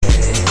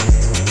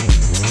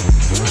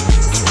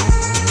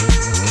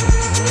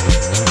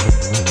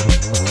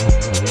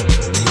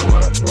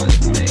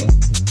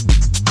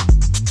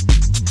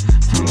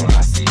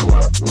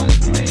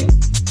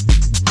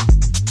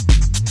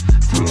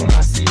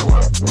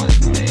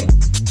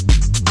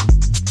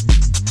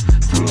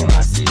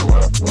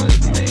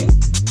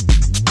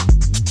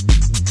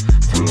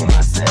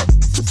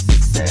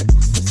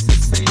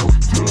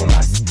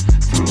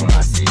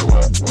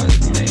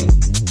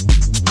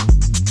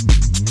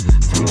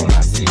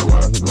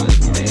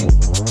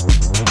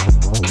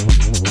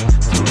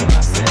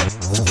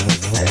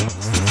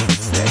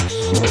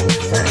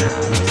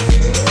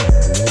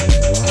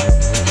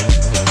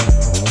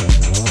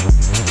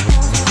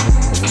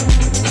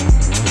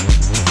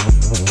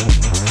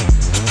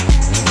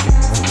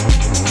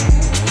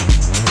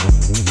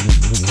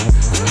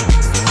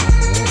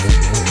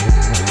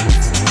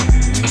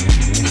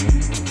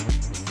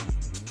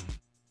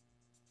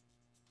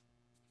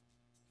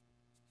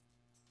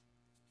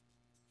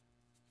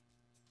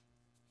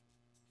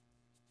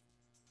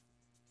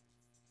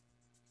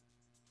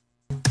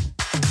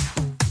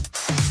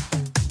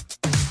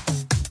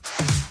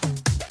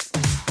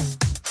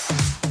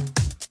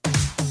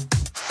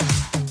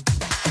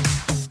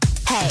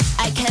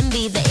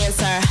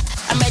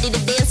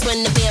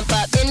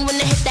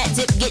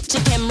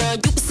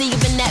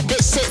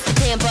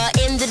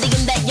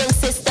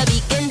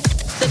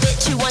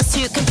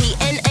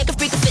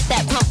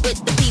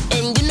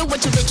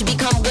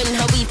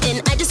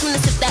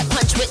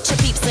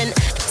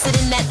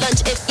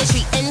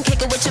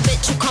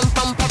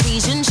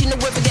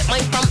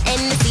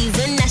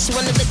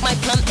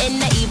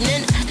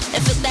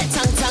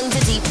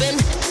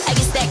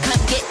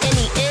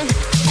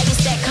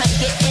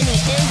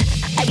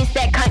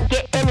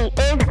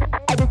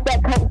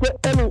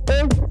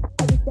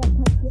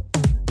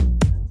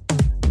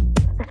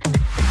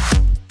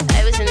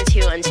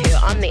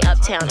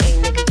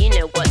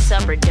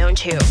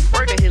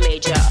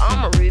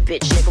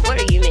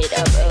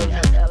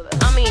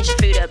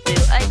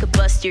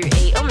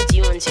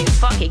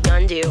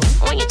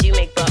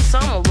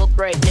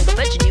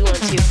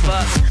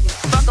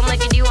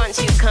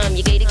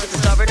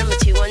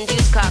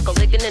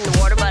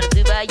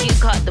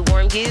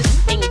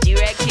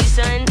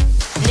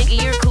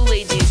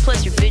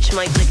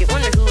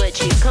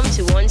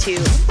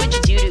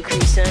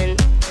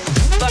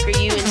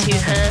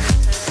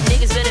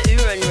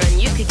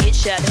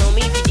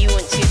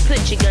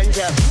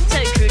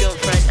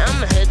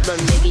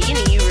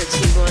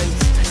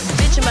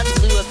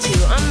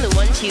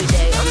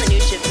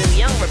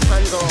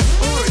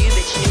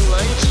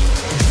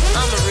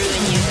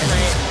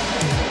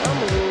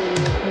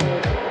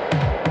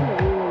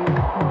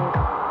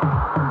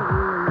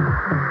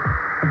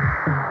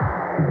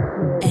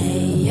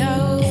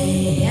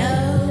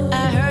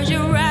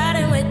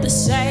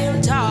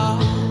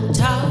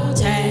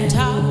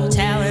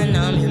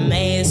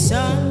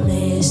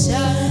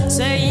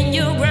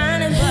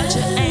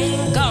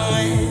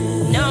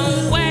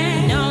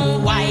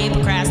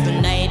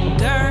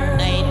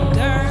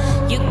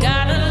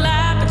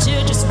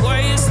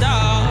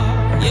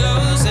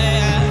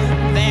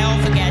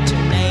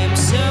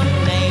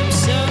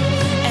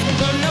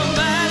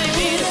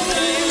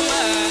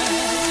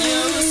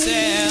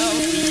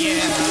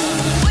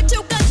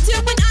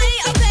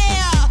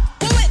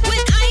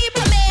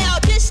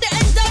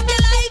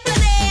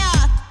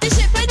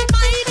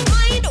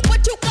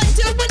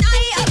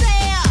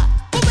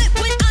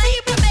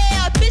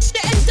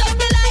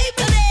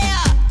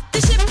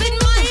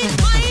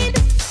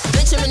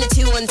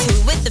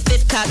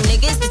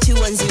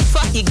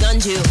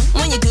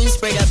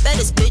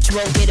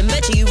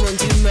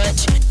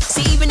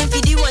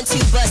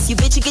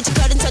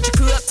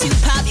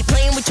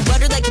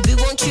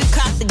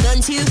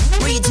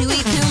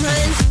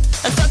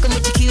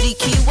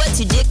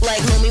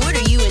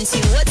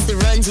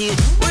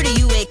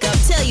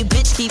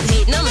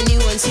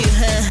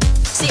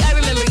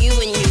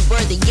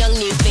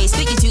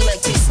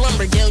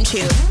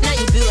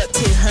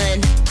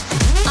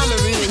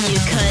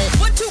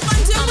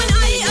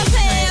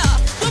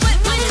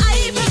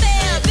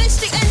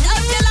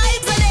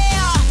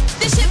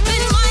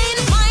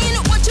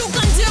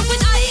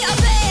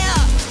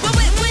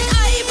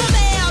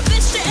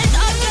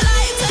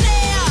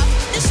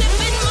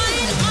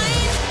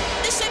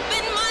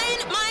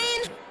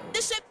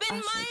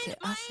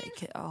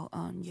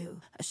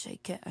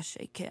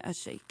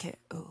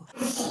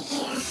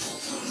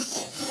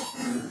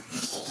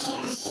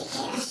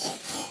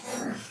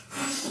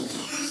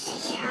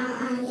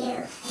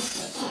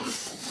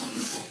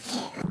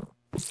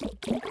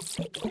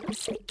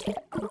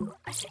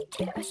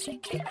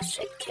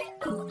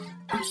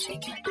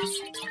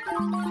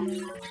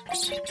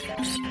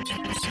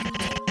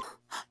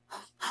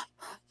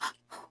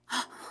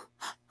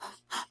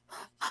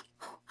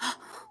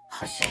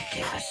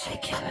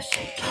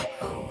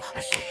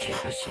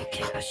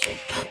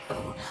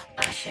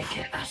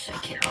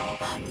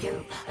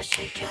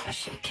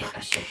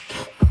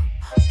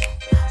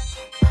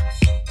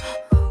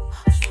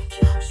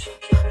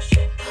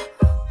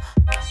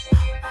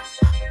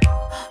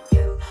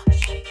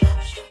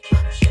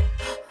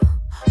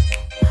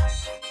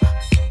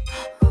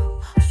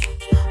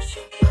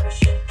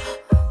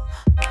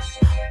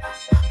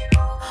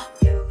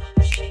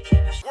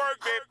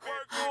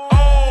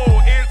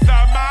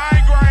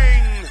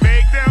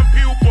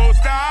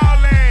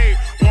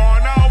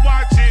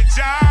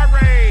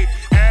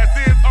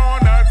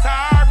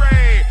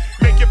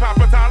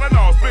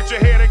Tylenol,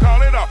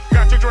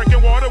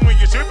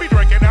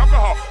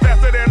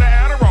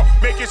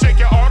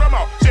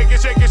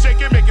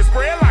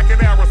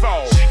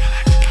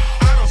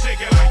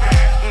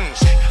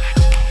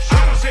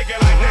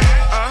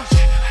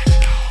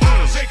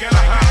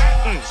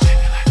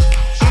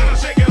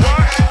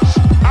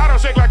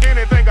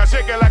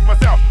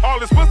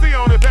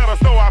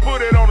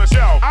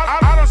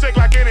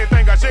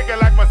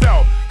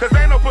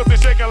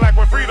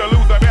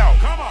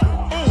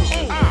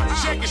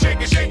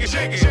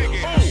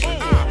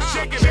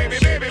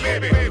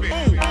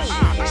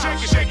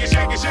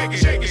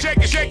 shake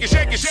it, shake it,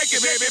 shake it, shake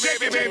it, baby,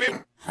 baby, baby.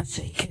 I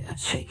shake it, I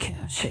shake it,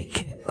 I shake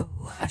it,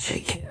 oh, I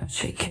shake it, I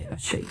shake it, I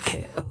shake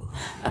it, oh,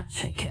 I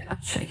shake it, I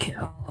shake it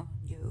all on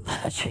you.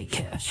 I shake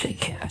it, I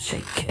shake it, I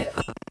shake it,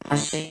 oh, I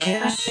shake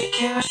it, I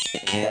shake it, I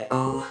shake it,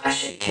 oh, I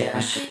shake it, I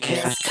shake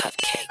it. There's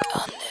cupcake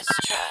on this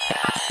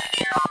track.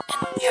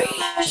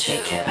 And 3,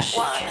 2, 1,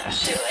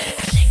 do it.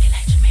 I shake it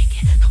like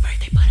Jamaican, no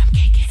birthday, but I'm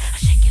caking. I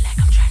shake it like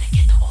I'm trying to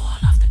get the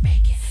oil off the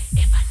bacon.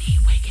 If I need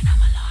waking,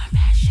 I'm alarm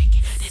bad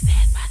shaking. This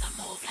ass by the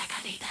move like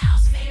I need the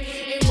house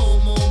vacant.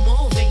 Move, move,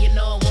 move, and you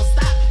know it won't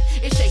stop.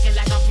 It's shaking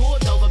like I'm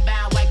pulled over by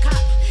a white cop.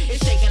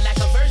 It's shaking like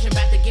a virgin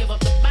about to give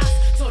up the box.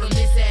 Told him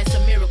this ass a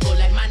miracle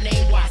like my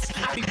name was.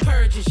 I be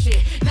purging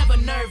shit, never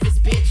nervous,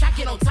 bitch. I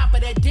get on top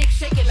of that dick,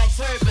 shake it like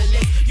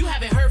turbulence. You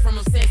haven't heard from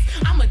him since.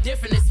 I'm a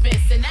different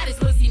expense, and now this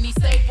pussy needs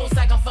staples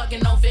like I'm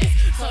fucking no Vince.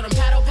 Told him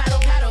paddle, paddle,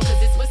 paddle,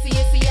 cause it's pussy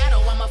in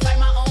Seattle. I'ma fight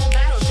my own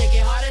battle, shake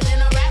it harder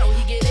than a rattle.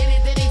 He get in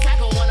it, then he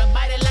tackle. Wanna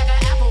bite it like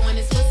an apple. When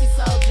this pussy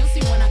so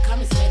juicy, when I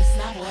come, it's made of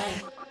snap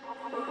away.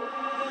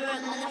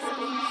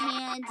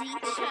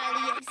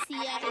 Charlie of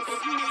Seattle,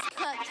 Miss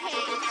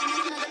Cupcake,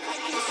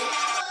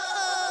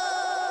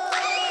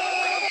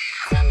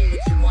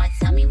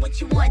 Tell me what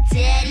you want,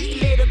 daddy.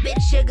 Little bit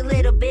of sugar,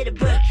 little bit of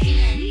brook.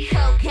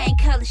 Cocaine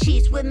color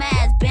sheets with my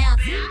ass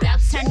bouncing. About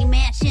to turn your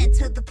mansion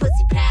to the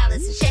pussy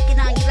palace. And shake it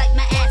on you like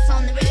my ass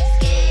on the Richter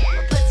scale.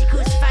 My pussy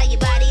crucify your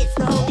body, it's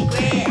the holy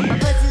grail. My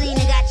pussy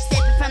leaning got you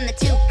sipping from the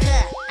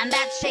 2-cup. I'm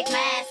about to shake my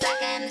ass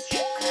like I'm the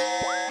strip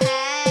club.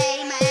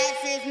 Hey, my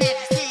ass is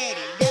Metro City.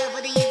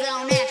 Double D's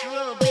on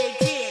natural big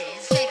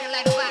titties. Shake it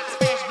like a box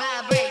fresh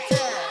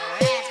vibrator.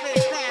 Ass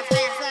first class,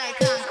 fast like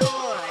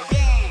Concorde.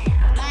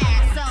 Damn, my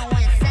ass so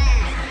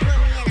insane. Put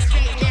me in a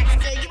straight jacket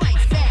so you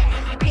ain't safe.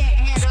 You can't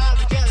handle all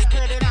the jelly,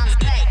 put it on the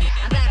plate.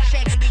 I'm about to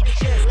shake it, leave it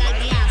shook like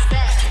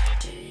Beyonce.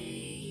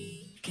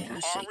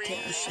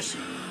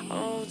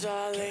 Oh,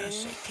 darling,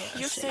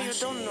 you say you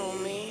don't know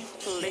me,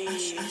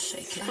 please.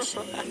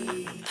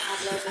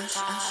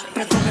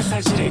 Pra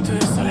conversar direito,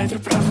 eu só letro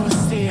pra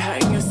você.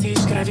 Rainha se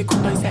escreve com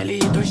 2 L e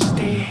 2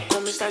 T.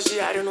 Como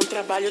estagiário no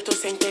trabalho, tô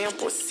sem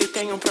tempo. Se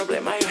tem um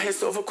problema, eu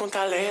resolvo com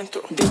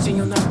talento.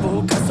 Dedinho na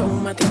boca, sou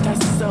uma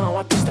tentação.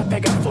 A pista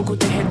pega fogo,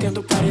 derretendo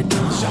o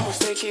paredão. Já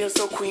mostrei que eu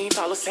sou queen,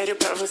 falo sério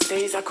pra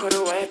vocês. A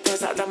coroa é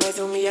pesada, mas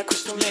eu me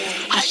acostumei.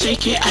 Achei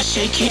que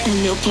o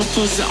meu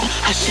popozão.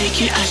 Achei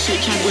que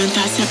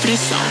aguentasse a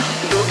pressão.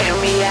 Do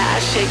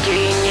M.A.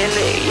 cheguei em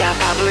L.A. A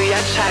Pablo e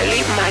a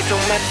Charlie mais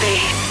uma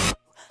vez.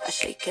 I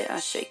shake it, I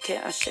shake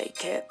it, I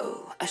shake it,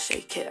 oh, I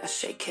shake it, I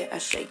shake it, I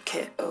shake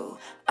it, oh,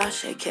 I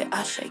shake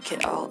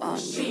it all on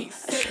you.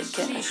 I shake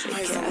it, I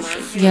shake it, I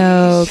shake it.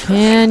 Yo,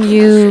 can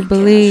you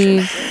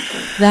believe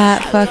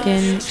that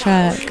fucking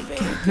track?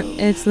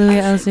 It's Louis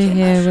Elsie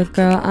here with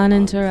Girl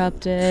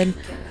Uninterrupted.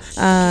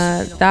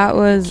 That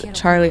was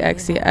Charlie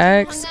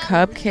XCX,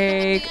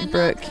 Cupcake,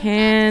 Brooke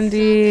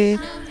Candy.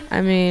 I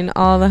mean,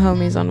 all the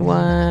homies on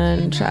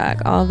one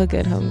track, all the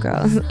good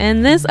homegirls.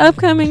 And this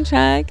upcoming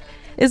track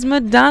is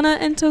Madonna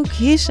and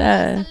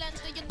Tokisha.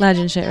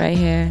 Legend shit right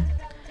here.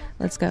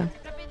 Let's go.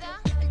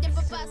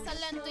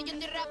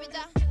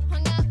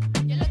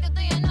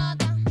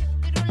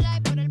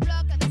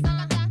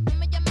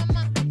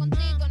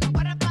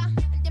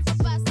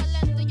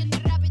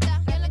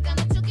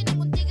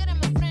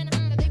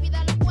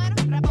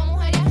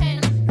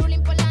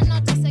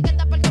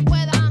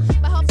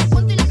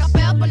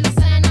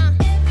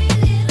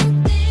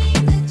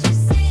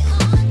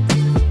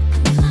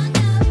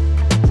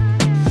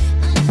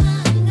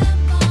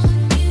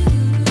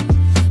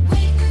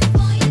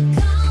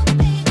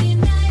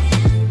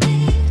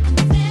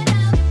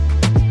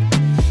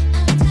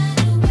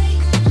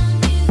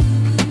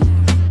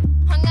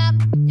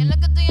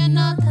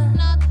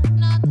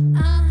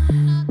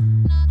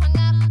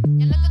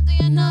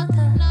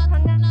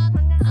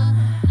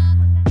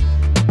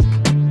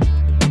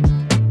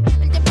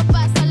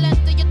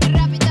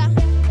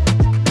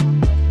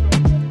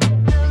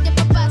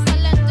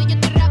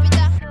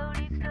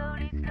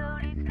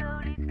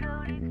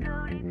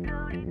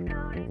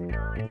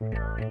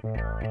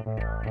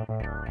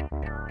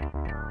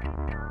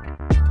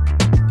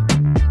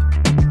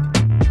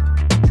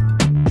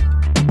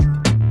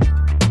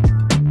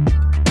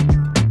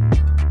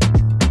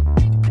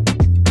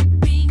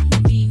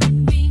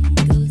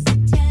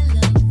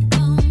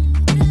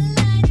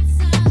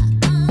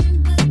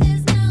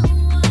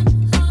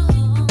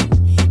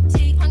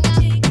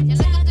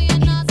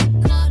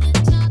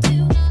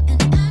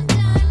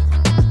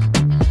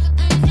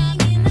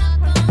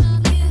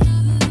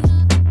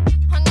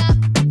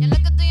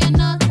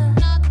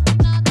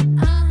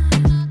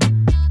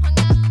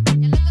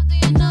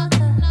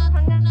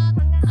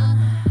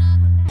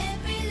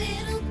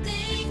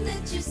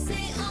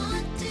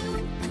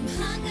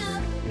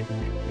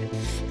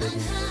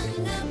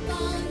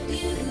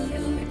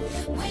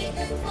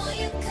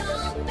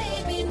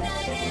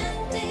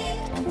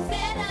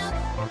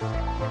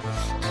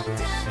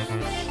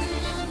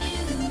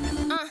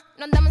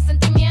 No andamos en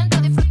sentimiento,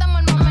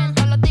 disfrutamos el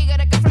momento. Los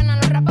tigres que frenan,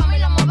 los rapamos y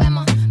los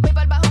movemos. Voy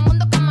pa'l bajo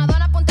mundo con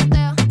Madonna,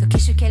 punteteo.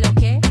 Tokisha, ¿qué lo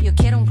que?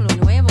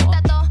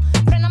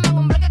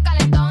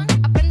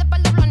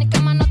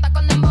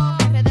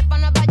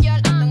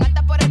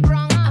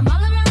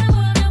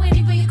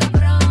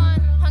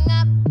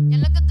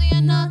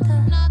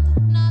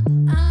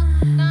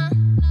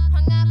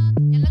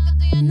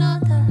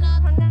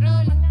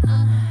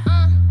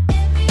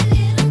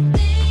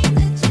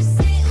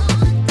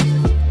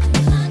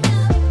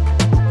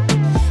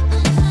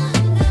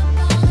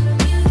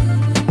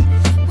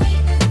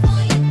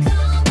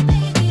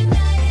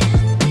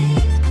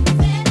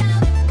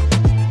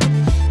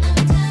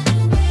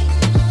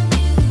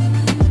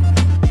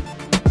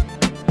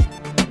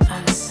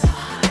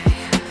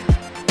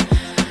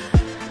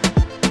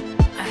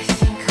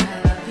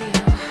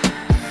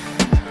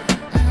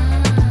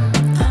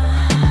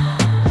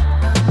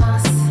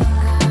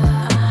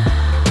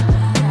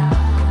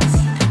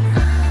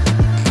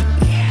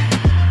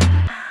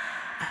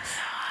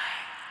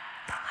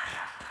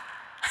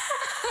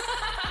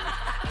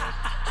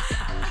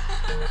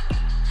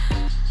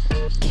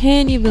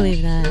 Can you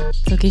believe that?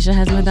 So Keisha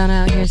has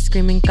Madonna out here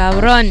screaming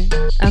cabron.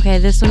 Okay,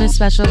 this one is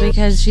special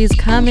because she's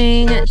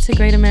coming to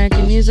Great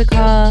American Music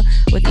Hall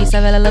with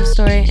Isabella Love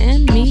Story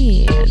and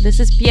me.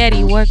 This is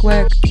Pieri, work,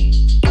 work.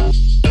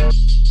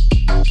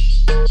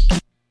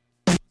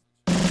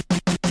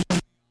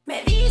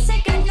 Me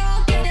dice que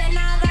no quiere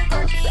nada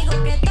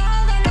conmigo, que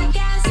todo lo que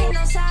hace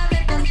no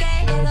sabe por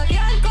qué. Le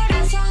dolió el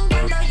corazón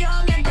cuando yo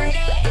me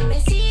enteré. Él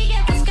me sigue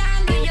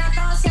buscando y yo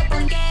no sé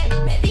por qué.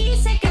 Me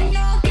dice que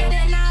no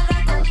quiere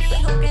nada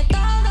conmigo, que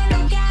todo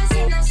lo que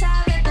hace no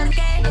sabe por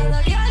qué. Le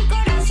dolió el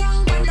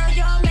corazón cuando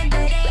yo me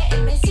enteré.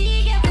 Él me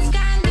sigue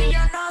buscando y yo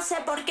no sé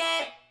por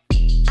qué.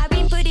 I've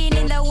been putting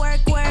in the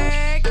work,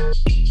 work.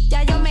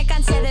 Ya yo me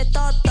cansé de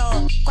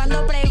todo.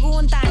 Cuando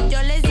preguntan,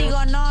 yo les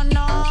digo no,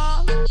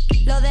 no.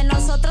 Lo de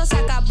nosotros se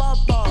acabó,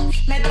 po.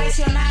 Me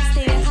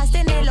traicionaste y dejaste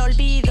en el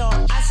olvido.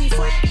 Así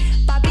fue,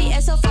 papi,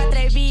 eso fue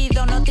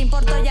atrevido. No te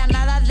importó ya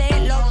nada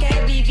de lo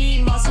que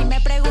vivimos. Si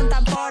me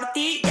preguntan por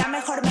ti, ya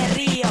mejor me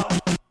río.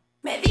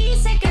 Me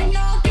dice que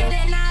no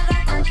quiere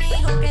nada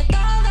conmigo, que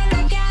todo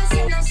lo que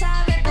hace no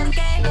sabe por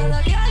qué. Le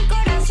dolió el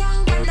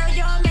corazón cuando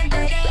yo me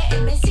enteré.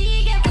 Él me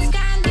sigue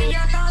buscando y yo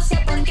no sé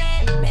por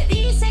qué. Me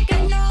dice que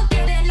no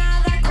quiere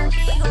nada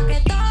conmigo,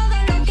 que todo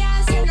lo que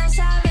hace no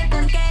sabe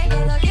por qué.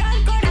 Le dolió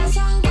el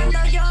corazón cuando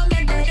yo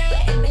me enteré.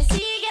 Él me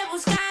sigue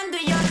buscando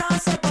y yo no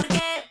sé por qué.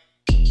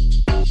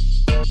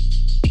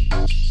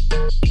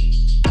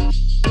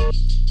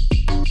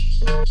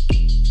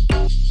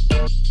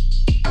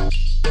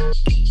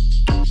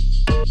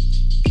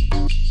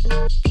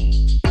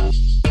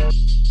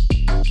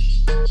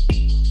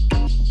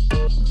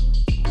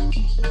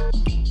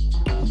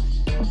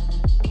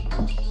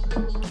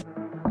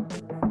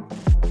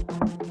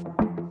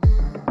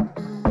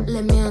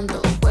 Le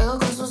miento, juego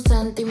con sus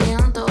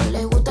sentimientos.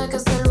 Le gusta que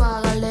se lo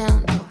haga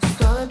lento.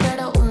 Suave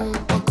pero un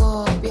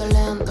poco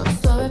violento.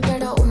 Suave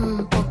pero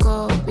un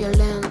poco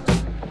violento.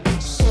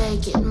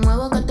 Shake it,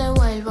 muevo que te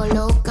vuelvo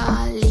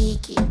loca.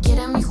 Licky,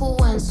 quiere mi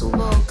jugo en su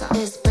boca.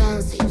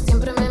 Expensive,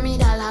 siempre me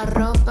mira la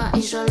ropa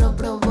y yo lo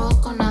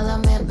provoco. Nada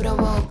me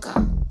provoca.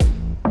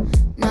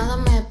 Nada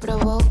me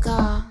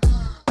provoca.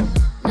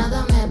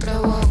 Nada me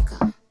provoca.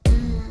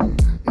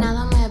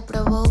 Nada me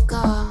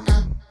provoca.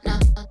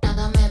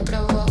 Nada me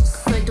provoca.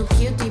 Soy tu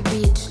cutie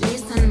bitch,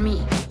 listen me.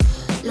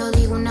 Lo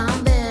digo una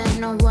vez,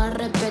 no voy a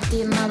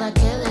repetir nada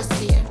que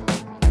decir.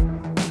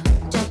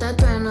 Ya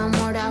te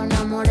enamorado,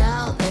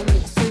 enamorado de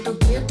mí. Soy tu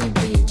cutie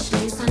bitch,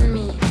 listen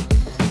me.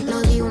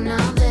 Lo digo una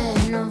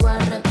vez, no voy a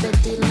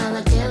repetir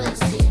nada que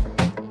decir.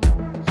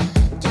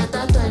 Ya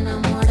te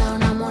enamorado,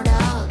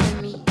 enamorado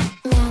de mí.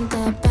 Miente,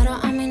 pero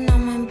a mí no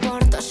me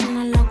importa. Yo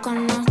no lo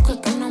conozco y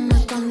que no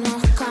me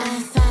conozca.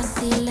 Es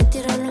fácil, le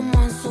tiro el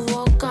humo en su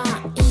boca.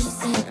 Y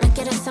si me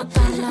quiere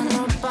sacar la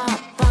ropa,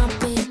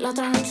 papi, la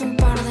otra noche un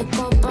par de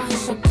copas y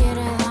ella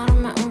quiere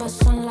darme un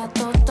beso en la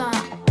tota.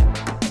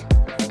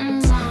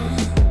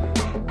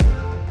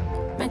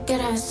 Me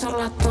quiere besar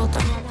la tota.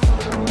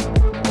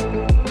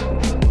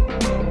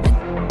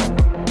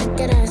 Me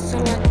quiere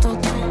besar la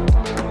tota.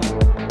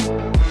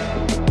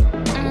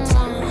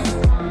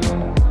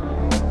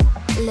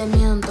 Le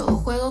miento,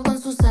 juego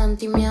con sus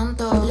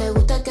sentimientos. Le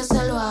gusta que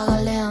se lo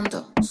haga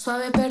lento.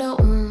 Suave pero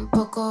un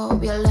poco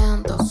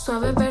violento.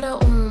 Suave pero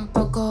un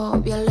poco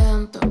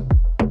violento.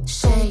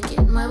 Shake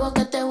it, muevo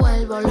que te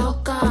vuelvo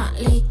loca.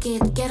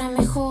 Liquid, quiere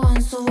mi jugo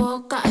en su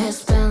boca.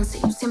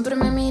 Expensive, siempre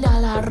me mira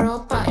la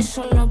ropa y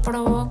yo lo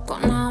provoco,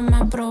 nada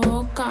me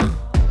provoca.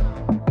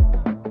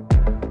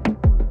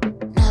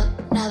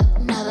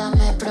 Nada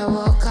me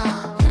provoca.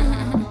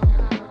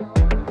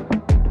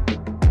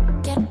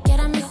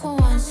 Quiere mi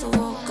jugo en su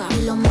boca.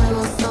 Y lo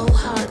muevo so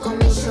hard con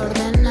mi short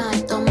de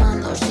night.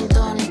 Tomando gin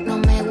tonic, no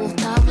me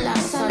gusta hablar.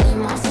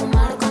 Salimos a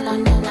fumar con la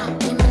nena.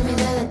 Y me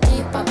olvidé de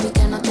ti, papi,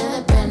 que no te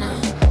dé pena.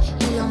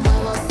 Y lo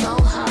muevo so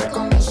hard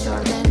con mi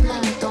short de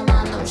night.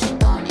 Tomando gin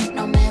tonic,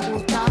 no me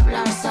gusta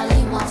hablar.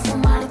 Salimos a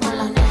fumar con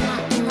la nena.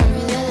 Y me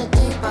olvidé de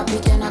ti, papi,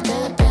 que no te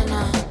dé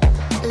pena.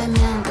 Le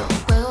miento,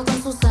 juego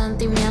con sus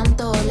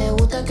sentimientos. Le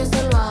gusta que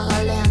se lo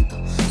haga lento.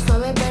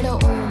 Suave pero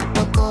un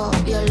poco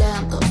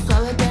violento.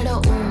 Suave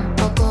pero un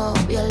poco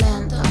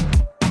violento.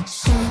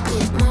 Shake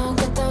it, muevo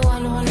que te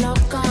vuelvo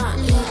loca.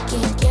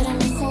 Licky, quiere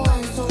mi jugo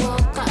en su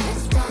boca.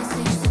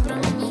 Expensive, siempre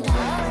me mira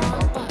la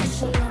ropa y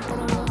yo lo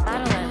provoco.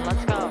 Madeline,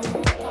 let's go.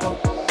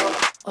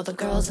 All the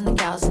girls and the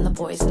gals and the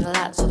boys and the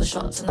lads, all the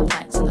shots and the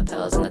pints and the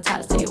pills and the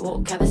tats. Take a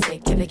walk, have a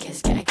stick, give a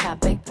kiss, get a cab,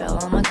 big bill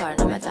on my card,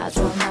 and my dad's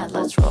real mad.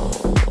 Let's roll,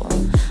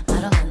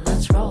 Madeline,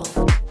 let's roll.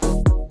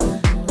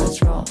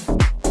 Let's roll,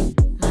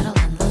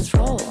 Madeline, let's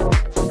roll.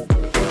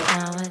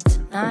 Now it's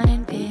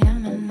 9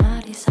 p.m. and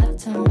Maddie's had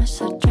too much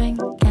to drink,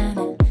 and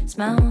it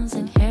smells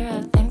in here.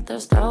 I think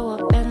there's throw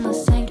up in the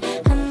sink,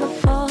 and the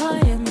boy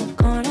in the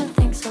corner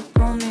thinks he'll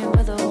pull me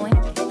with a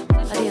wink,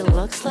 but he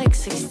looks like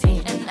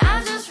 16. And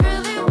I just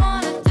really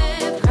wanna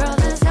dip. Girl,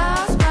 this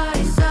house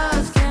party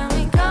sucks. Can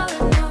we call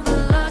it new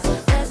deluxe?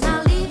 Let's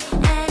not leave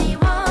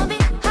anyone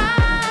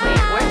behind.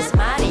 Wait, where's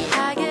Maddie?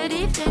 Hi, good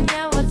evening,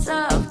 yeah, what's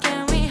up?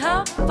 Can we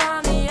hop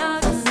on the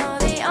yacht? I know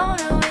the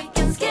owner, we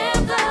can skip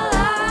the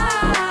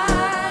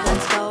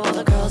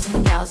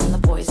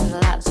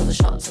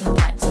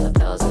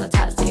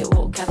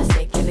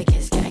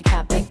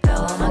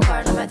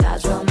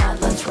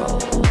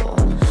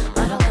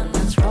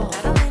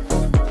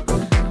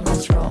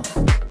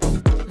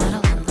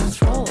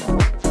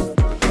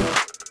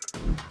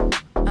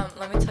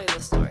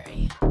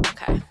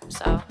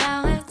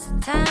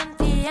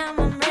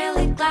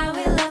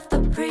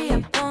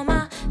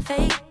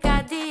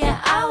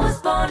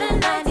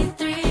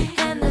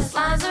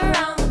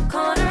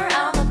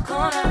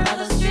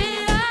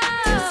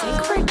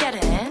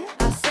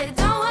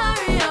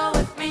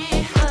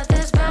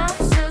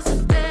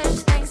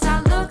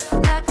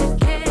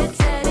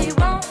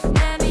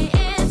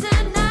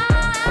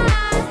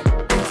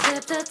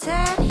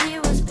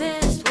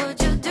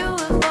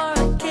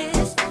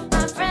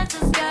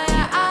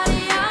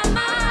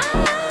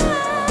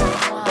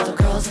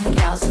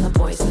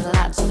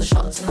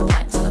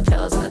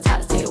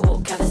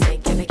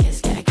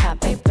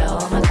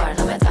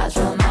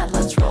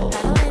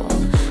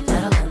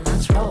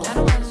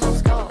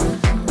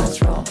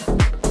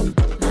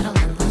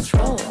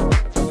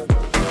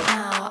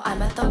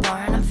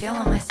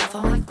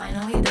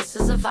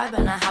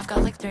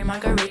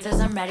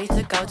ready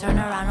to go. Turn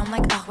around, I'm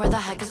like, oh, where the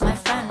heck is my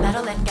friend?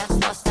 Madeline gets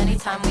lost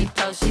anytime we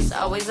toast. She's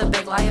always a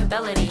big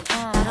liability.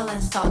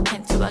 Madeline's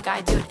talking to a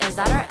guy, dude, is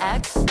that her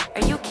ex?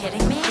 Are you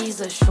kidding me?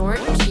 He's a short,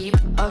 cheap,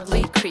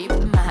 ugly creep.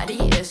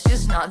 Maddie is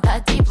just not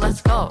that deep.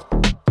 Let's go.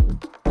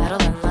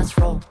 Madeline, let's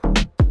roll.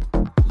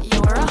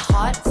 You're a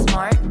hot,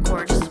 smart,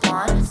 gorgeous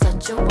blonde.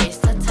 Such a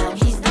waste of time.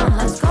 He's done.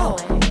 Let's go.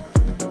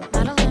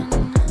 Madeline,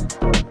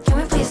 can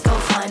we please go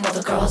find all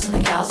the girls and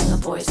the gals and the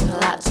boys and the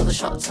lads, all the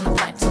shots and the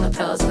pints and the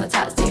pills and the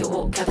tats? Do you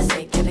walk, have a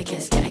steak, give a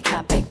kiss, get a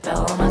cat, big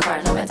bill on my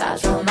card? No, my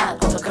dad's real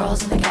mad. All the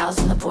girls and the gals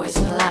and the boys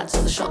and the lads,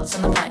 all the shots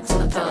and the pints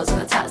and the pills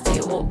and the tats. Do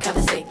you walk, have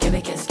a steak, give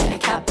a kiss, get a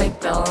cat, big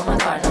bill on my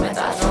card? No, my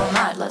dad's real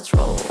mad. Let's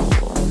roll.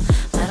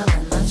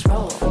 Madeline, let's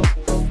roll.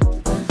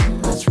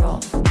 Let's roll.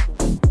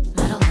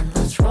 Madeline,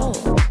 let's roll.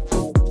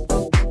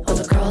 All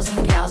the girls and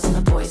the gals and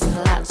the boys and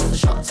the lads, all the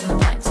shots and the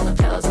pints and the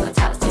pills and the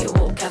tats. Do you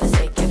walk, have a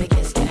steak, give a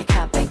kiss, get a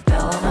cat, big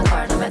bill on my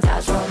card? No, my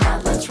dad's real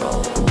mad. Let's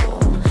roll.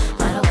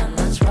 Madeline,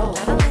 let's roll.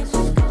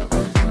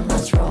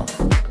 Let's roll.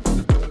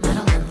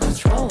 Madeline,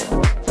 let's roll.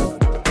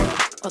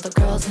 All the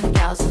girls and the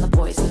gals and the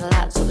boys and the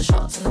lads, all the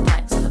shots and the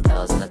pints and the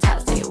pills and the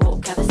tats. Do you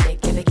walk, have a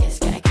steak, give a kiss,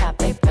 get a cat,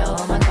 big bill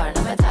on my card?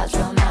 No, my dad's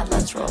real mad.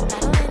 Let's roll.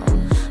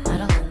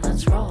 Madeline,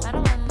 let's roll.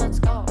 Madeline, let's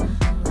go.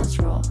 Let's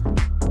roll.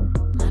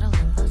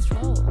 Madeline, let's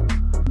roll.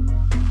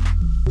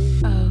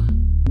 Oh,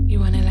 you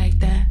want it like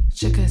that?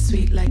 Sugar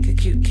sweet like a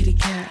cute kitty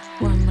cat.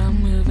 One wrong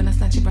move and I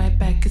snatch it right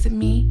back. Is it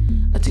me?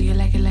 Or do you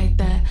like it like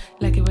that?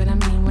 Like it what I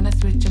mean when I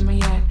switch in my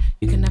yard.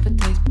 You can have a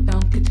taste but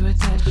don't get too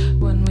attached.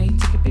 One way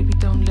ticket, baby,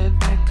 don't look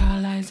back.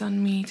 All eyes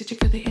on me. Did you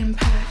feel the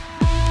impact?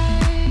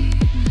 I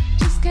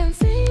just can't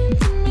seem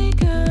to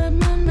make up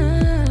my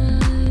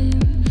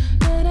mind,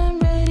 but I'm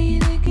ready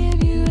to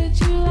give you what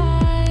you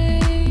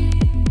like.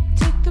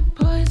 Take the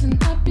poison,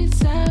 I'll be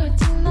sour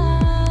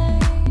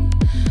tonight.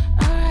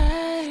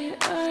 Alright,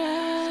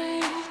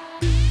 alright.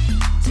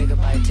 Take a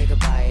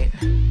bite,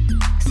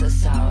 it's a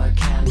sour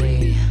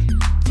candy.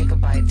 Take a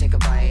bite,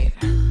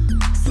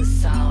 it's a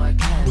sour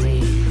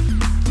candy.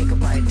 Take a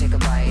bite, it's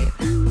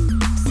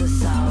a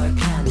sour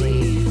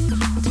candy.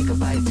 Take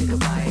a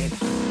bite,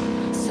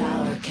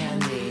 sour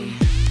candy.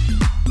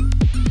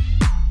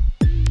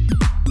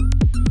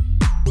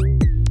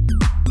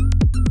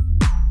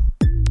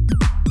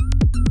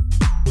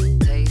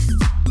 Taste,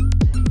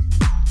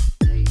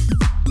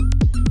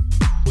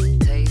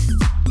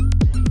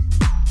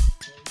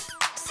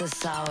 it's a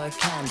sour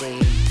candy.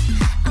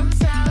 I'm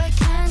sour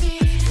candy,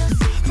 so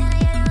sweet that I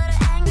get a little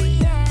angry,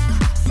 yeah.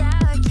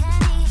 Sour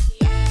candy,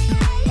 yeah.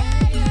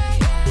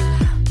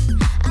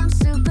 I'm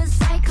super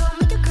psycho,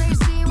 make you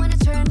crazy when I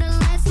turn the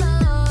lights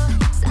low.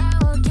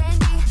 Sour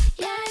candy,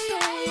 yeah.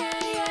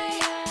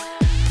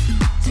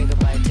 Take a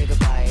bite,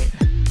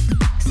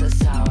 it's a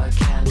sour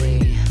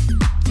candy.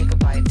 Take a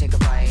bite,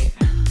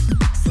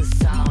 it's a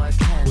sour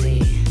candy.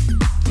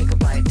 Take a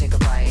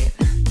bite,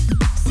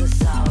 it's a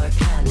sour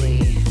candy.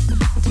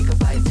 Take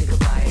a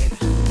bite,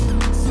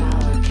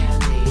 sour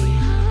candy.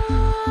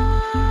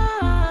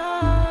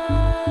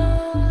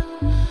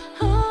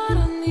 Hard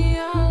on the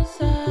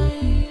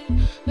outside,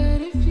 but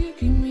if you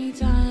give me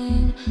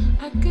time,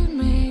 I could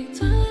make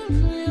time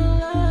for your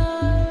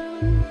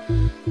love.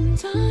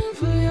 Time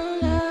for your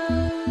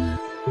love.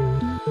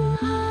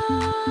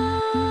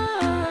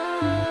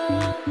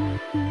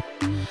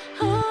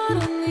 Hard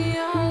on the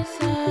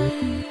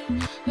outside,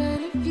 but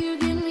if you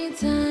give me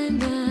time,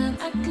 then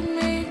I can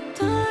make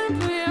time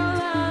for your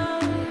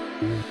love.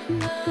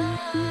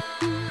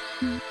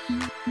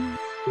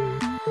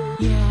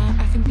 Yeah,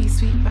 I can be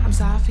sweet, but I'm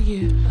sour for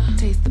you.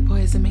 Taste the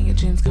poison, make your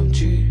dreams come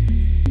true.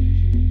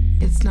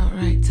 It's not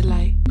right to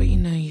like, but you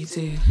know you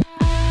do.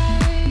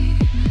 I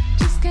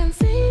just can't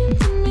seem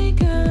to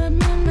make up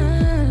my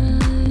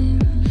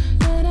mind,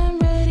 but I'm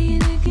ready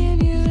to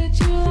give you what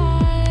you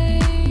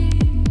like.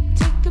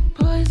 Take the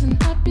poison,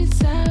 I'll be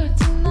sour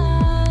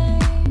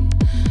tonight.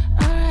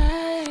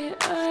 Alright,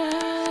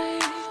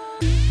 alright.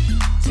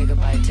 Take a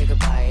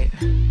bite,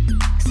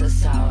 it's a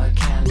sour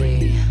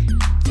candy.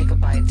 Take a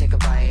bite,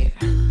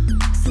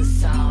 it's a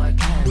sour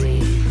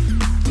candy.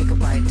 Take a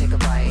bite,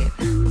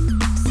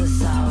 it's a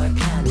sour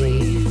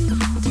candy.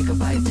 Take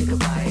a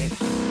bite,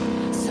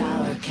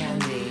 sour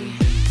candy.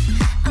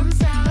 I'm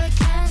sour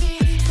candy,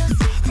 so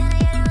sweet that I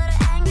get a little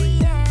angry,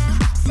 yeah.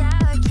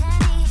 Sour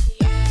candy,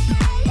 yeah.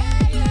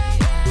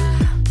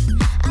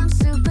 I'm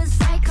super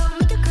psycho,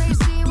 make you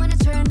crazy when I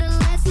turn the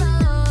lights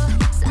low.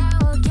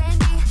 Sour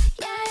candy,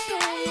 yeah.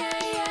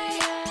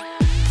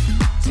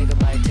 Take a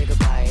bite,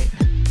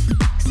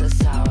 it's a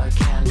sour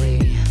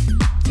candy.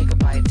 Take a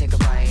bite,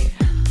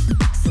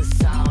 it's a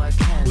sour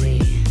candy.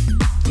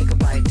 Take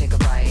a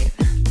bite,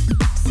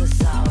 it's a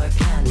sour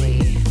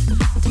candy.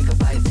 Take a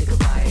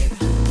bite,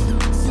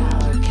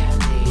 sour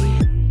candy.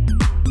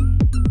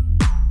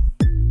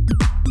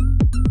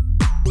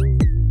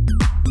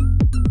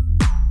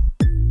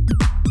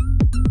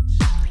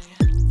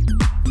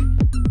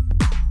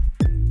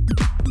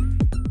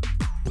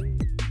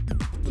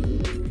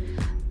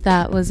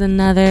 That was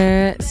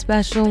another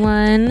special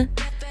one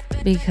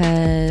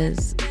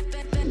because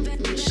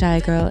Shy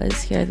Girl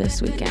is here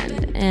this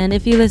weekend. And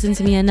if you listen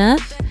to me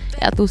enough,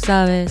 ya tú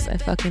sabes, I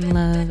fucking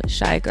love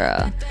Shy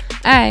Girl.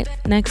 Alright,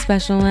 next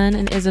special one,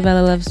 an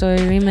Isabella Love Story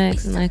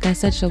remix. And like I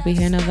said, she'll be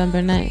here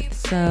November 9th.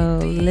 So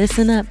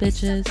listen up,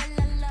 bitches.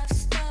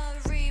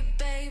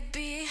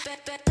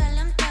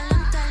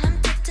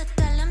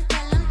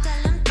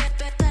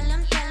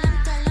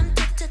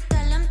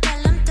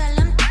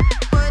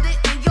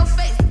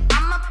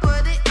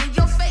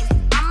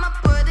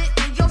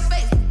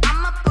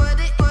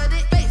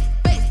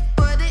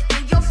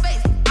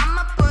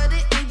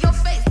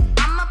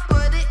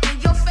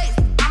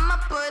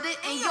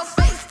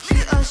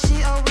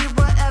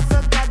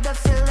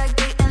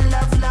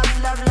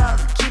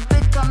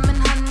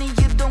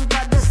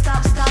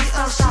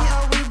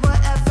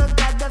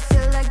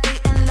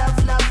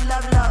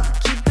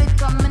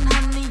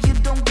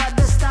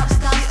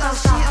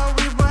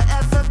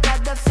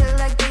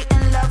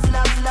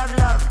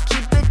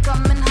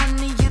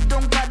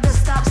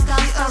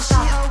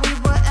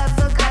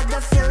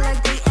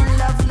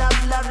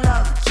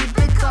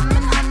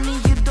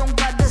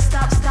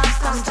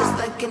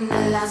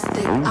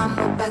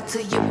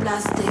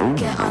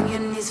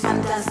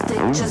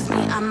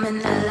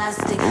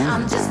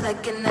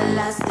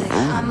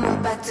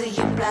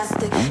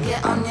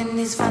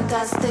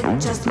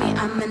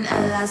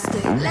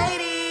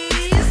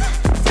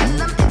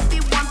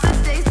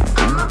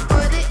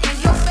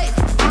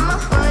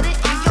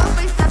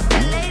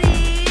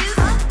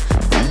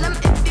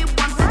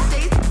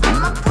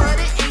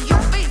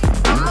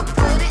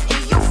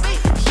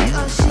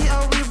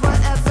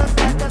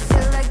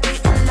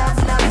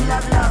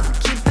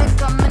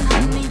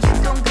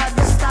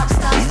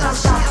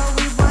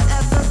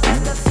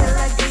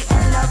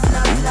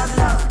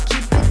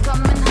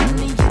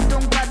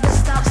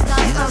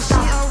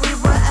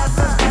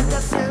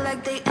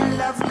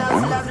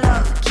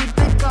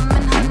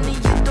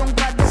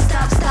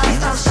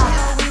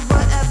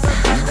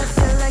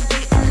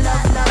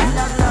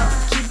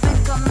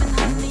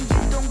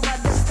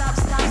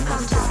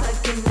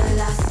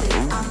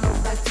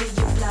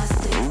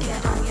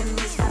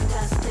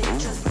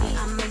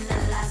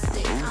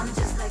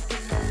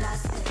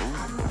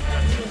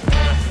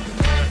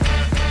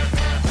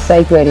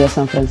 Psych Radio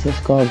San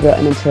Francisco, Girl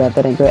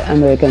Uninterrupted and Great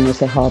American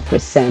Music Hall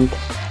present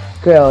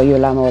Girl You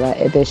La Moda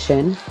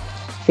Edition,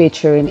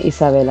 featuring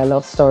Isabella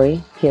Love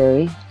Story,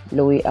 Carrie,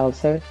 Louis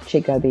Elser,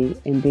 Chica D,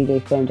 and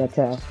DJ Femme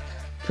Jatel.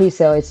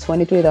 Pre-sale is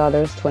 $23,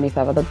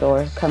 $25 at the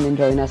door. Come and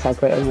join us at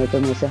Great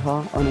American Music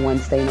Hall on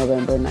Wednesday,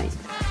 November 9th.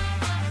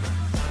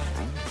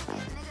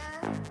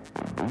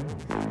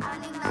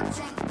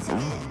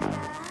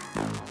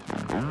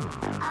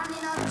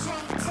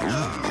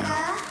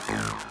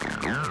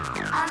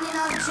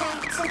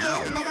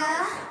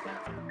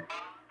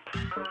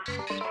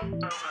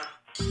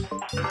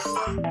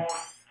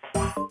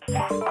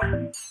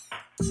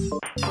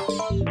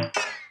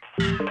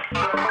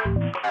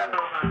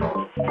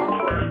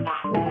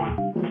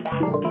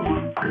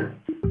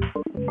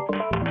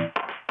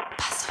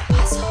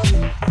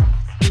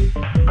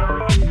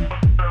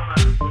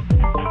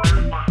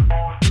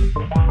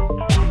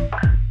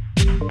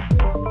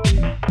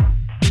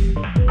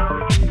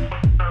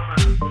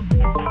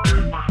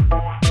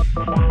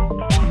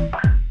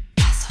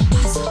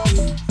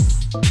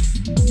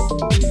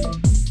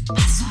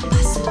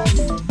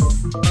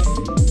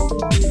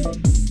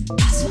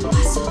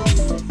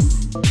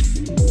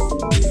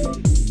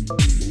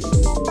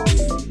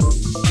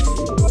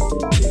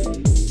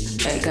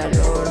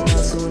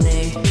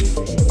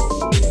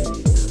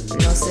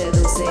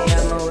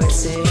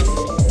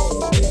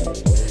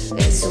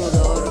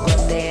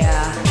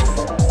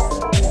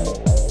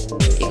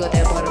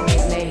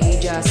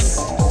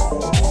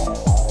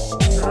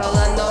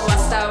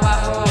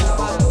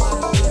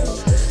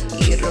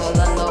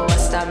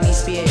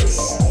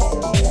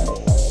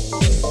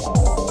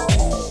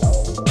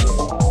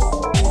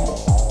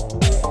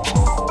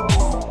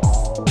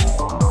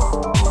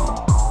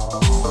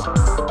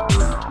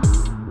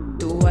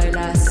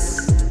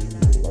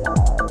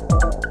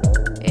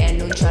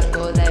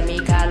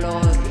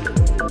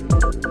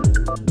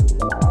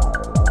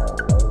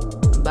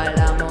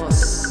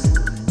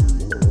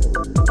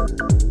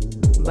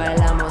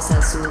 Bailamos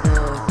al sudor.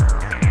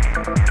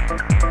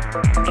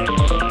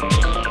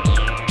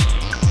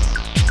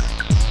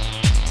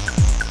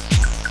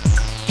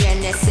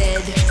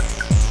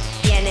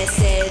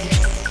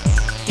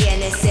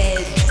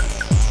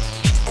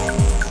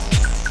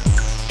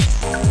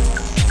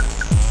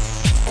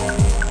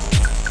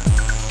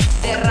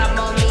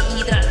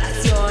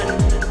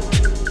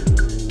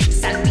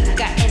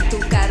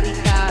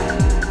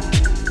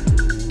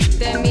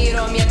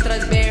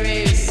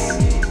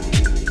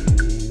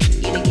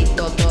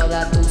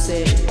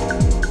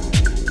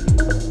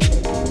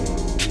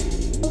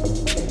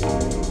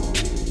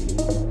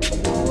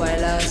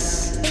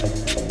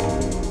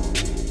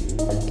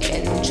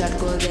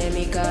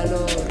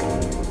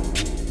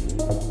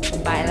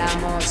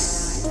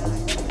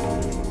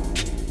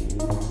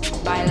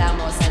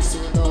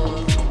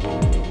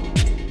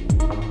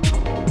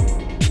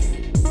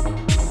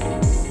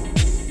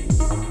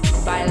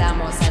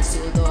 cerramos al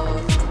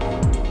sudor.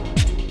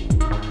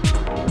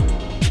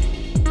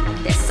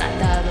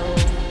 Desatado,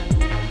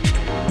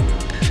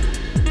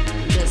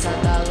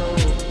 desatado,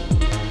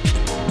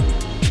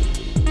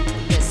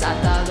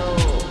 desatado.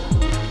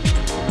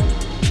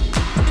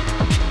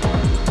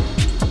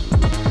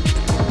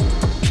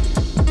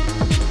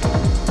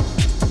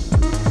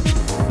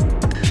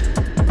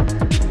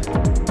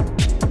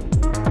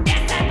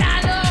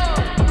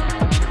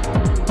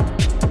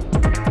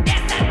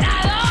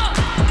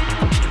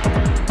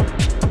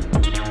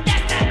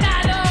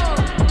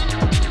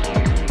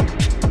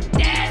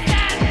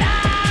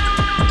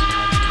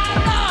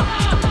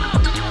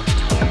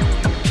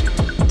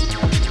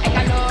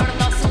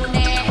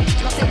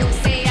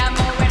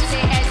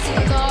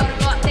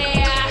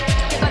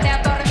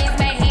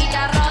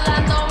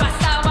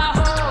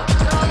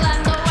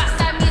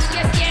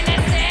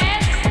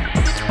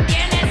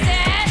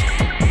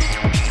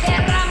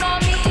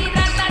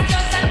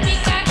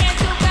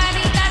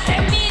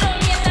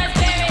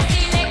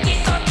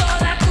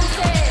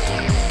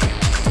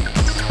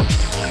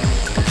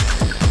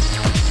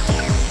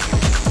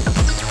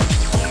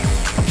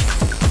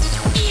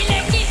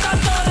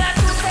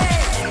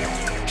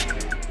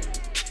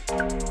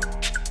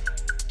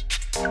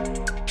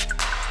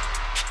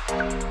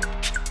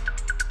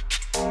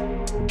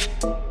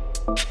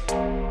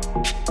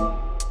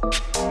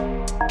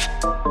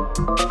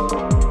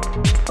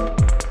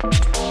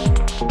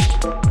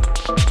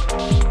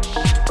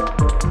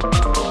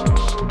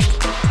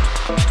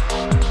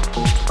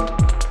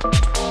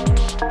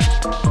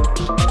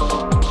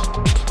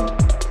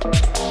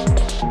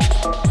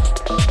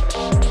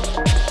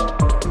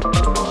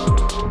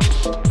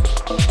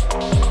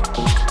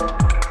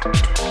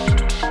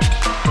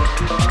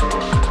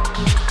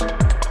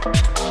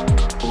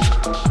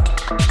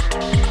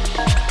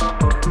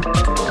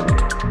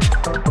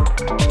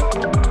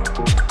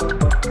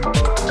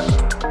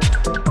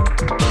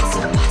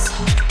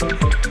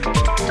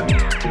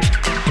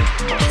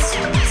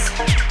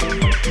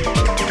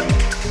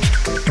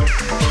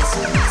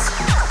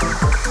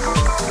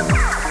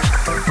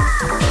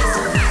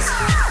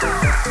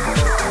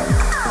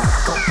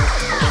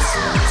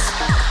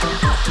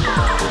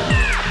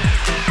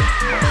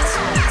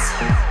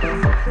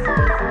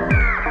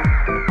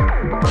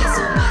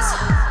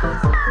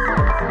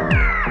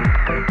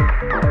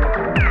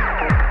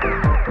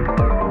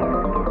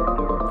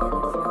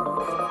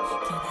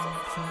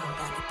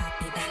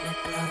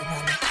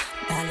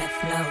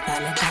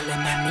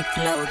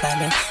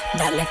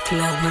 Dale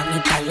flow, mami,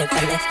 dale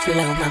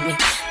flow,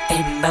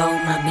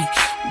 mami.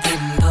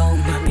 Bimbo,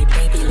 mami,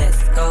 baby,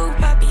 let's go,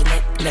 papi,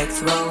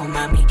 let's roll,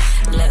 mami,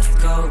 let's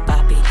go,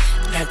 papi,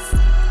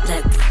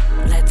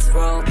 let's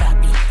roll,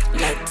 papi,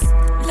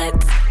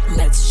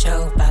 let's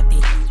show, papi.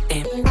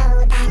 Bimbo,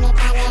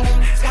 dale,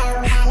 bim, flow,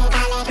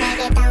 dale,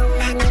 reggaeton,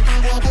 mami,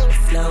 bim,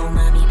 flow,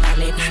 mami,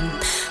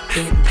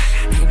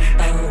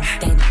 bimbo,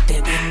 tente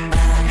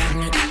bimba,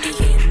 mami,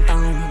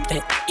 bim, te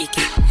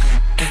iki.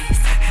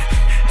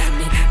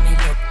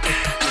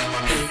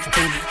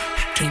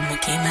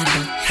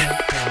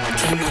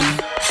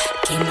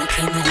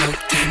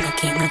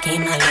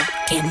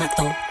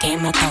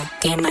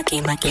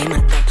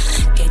 Quema,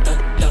 que todo,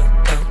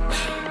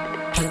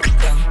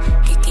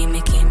 que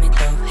queme,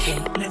 todo, hey.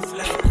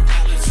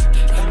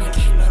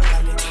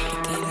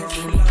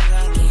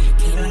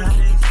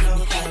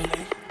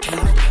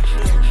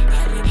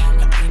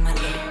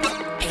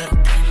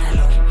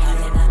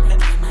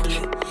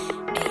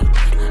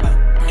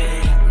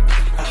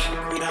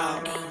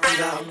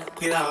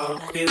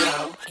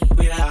 Cuidado.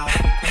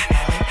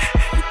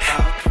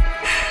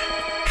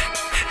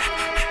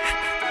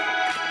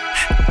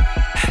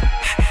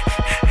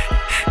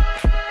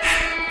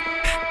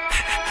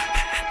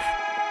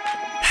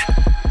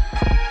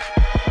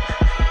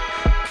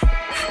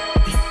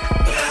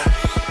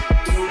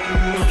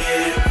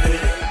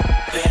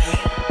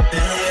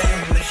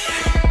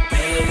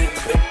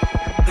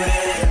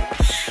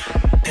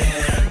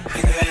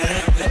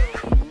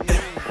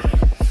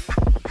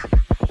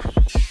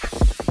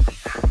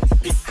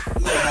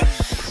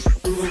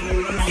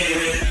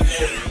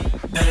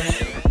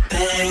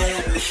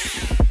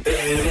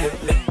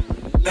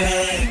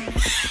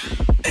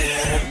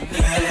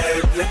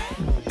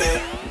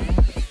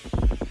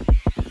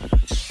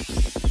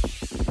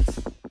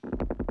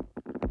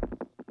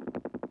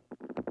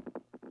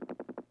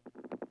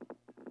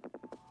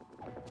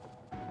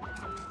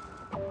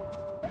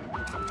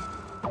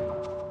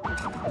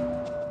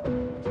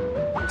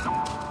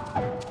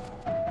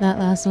 That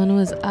last one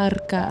was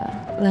Arca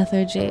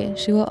Lethargy.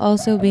 She will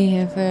also be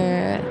here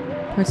for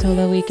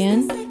Portola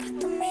weekend,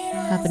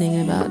 happening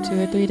in about 2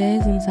 or 3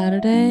 days on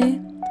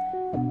Saturday.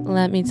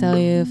 Let me tell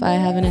you, if I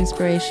have an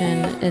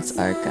inspiration, it's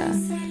Arca.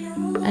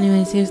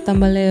 Anyways, here's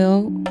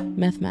Tambaleo,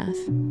 Meth Math.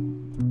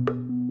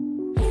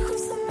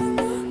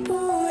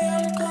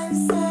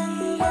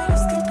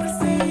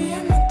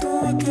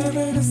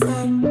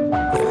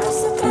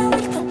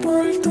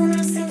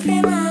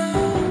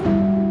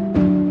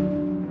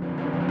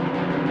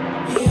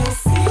 Y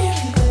así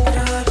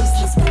encontrar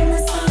nuestras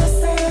promesas.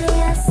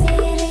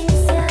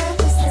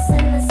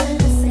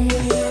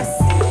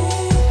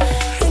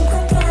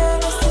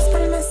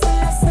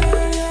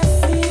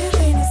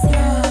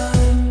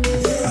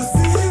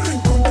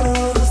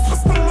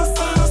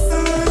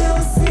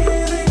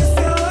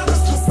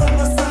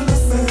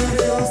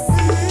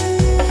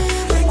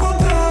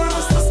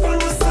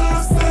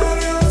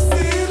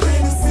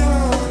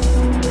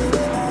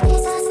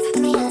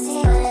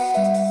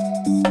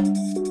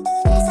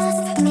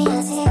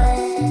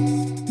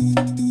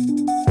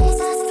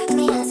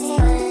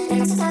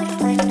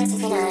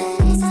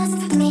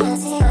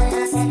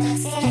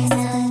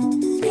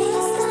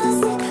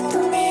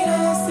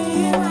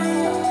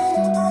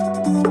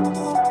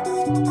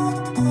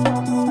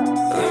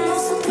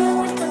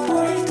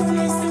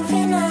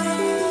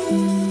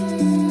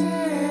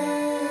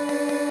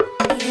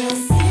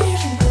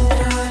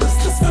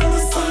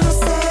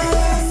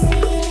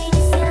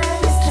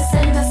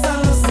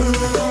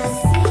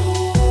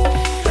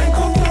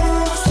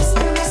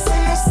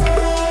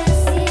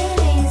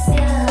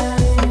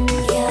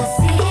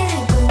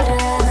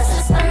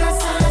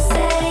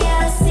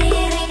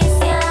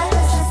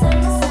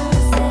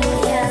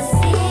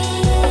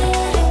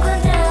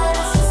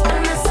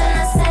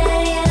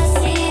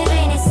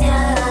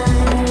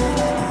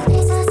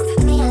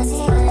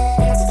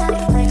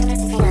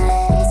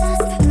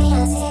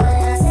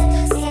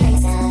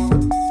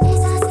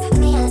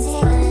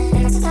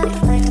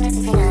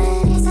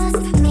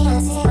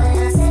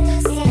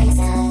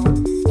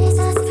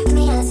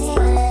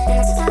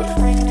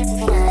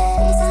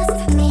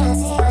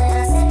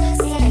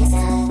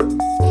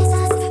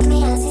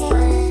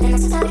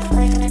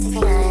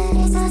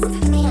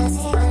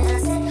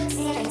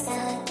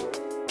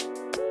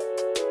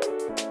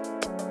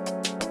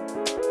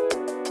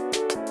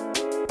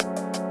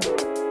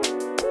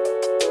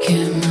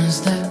 ¿Qué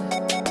más da?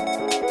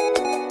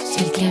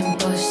 Si el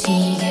tiempo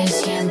sigue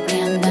siempre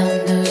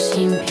andando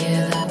sin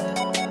piedad.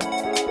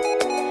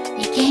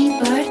 ¿Y qué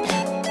importa?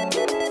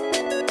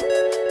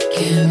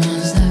 ¿Qué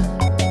más da?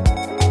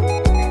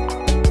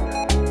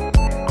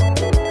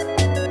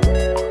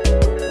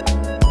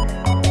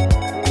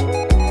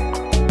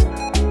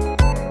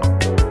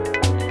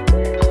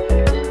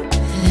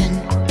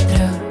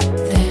 Dentro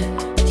de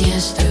ti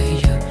estoy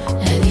yo.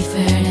 La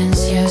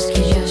diferencia es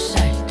que yo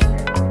salto,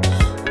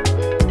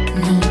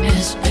 no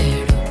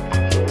espero.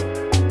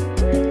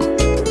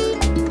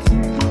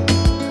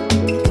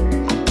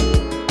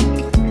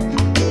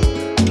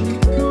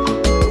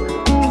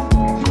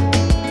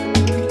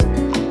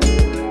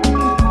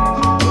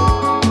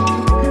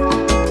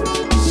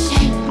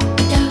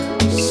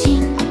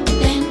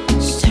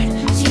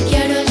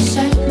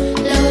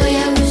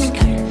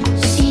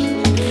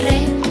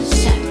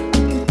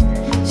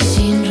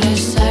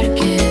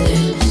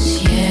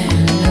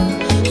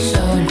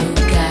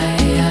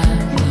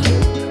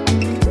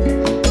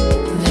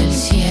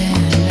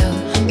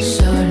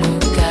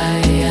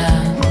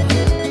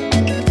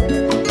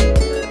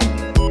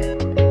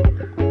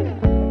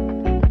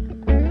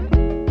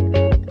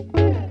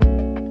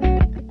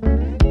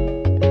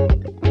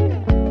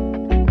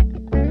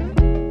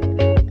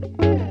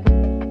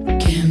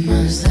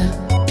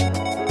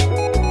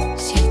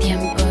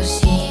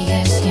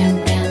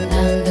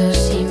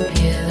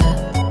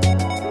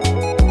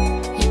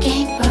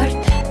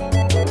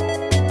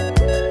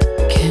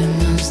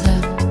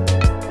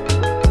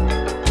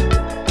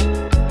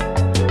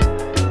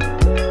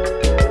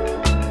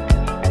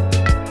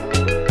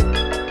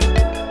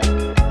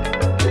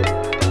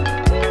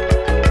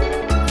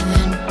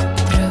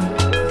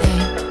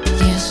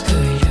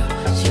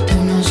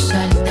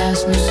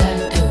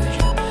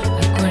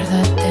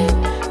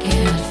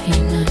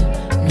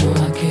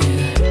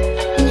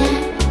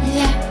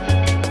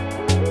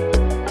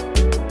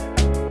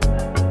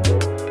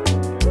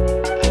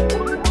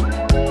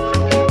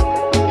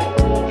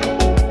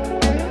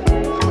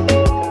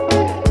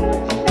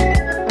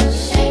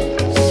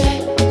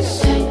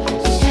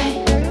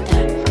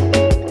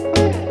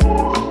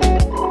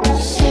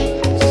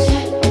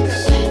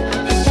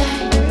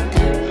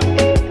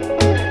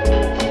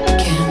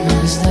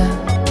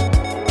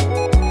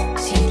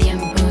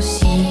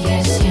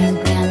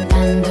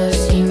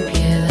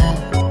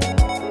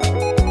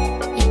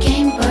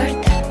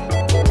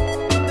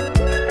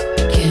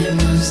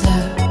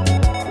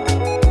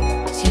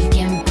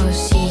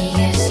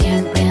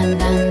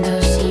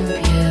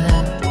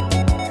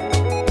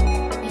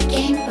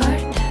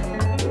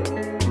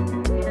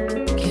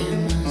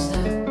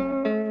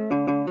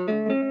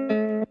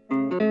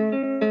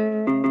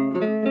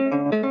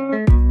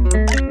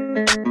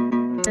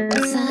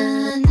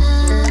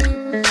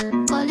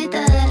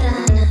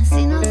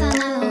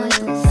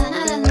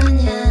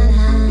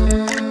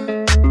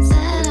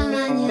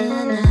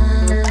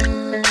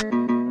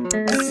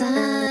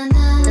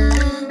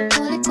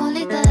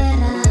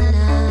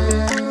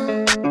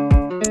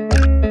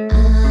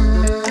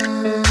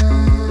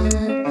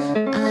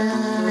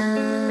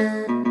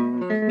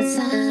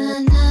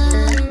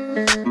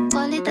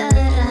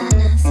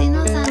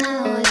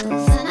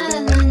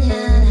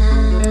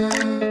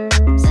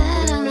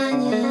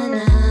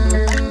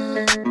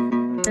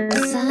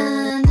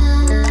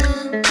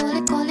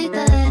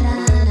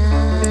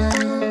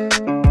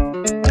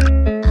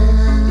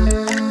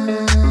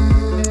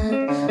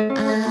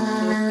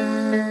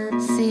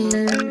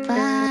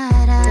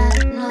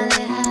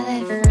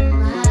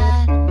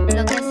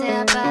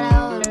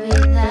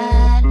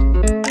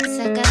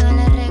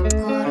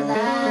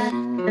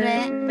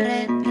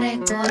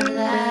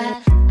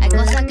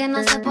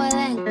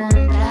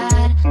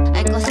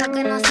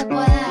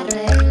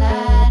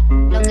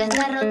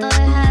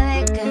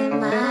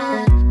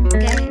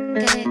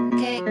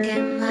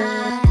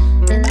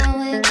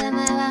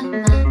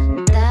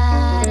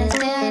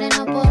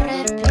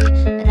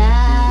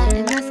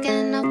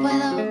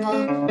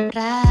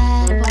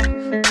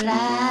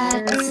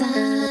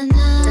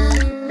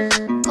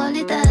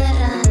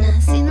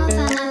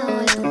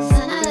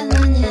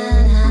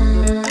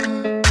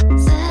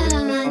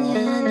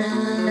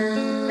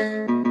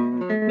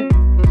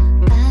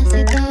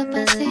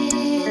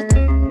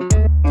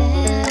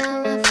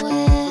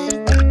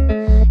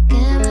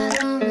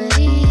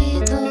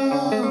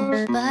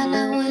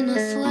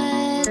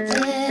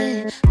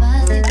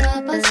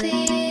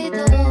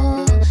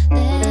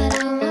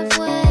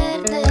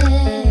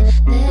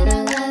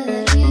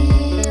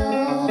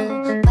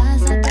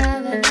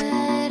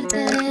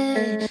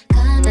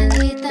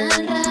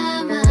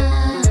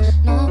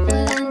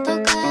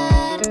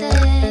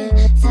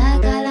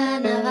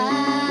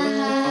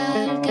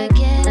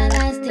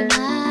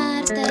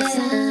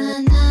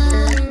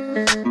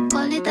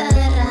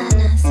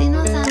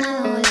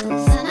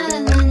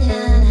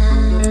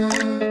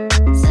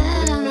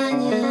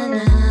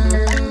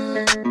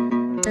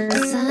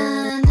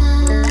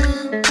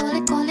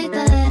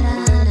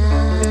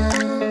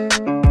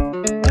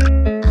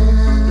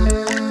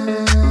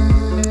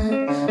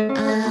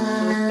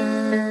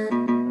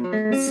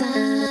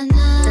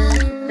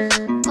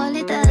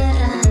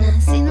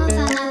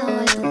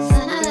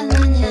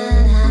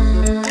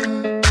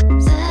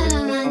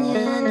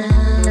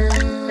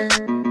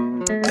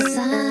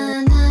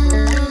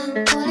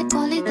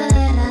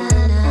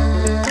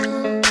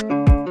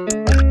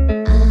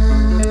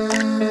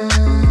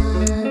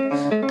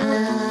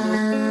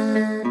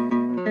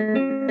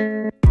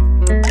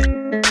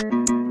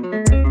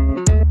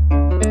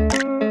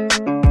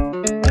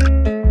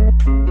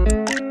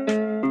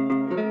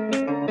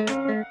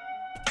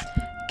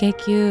 Qué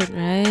cute,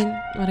 right?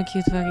 What a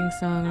cute fucking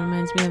song.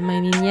 Reminds me of my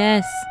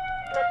niñez.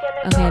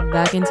 Okay,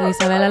 back into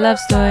Isabella Love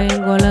Story.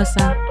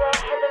 Golosa.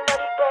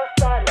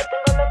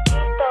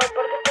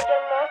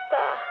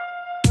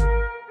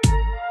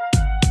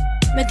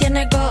 Me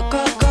tiene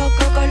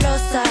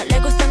golosa. Le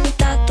gusta mi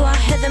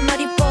tatuaje de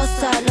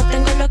mariposa. Lo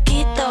tengo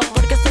loquito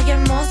porque soy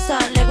hermosa.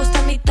 Le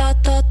gusta mi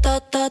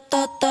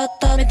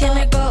Me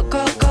tiene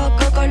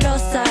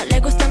golosa. Le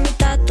gusta mi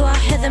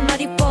tatuaje de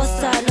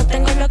mariposa. Lo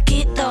tengo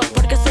loquito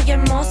porque soy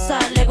hermosa.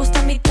 Le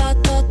gusta mi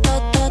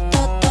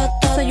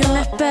Soy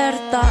una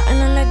experta en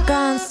la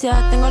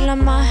elegancia. Tengo la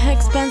más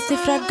expensive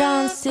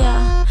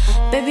fragancia.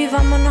 Baby,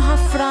 vámonos a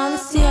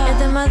Francia. Es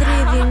de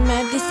Madrid y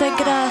me dice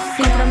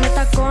gracias. Cómprame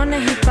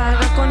tacones y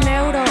paga con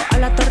euro. A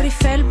la Torre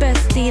Eiffel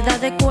vestida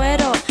de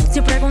cuero.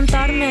 Sin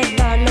preguntarme,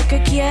 da lo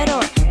que quiero.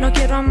 No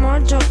quiero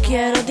amor, yo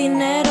quiero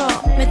dinero.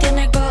 Me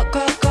tiene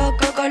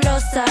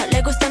golosa.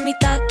 Le gusta mi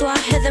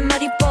tatuaje de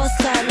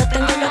mariposa. Lo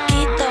tengo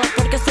loquito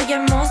porque soy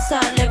hermosa.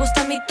 Le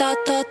gusta mi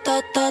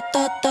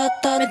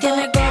Me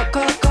tiene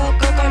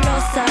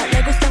golosa.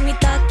 Le gusta mi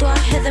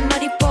tatuaje de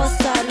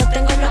mariposa. Lo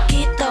tengo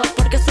loquito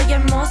porque soy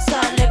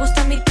hermosa. Le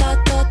gusta mi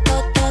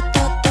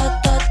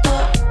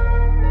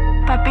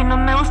Papi, no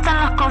me gustan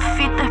los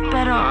confites,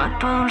 pero a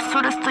tu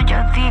dulzura estoy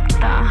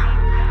adicta.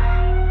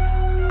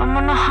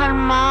 Vámonos al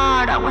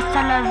mar, agua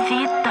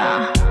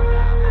saladita.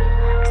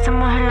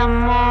 Hacemos el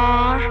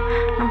amor,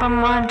 nos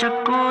vamos al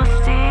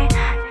jacuzzi.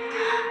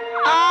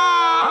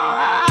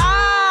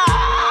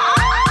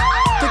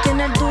 Tú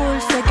tienes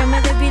dulce que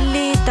me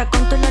debilita.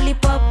 Con tu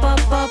lollipop,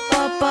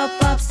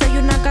 pop. Soy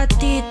una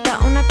gatita,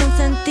 una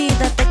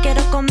consentida. Te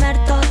quiero comer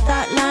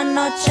toda la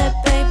noche,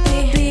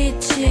 baby.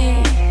 Bitchy,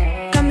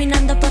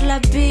 caminando por la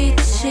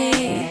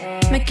bici.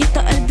 Me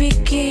quito el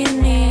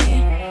bikini,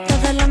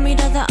 toda la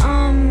mirada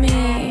a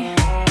mí.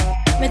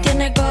 Me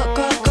tiene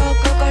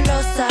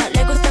golosa.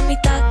 Le gusta mi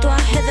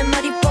tatuaje de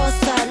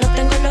mariposa. Lo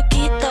tengo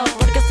loquito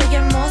porque soy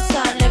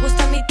hermosa. Le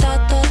gusta mi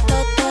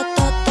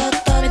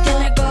Me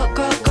tiene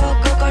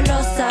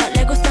golosa.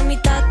 Le gusta mi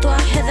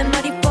tatuaje de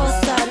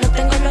mariposa. Lo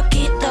tengo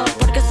loquito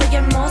porque soy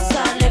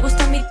hermosa. Le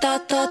gusta mi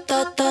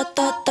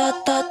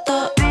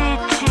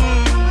Bitchy,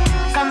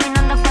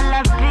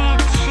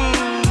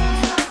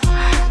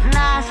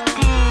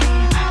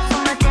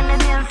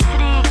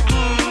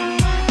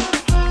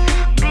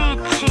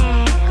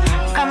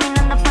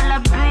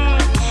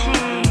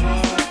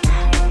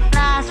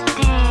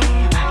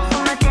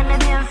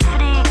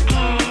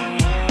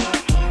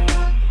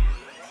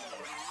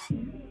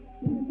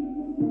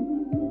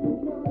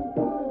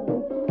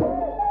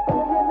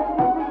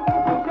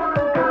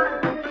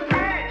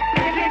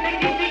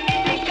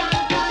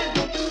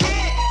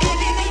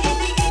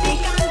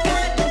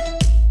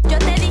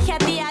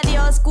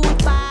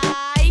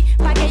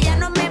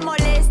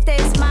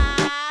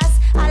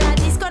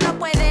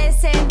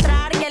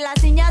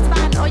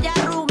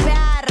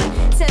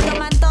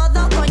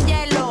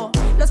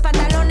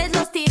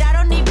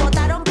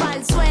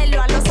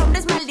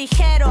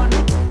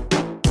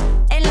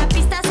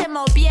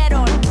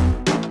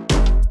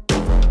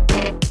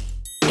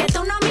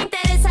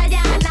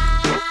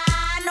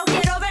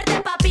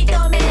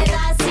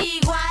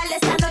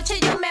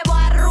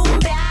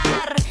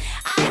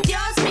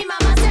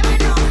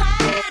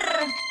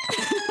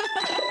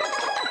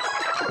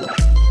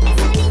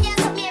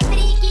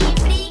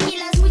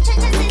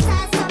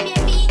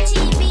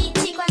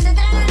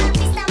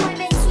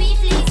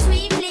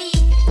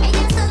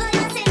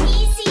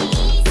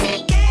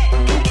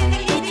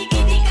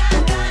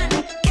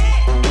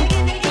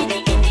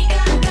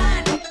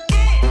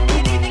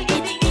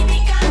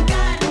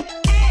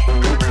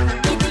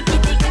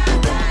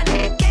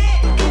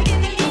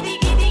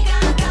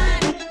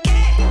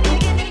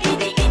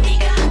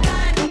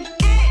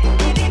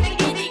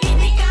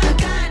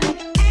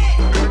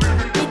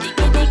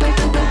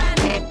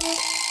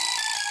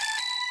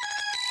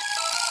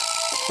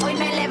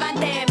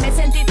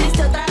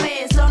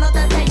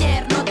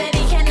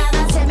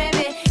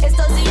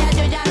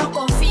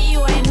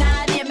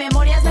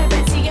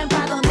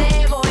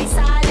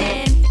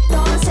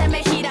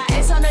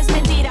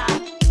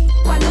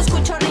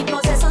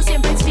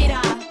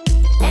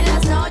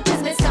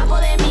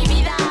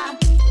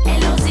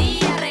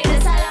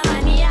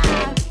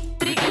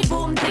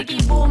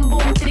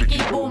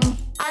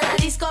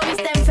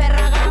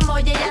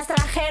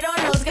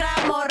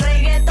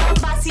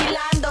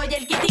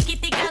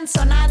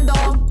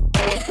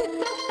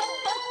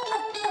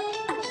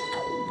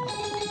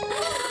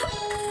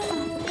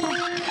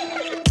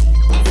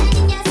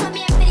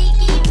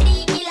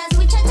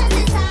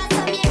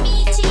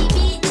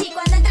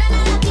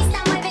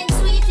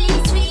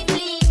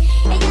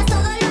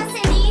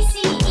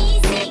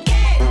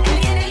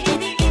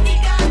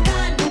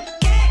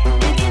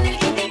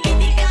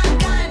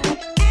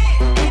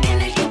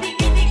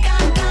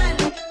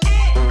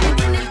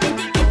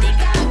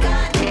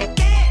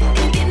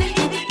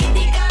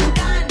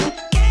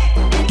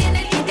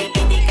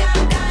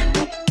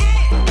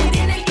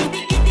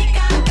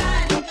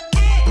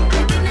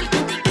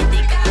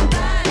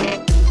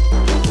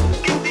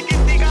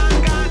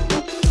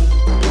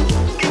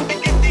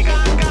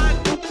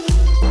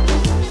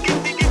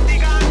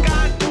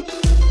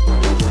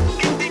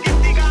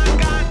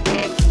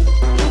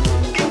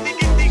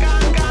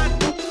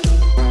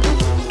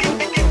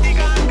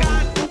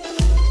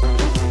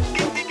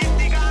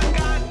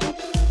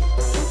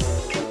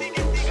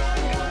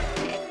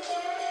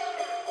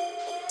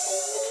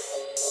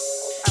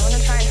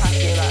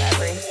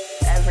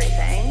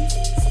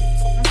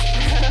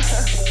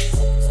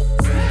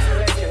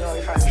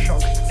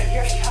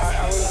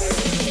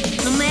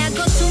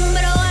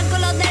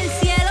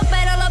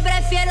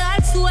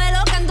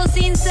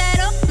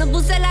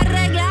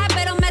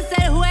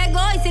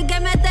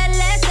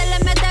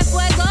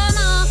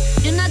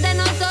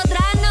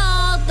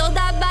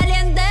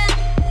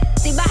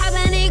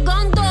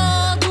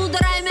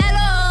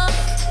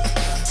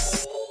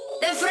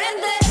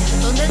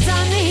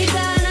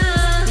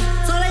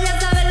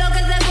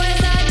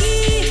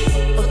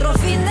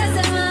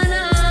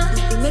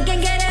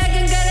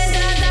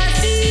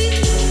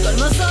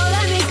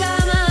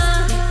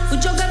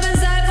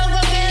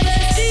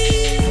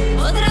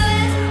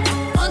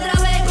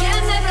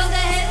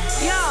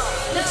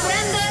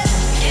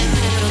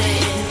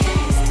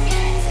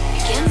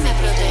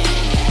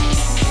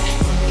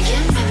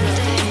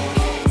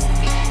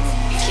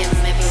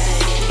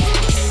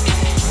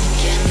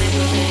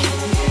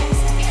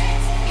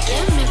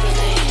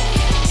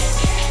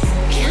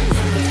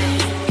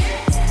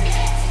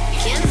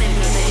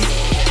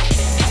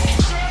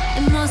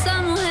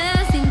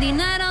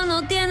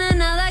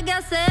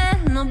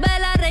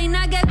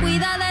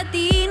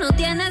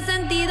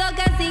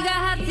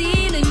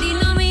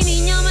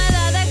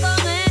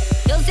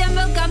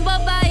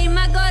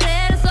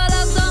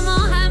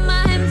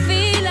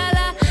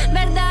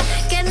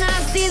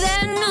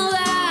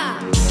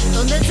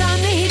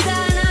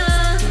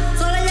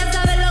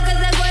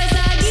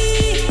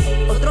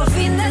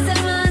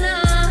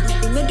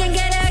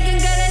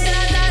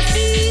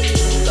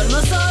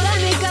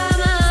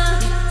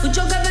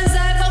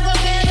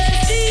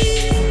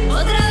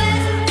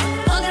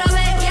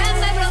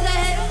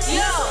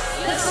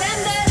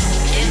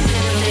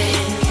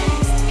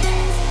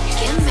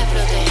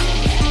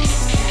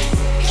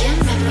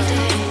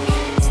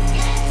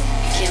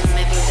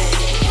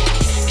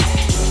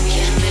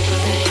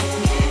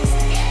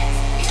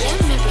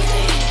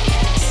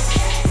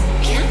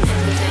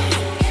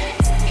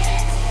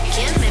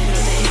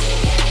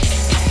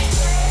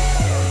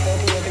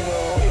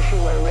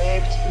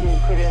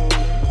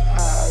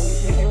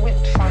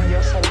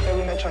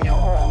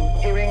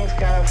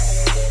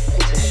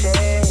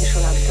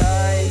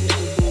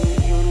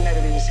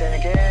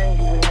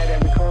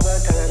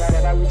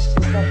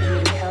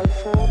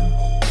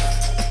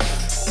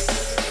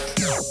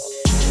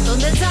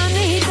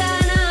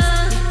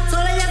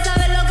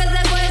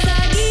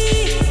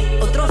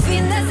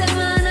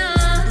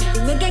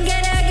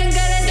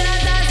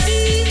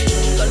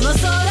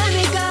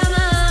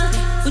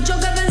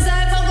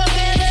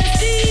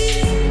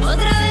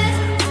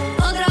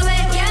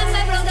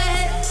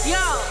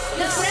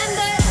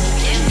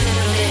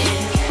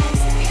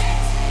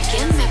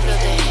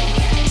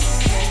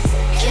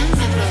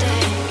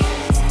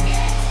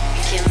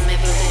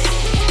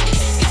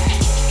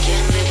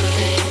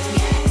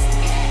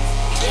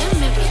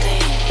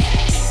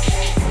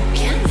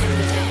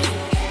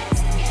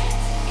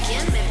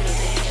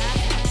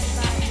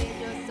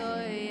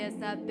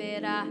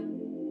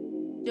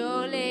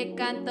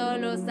 canto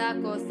los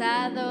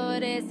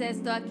acosadores.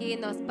 Esto aquí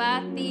no es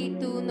pa' ti,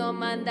 tú no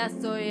mandas,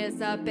 soy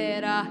esa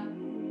pera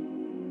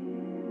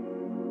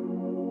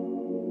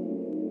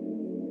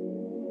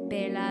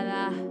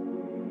pelada.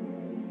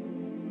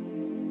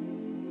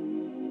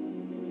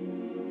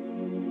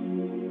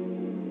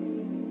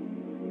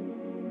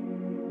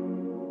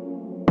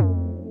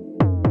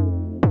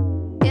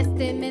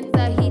 Este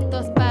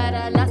mensajito es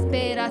para las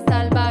peras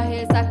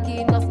salvajes,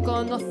 aquí nos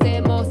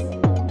conocemos.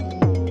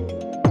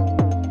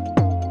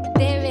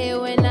 Te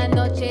veo en la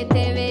noche,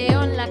 te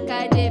veo en la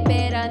calle,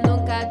 pero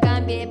nunca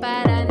cambié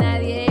para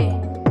nadie.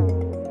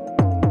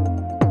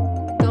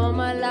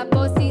 Toma la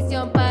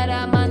posición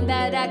para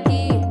mandar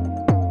aquí,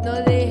 no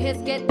dejes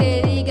que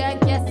te digan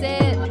qué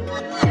hacer,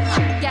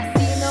 que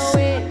así no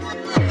es,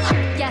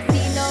 que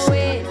así no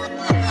es.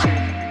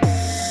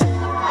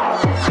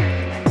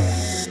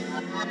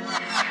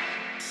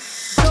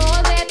 Yo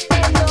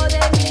dependo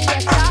de mi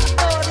esa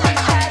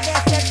forma de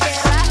ser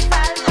perra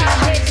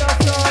salvaje, yo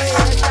soy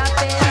esa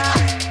perra.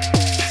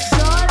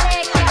 Yo le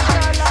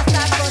canto los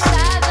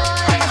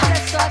acosadores,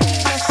 esto aquí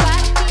no es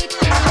pa' ti,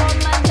 tú no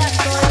mandas,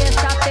 soy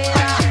esa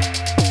perra.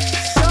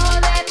 Yo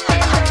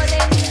dependo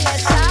de mi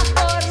esa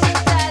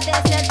forma de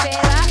ser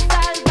perra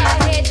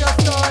salvaje, yo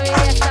soy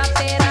esa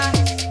perra.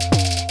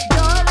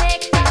 Yo le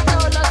canto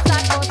los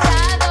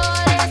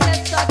acosadores,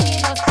 esto aquí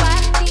no es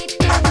pa' ti,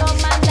 tú no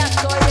mandas,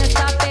 soy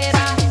esa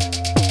perra.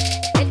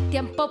 El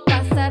tiempo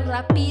pasa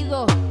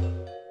rápido,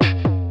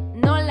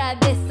 no la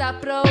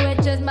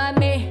desaproveches,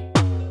 mami.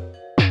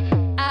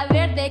 A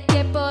ver de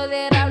qué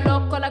poder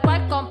hablo, con la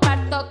cual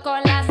comparto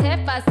con las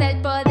jefas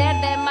el poder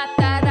de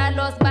matar a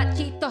los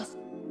bachitos.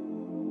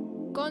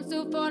 Con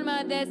su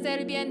forma de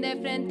ser bien de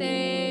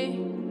frente,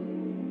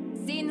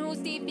 sin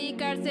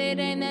justificar,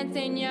 serena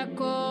enseña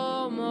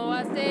cómo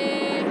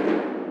hacer.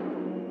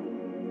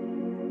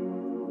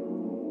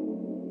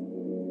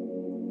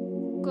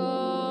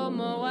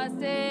 ¿Cómo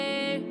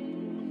hacer?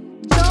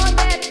 Yo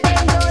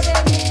dependo de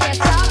mi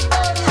esa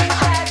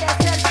forma de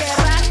ser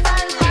perra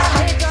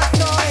salvaje, yo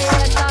soy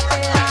esa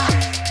perra.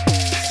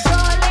 Yo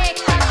le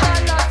canto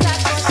los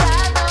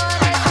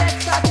acosadores,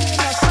 esto aquí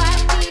no es pa'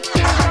 ti, tú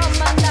no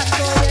mandas,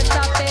 soy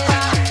esa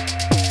perra.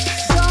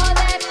 Yo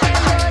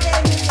dependo de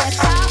mi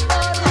esa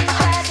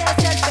forma de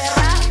ser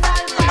perra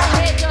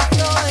salvaje, yo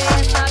soy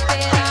esa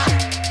perra.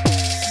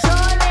 Yo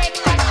le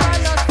canto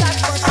los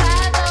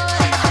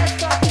acosadores,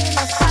 esto aquí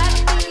no es pa'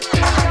 ti,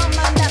 tú no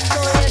mandas,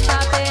 soy esa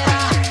perra.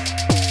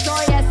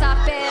 Soy esa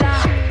pera.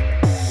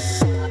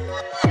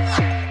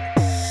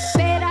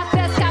 Pera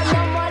fresca,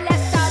 no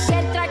molesta,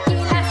 bien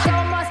tranquila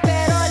somos,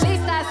 pero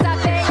listas a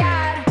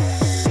pelear.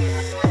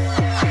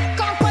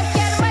 Con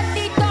cualquier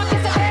maldito que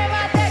se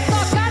atreva de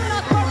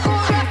tocarnos por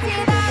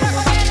curiosidad o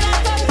cualquier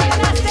razón que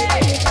nace.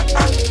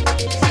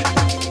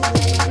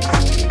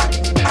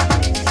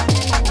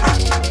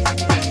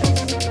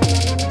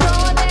 Yo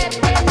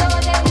dependo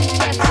de mi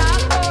esa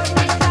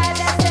forma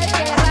de ser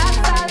perra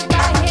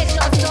salvaje,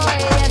 yo soy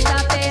esa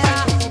pera.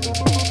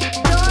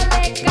 Yo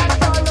le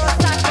canto los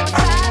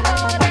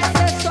acosadores,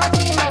 esto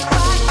aquí no es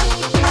pa' ti,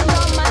 tú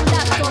no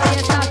mandas, soy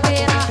esa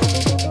pera.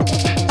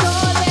 Yo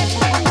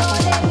dependo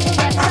de mi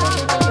esa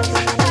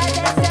forma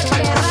de ser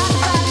perra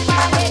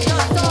salvaje, yo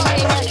soy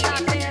esa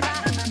pera.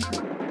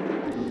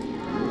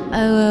 I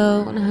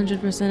will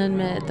 100%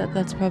 admit that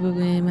that's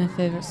probably my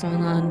favorite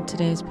song on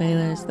today's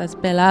playlist. That's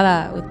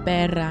Pelada with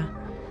Perra.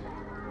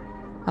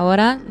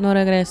 Ahora no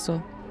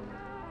regreso.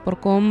 Por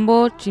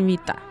combo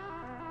chimita.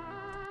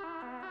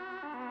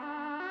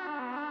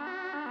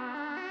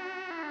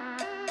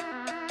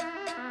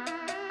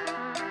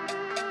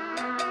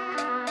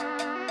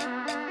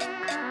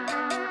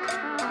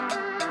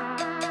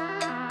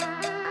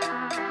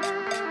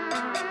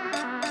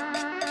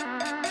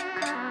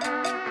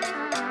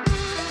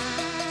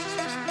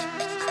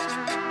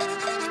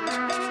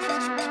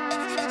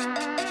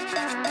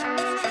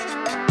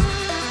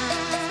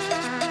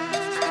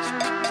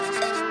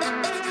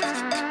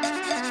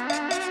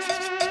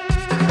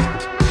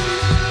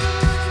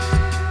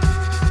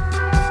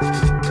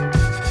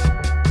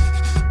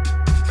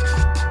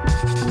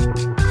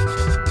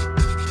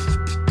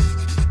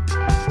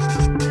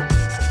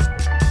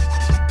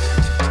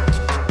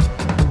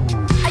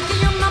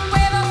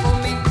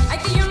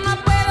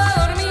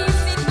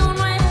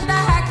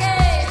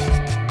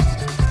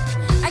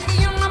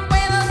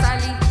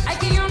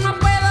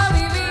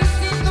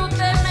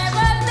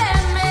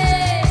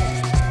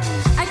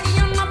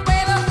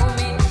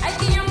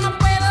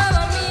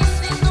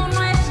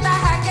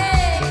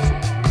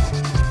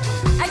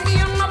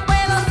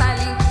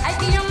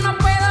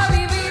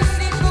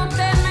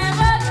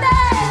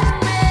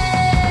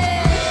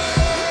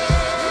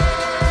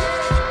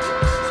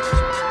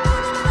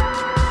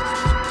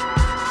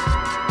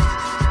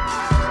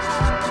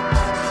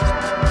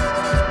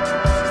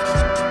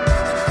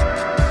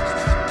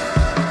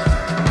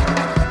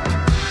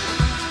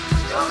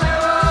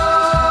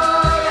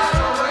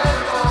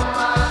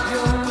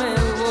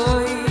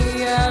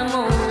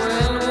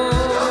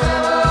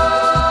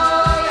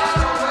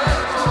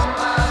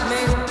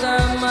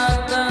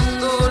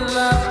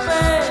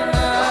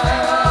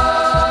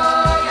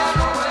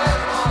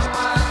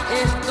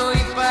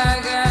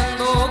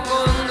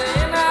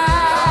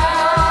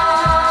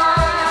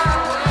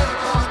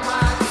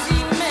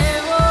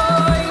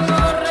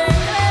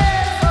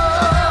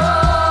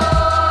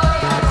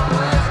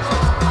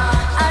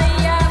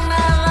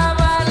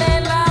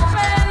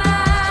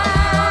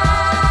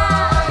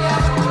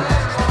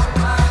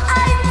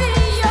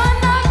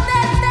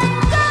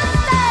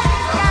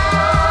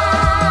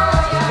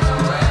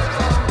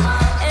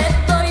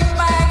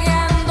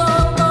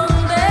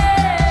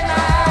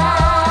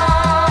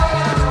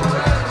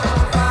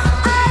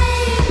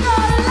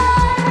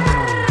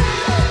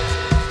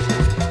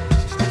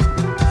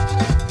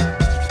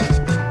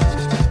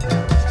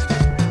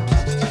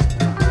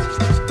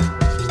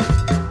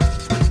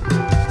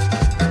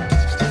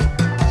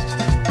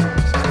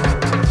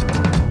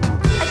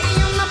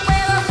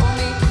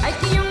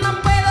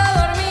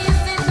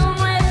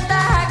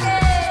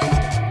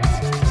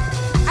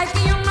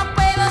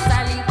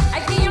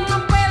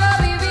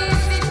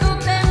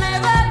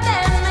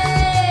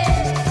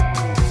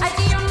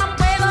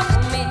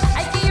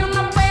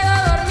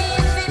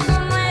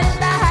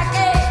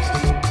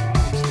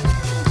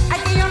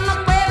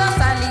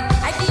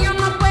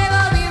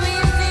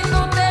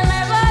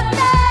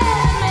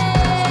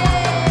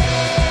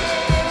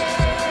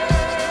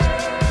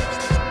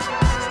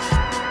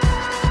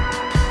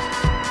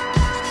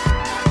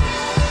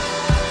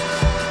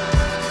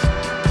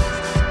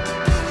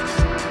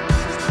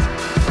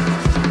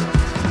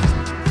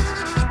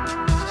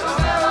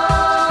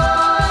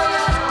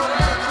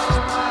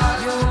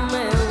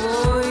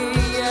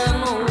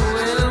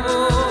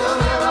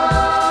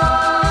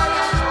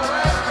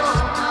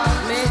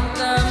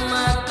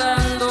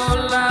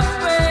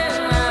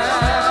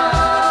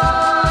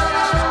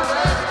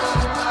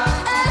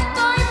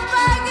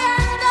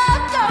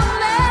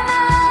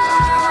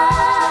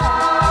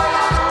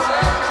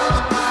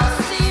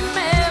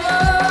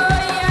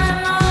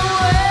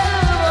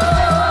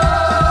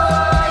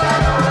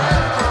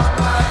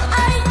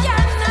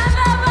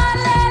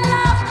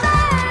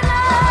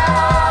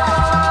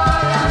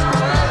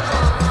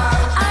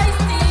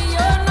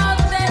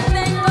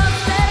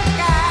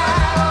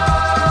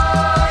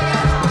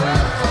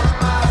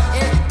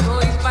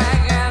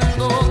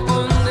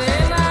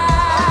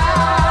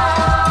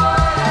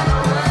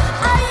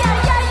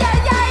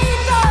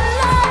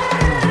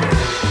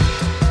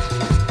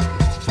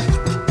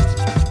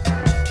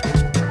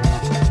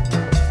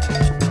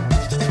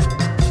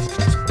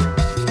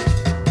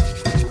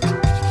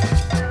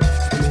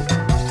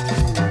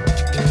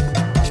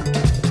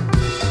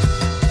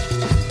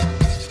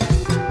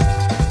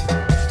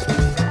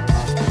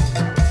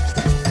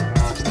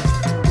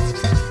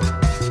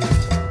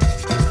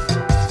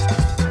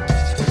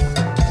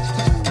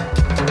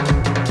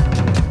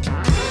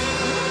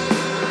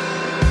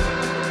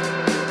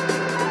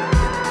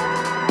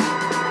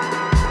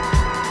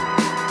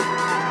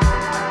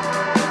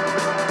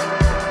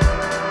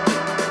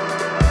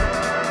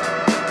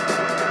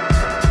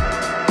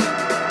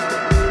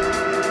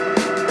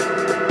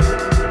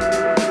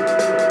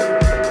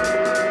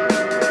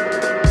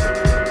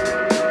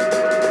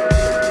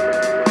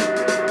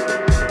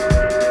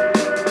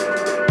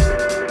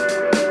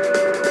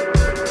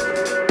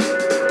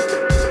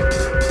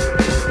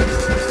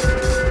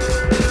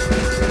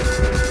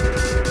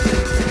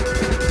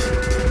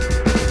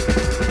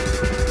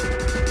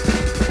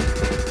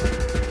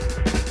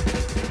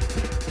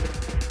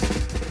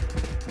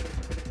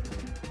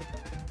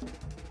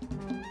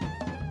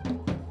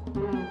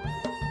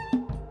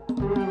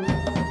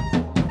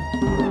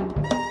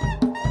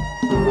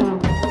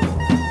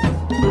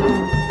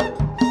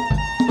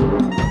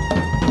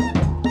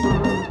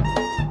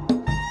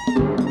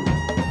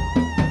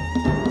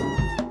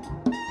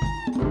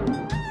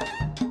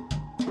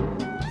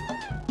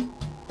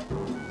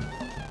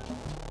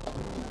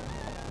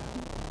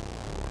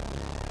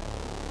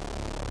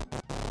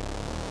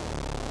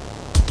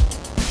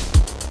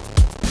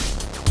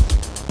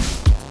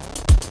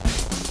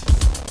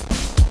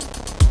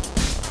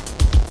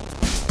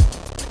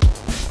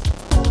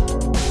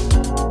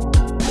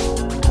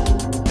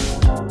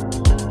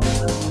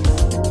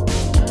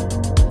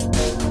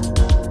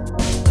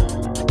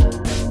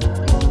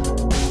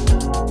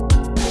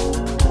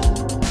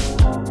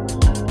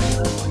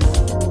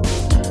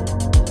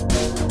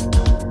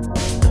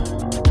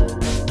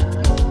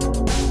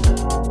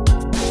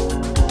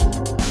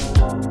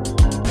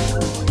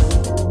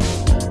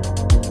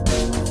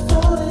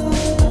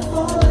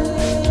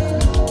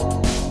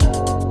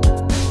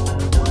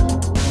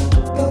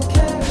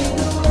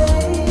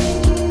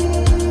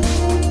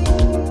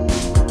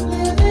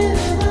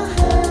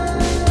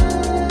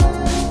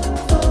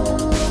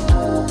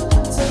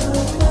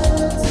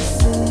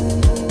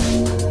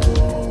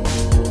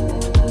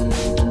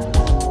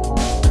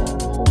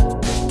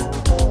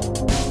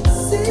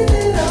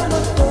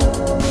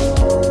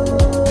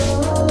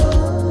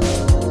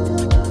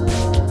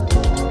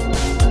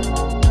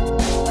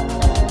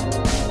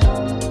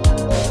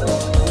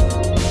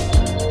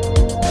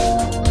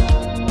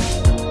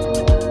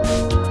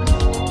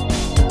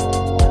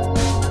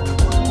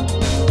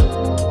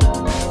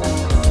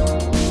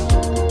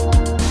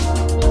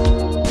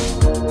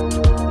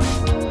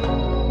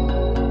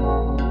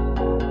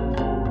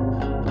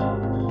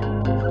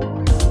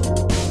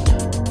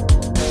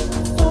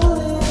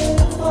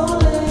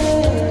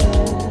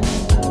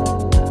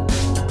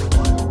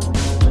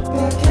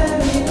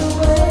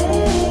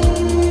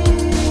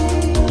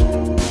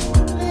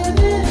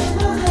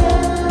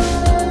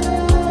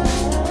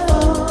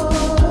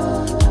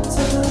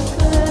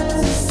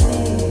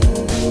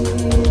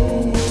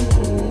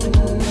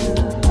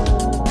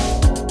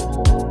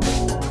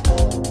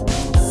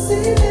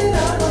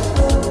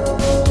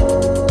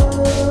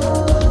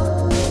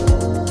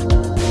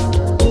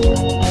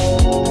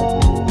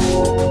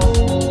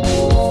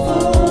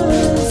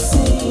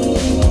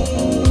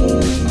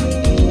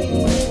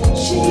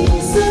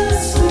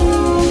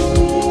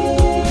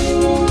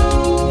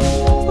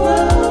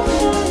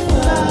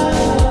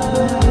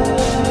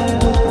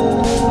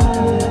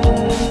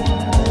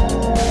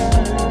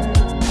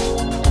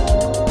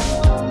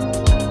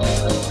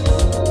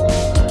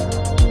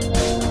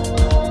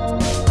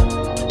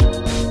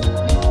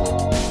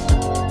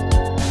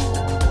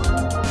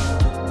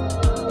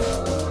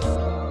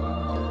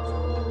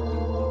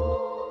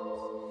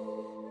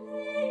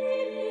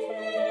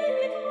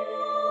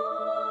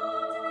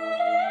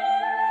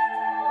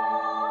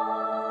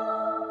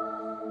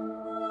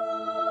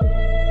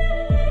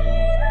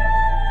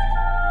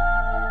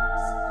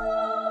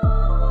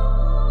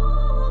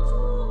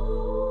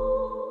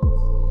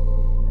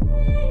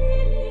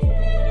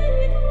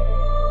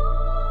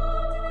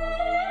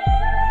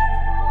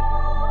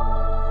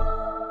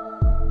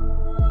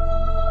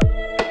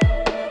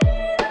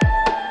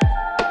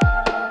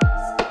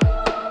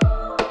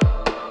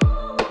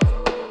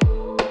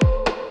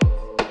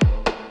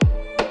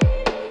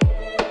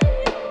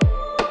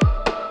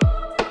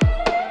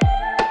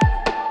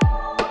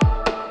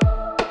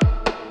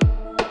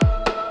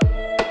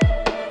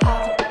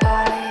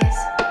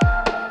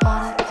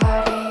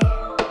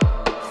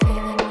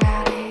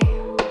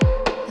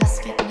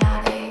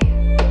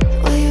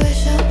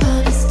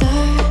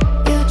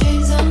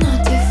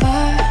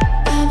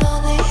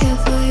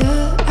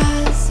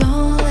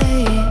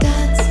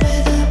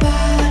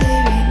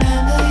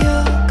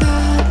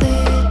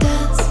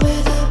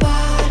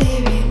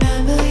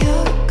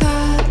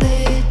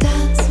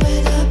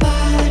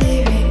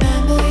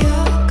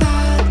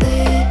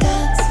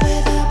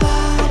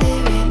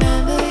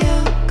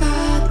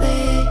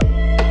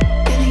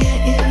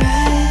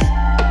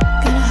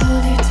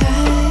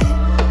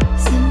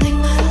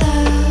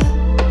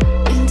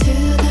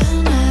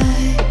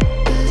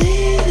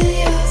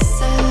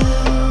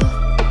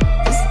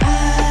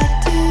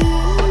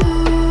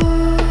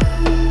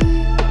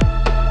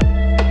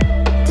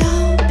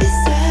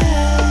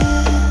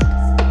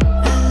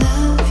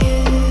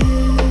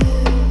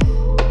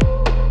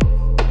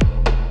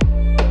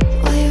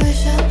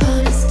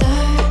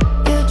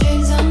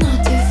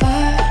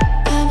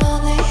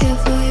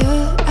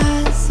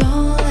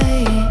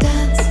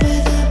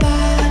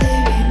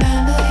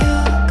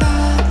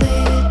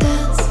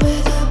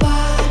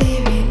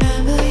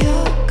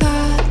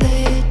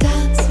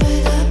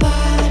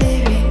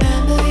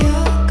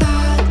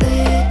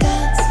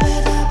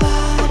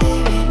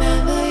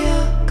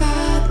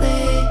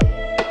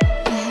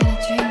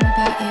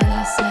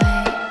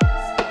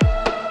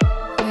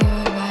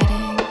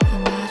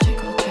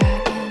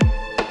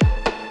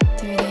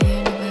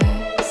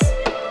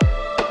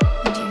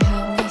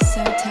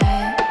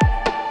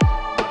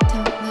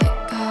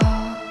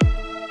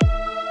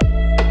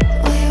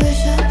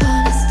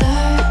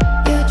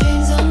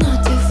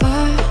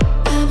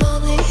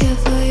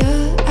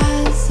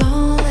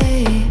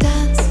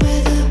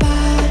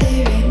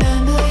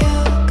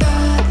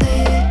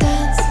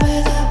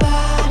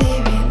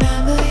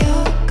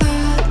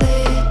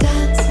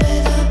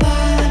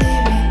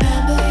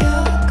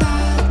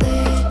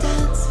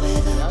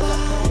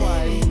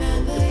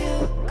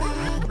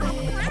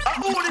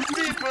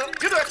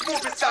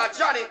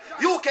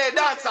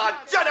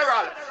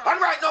 general.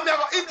 And right now, me are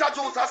going to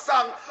introduce a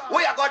song.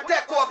 We are going to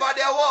take over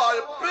the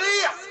whole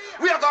place.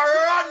 We are going to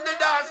run the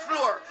dance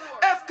floor.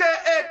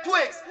 FKA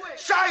Twigs,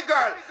 Shy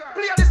Girl,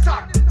 play the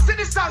song. See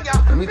the song,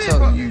 yeah. Let me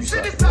tell you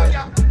something.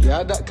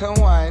 Yeah, that can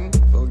whine,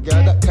 or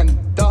girl that can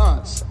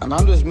dance. And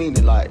I'm just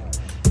meaning like,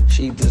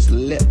 she just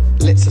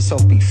lets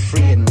herself be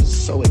free and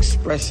so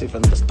expressive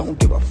and just don't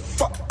give a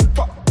fuck.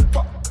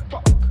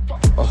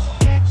 Oh,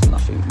 there's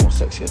nothing more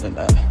sexier than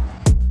that.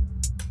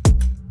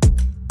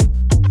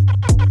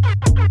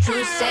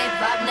 True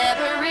safe, I've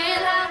never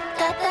realized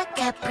that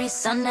the Capri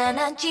Sun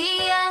energy,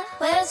 yeah.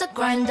 Where's the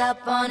grind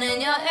up on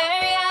in your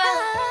area?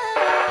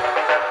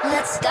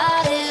 Let's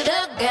start it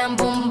again,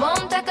 boom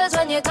boom. Takers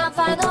when you can't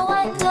find the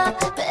one love,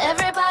 but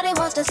everybody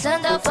wants to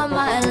send up for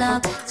my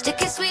love.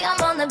 Sticky sweet, I'm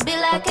on the beat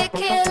like a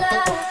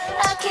killer,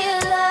 a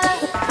killer,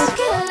 a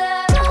killer.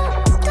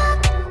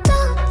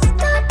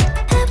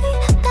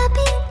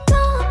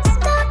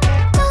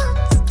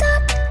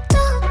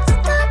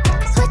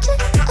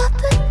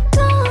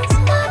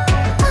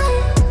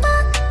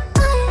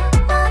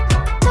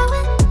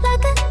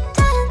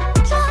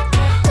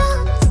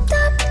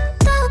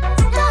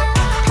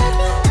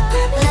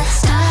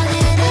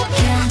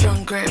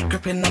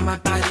 Gripping on my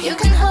body, you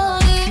can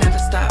hold it. Never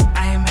stop,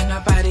 I am in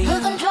a body. You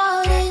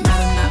control it. Not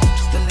enough,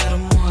 just a little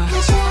more.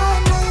 Cause your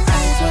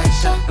eyes wide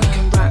shut, we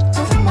can rock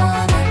till the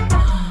morning.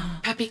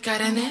 Papi got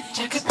an itch,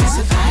 I could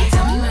specify.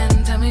 Tell me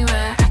when, tell me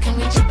where, I can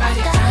reach your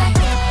body fine.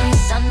 Capri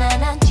Sun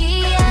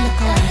energy,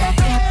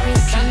 Capri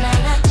Sun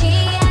energy.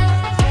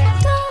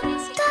 Don't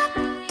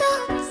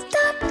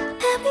stop,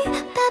 baby,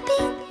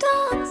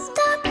 don't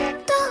stop,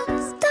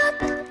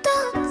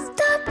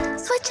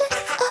 switch it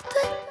up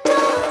and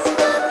don't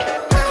stop.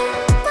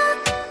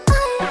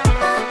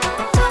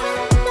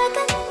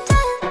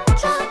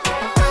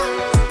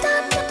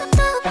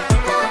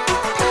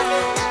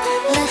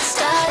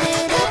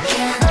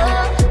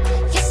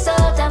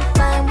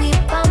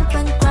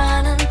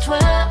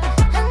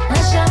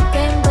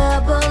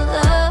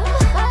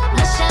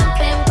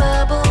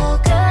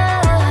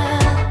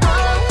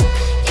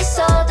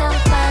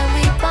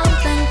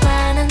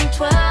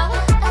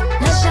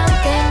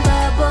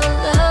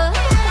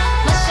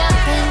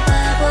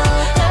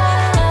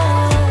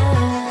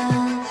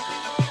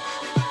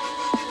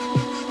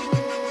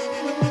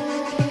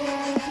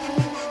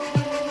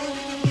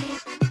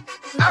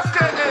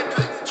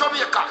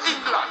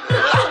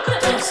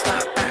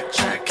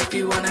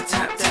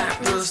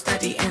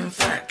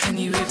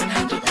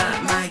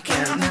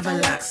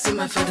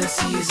 For the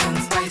season,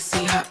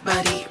 spicy hot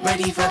body,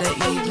 ready for the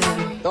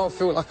evening. Don't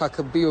feel like I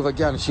could be with a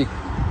girl and she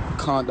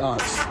can't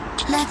dance.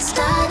 Let's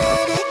start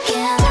it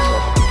again.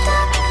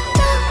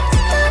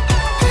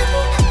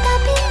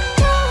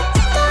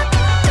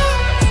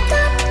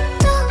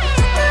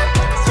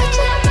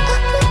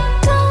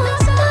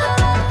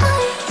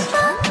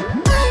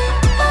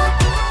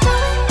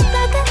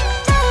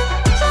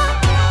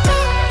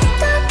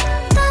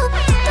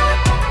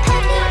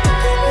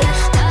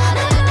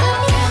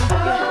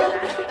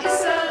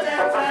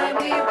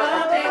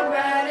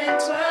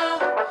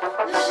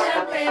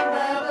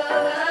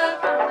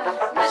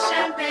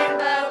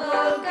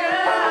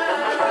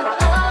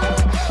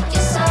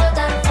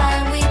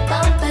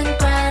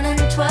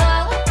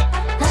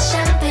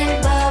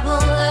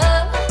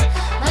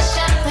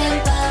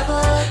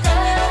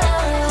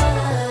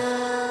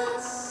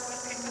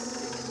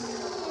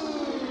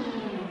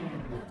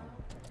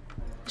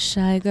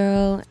 Shy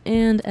Girl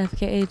and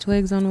FKA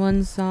Twigs on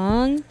one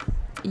song.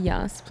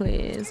 Yes,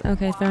 please.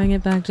 Okay, throwing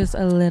it back just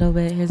a little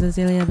bit. Here's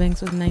Azealia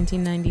Banks with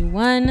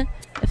 1991.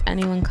 If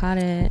anyone caught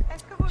it,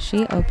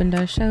 she opened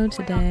our show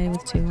today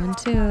with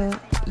 212.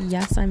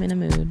 Yes, I'm in a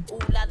mood. Ooh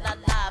la la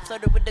la,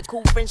 flirted with the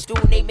cool French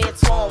dude named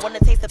Antoine. Wanna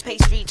taste the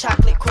pastry,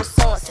 chocolate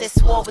croissant. Said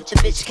swore with the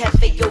bitch,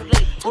 cafe au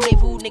lait.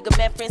 Voulez-vous, nigga,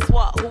 man,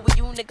 Francois. Who are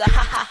you, nigga?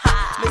 Ha ha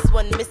ha. Miss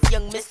one, miss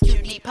young, miss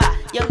cutie pie.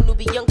 Young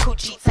newbie, young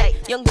coochie tight.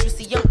 Young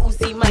juicy, young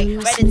Uzi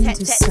Mike.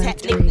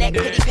 Rat-a-tat-tat-tat, knick-knack,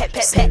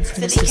 kitty-pat-pat-pat.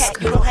 Silly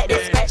cat, you don't have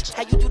that scratch.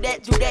 How you do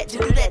that, do that, do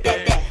that,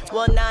 that.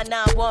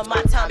 1991,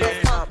 my time is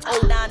come.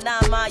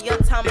 099, my your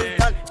time is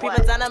done.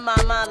 Prima donna, my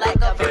mind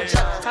like a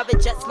virgin. Private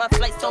jets, my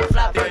flights don't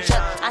fly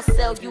virgin. I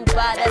sell you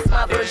by, that's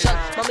my version.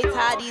 Mommy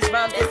tie these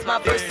rhymes, it's my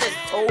verses.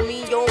 Oh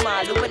me, oh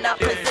my,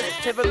 Illuminati princess.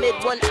 Pyramid,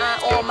 one eye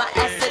on my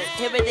assets.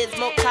 Here it is,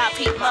 multi,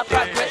 peep my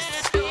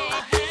progress.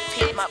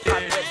 Peep my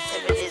progress.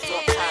 Here it is,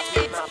 multi,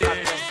 peep my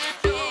progress.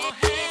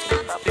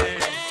 Peep my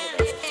progress. Here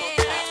it is, multi.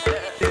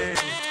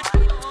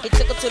 He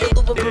took her to the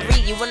Louvre Paris.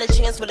 You want a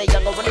chance with a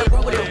younger, wanna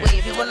ruin the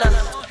wave. You wanna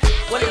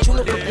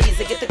juniper please.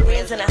 I get the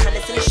grands and the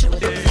hundreds and the shoot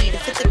with the bleed.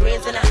 50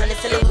 grands and the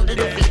hundreds and the loot of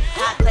the beat.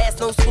 High class,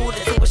 no school, the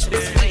tuition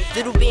is free.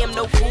 Little bam,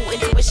 no fool,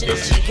 intuition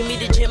is G. Give me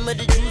the gym or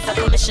the juice, I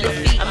commission a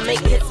fee. I make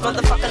hits,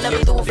 motherfucker,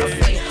 never do it for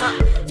free, huh?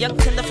 Young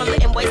tender from the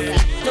NYC,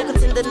 no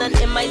contender, none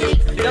in my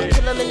league. Young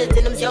killer in the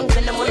denims, young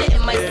venom on the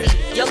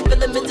MIC. Young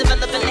villain been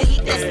developing the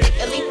heat that stick.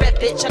 Elite rap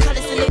bitch, I cut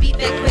this in the beat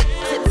that quick.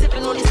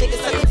 Tipping on these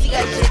niggas, suck the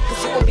got shit.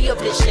 Cause you gon' be a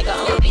bitch, nigga,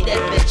 I'ma be that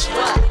bitch.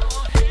 What?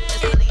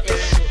 Just believe that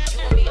shit. You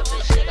gon' be a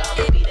bitch, nigga,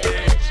 I'ma be that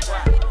bitch.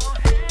 What?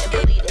 And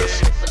believe that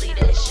shit.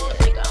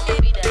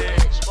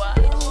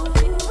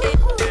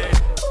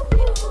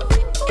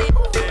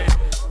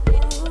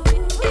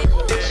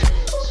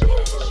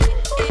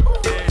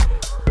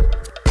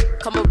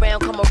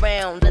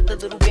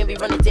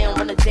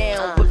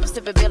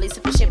 sipping Bailey,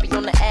 sipping champagne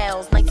on the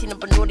L's. 19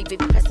 up a naughty,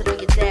 baby, press it on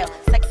your dial.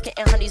 Sex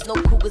getting honeys, no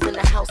cougars in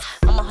the house.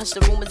 I'ma hush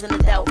the rumors and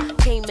the doubt.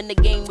 Came in the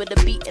game with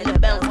a beat and a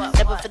bounce.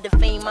 Never for the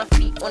fame, my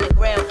feet on the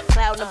ground.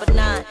 Cloud number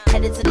 9,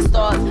 headed to the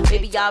stars.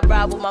 Baby, I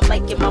ride with my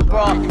mic and my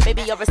bra.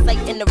 Maybe I'll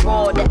recite in the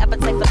raw. The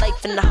appetite for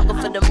life and the hunger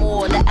for the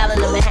more. The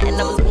Allen of Manhattan,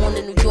 I was born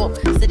in New York.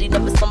 City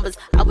never slumbers.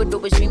 I would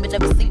always dream but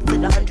never sleep to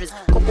the hundreds.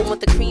 Cocoa with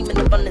the cream in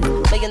abundance.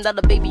 $1 million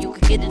baby, you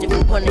could get it if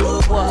you want it.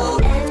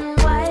 What?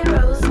 NY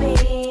rose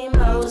me,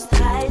 most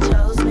high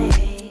chose me.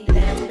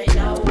 Let me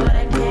know what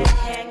I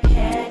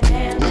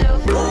can do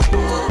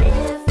for you.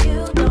 If you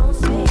don't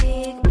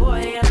speak,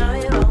 boy, I know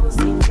you won't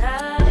see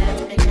now.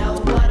 Let me know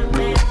what a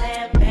man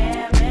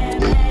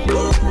you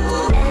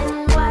are.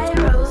 NY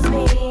rose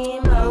me,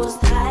 most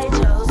high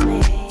chose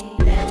me.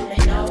 Let me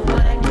know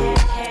what I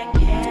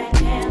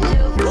can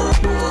do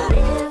for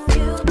you. If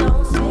you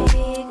don't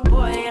speak,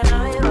 boy, I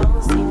know you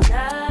won't see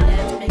now.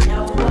 Let me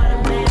know what a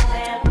man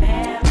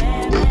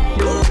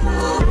you are.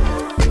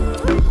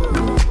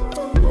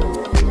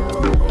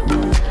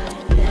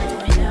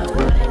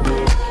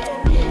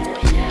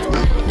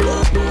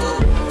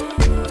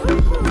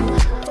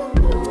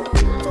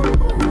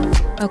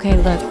 Okay,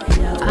 look,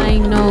 I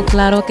know,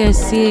 claro que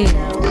sí.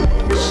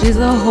 She's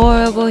a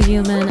horrible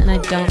human and I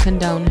don't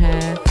condone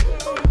her.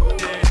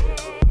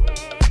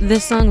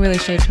 This song really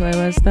shaped who I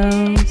was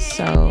though,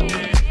 so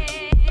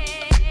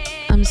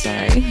I'm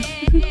sorry.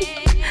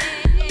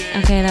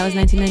 Okay, that was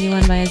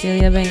 1991 by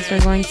Azealia Banks. We're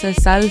going to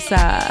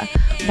Salsa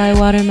by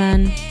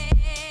Waterman.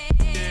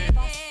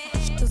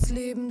 Das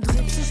Leben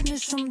dreht sich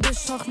nicht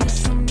dich, auch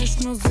nicht mich,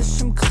 nur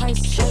sich im Kreis.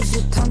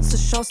 Also tanz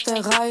ich aus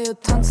der Reihe,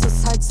 tanz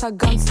es halt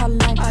ganz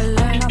allein.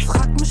 Einer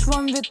fragt mich,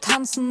 wollen wir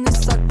tanzen? Ich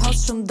sag,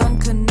 passt schon,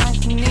 danke,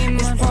 nein.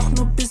 Ich brauch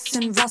nur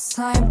bisschen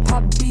Wasser, ein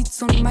paar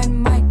Beats und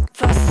mein Mic.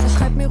 Wasser.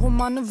 Schreibt mir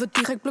Romane, wird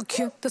direkt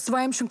blockiert. Das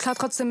war ihm schon klar,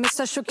 trotzdem ist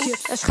er schockiert.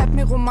 Er schreibt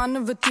mir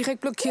Romane, wird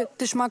direkt blockiert.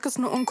 Ich mag es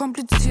nur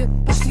unkompliziert.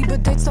 Ich liebe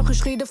Dates, doch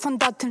ich rede von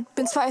Datteln.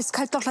 Bin zwar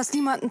eiskalt, doch lass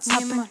niemanden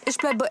zappeln. Ich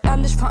bleibe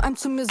ehrlich, vor allem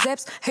zu mir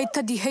selbst.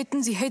 Hater, die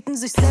haten, sie haten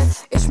sich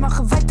selbst. Ich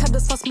mache weiter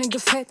das, was mir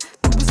gefällt.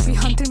 Du bist wie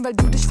Hanteln, weil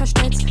du dich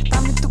verstellst.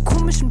 Damit du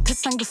komischen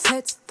Pissern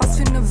gefällst. Was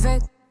für eine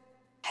Welt.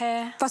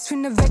 Was für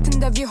eine Welt, in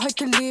der wir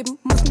heute leben.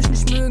 Muss mich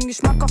nicht mögen,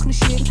 ich mag auch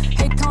nicht jeden.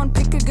 Hater und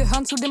Pickel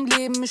gehören zu dem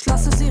Leben. Ich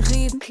lasse sie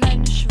reden,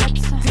 kleine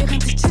Schwätze.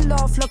 Während ich chille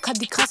auf locker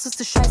die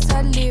krasseste Scheiße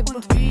erlebe.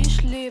 Und wie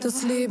ich lebe.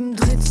 Das Leben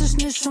dreht sich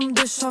nicht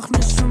dich, auch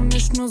nicht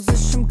mich, nur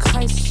sich im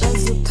Kreis.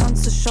 Also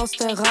tanz ich aus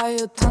der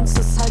Reihe, tanz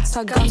es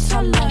halt ganz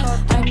allein.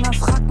 Einer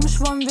fragt mich,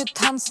 wollen wir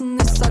tanzen?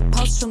 Ich sag,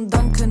 passt schon,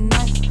 danke,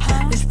 nein.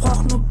 Ich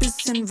brauch nur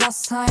bisschen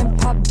Wasser, ein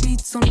paar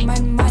Beats und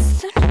mein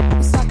Meister.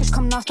 Ich sag, ich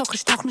komm nach, doch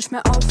ich tauch nicht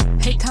mehr auf.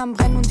 Hater am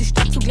Brennen und die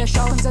Stadt zugleich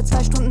auf. Bin seit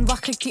 2 Stunden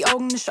wach, krieg die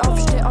Augen nicht auf.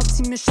 Steh auf,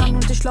 zieh mich an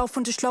und ich lauf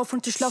und ich lauf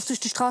und ich lauf durch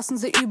die Straßen,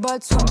 seh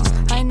überall Zombies.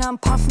 Einer am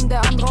Puffen,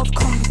 der andere auf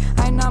Kombi.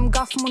 Einer am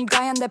Gaffen und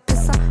Geiern, der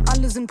Pisser.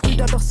 Alle sind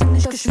Brüder, doch sind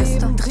nicht Geschwister.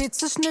 Leben dreht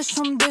sich nicht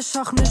dich,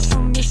 auch nicht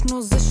mich,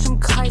 nur sich im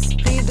Kreis.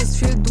 Redest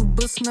viel, du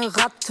bist ne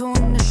Ratte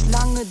und nicht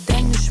lange,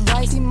 denn ich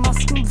weiß, die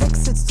Masken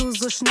wechselst du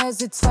so schnell,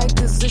 seh 2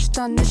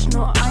 Gesichter, nicht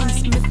nur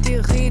eins. Mit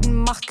dir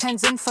reden macht keinen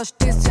Sinn,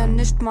 verstehst ja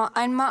nicht mal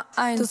einmal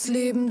eins. Das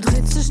Leben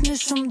dreht sich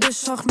nicht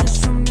dich, auch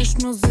nicht mich,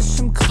 nur sich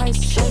im Kreis.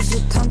 Also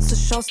tanz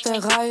ich aus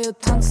der Reihe,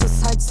 tanz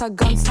es halt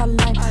ganz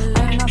allein.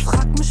 Einer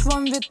fragt mich,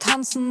 wollen wir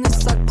tanzen? Ich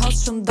sag,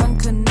 passt schon,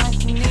 danke,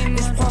 nein.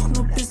 Ich brauch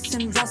nur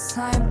bisschen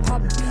Wasser, ein paar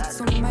Beats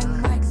und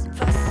mein Mic.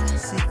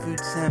 Seafood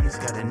Sammy's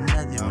got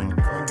another one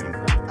coming.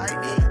 I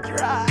need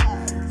drive.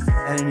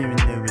 I don't even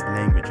know what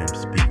language I'm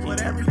speaking.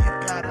 Whatever you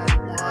got, I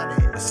want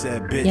it. I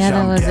said, bitch, yeah,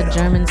 that was a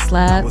German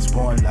slap. This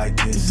one's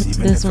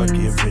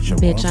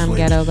Bitch, I'm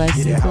Ghetto by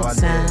Seafood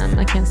Sam.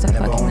 I can't stop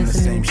fucking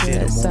listening to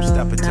it, so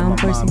now I'm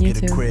forcing you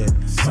to.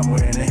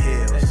 Somewhere in the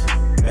hills.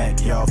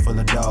 Backyard full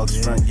of dogs,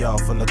 front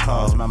yard full of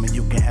cars. Mama,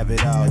 you can have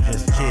it all,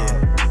 just chill.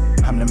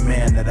 I'm the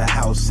man of the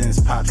house since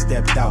Pop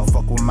stepped out.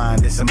 Fuck with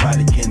mine, there's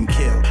somebody getting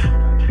killed.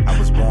 I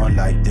was born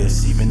like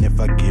this, even if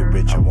I get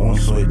rich, I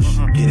won't switch.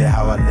 Get it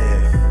how I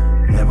live.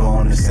 Never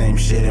on the same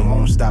shit and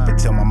won't stop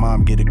until my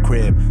mom get a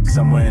crib.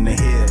 Somewhere in the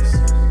hills.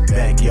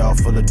 Backyard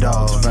full of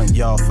dogs, front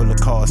yard full of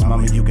cars.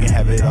 Mama, you can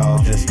have it all,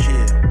 just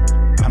chill.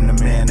 I'm the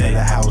man of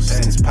the house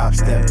since Pop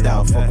stepped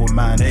out. Fuck with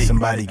mine, there's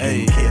somebody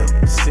getting killed.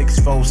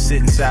 6'4"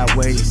 sitting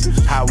sideways,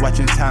 high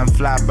watching time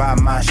fly by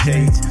my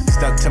shades.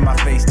 Stuck to my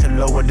face to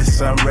lower the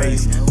sun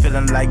rays.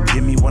 Feeling like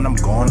Jimmy when I'm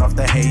going off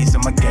the haze.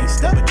 I'm a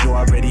gangster, but you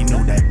already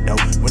knew that though.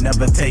 Will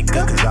never take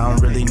her, cause I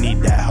don't really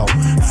need that hoe.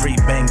 Free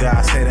banger,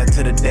 I say that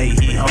to the day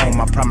he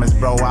home. I promise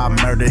bro, I'll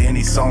murder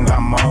any song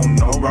I'm on,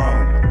 no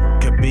wrong.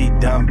 Could be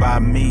done by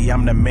me,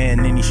 I'm the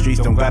man in these streets,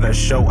 don't gotta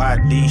show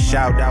ID.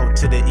 Shout out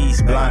to the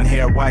east, blonde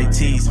hair, white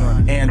tees.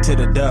 And to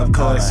the dove,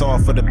 cause it's all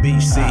for the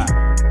beach, see.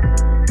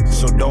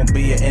 So don't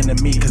be an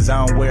enemy, cause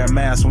I don't wear a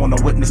mask. Want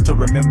a witness to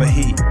remember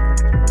heat.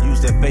 Use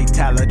that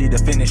fatality to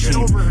finish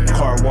heat.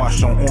 Car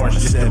wash on orange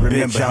just to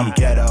remember heat. I'm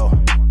ghetto,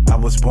 I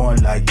was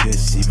born like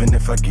this. Even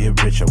if I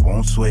get rich, I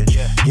won't switch.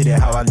 Get it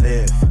how I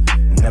live.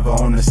 Never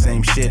on the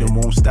same shit and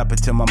won't stop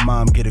until my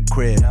mom get a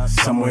crib.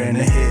 Somewhere in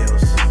the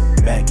hills.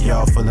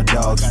 Backyard full of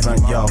dogs,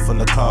 front yard full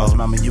of cars.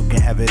 Mama, you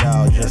can have it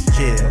all, just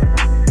chill.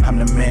 I'm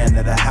the man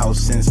of the house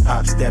since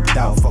Pop stepped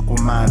out. Fuck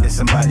with mine, there's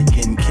somebody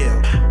getting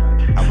killed.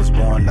 I was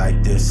born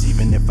like this,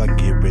 even if I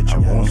get rich, I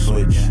won't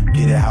switch.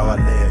 Get it how I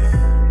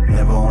live.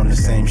 Never on the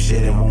same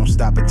shit, it won't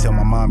stop until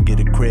my mom get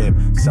a crib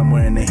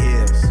somewhere in the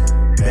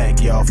hills.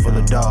 Backyard full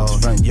of dogs,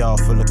 front yard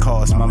full of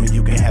cars. Mama,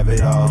 you can have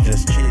it all,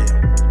 just chill.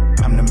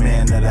 I'm the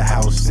man of the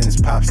house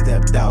since Pop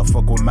stepped out.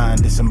 Fuck with mine,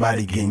 there's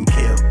somebody getting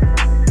killed.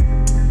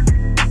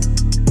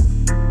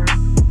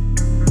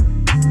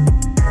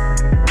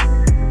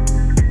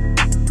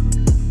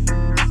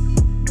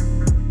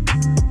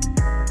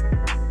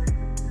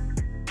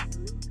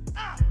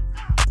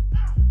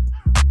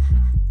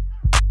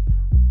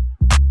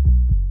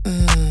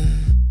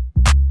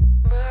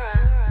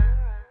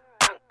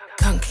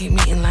 Keep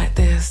meeting like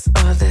this,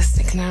 all this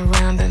sticking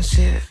around and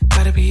shit.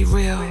 Gotta be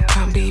real,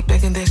 can't be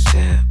begging this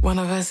shit. One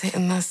of us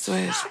hitting the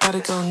switch, gotta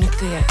go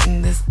nuclear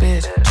in this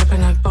bitch.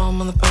 Dropping a bomb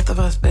on the both of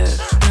us, bitch.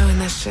 Knowing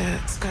this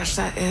shit, scratch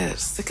that itch.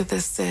 Sick of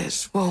this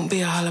stitch, won't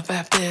be a holla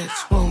back bitch.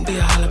 Won't be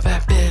a holla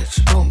back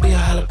bitch. Won't be a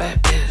holla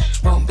back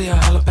bitch. Won't be a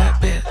holla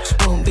back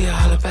bitch. Won't be a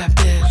holla back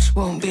bitch.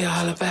 Won't be a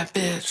holla back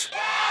bitch.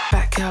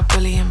 Backyard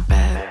bully in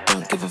bed.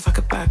 Don't give a fuck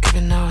about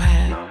giving no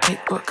head.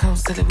 Take what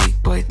comes to the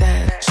weak boy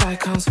dead. Shy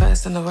comes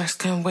first and the rest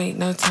can wait.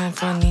 No time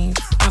for needs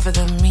other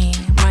than me.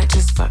 Might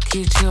just fuck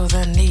you, chill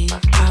then leave.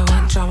 I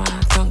want drama,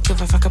 don't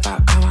give a fuck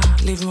about karma.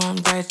 Leave you on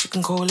red, you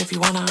can call if you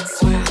wanna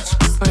switch.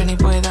 For any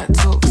boy that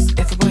talks,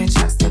 if a boy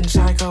chats then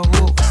shy girl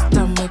walks.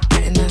 Done with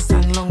bitterness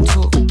and long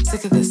talk.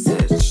 Sick of this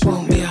sitch.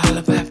 Won't be a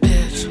holla back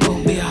bitch.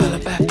 Won't be a holla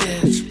back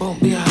bitch. Won't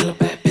be a holla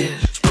back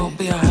bitch. Won't be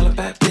a holla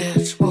back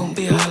bitch. Won't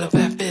be a holla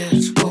back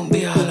bitch. Won't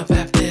be a holla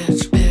back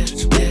bitch.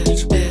 Bitch, bitch,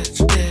 bitch,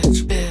 bitch,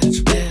 bitch, bitch,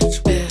 bitch,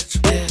 bitch, bitch,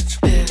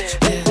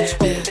 bitch,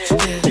 bitch,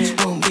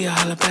 bitch. Won't be a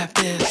holla back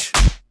bitch.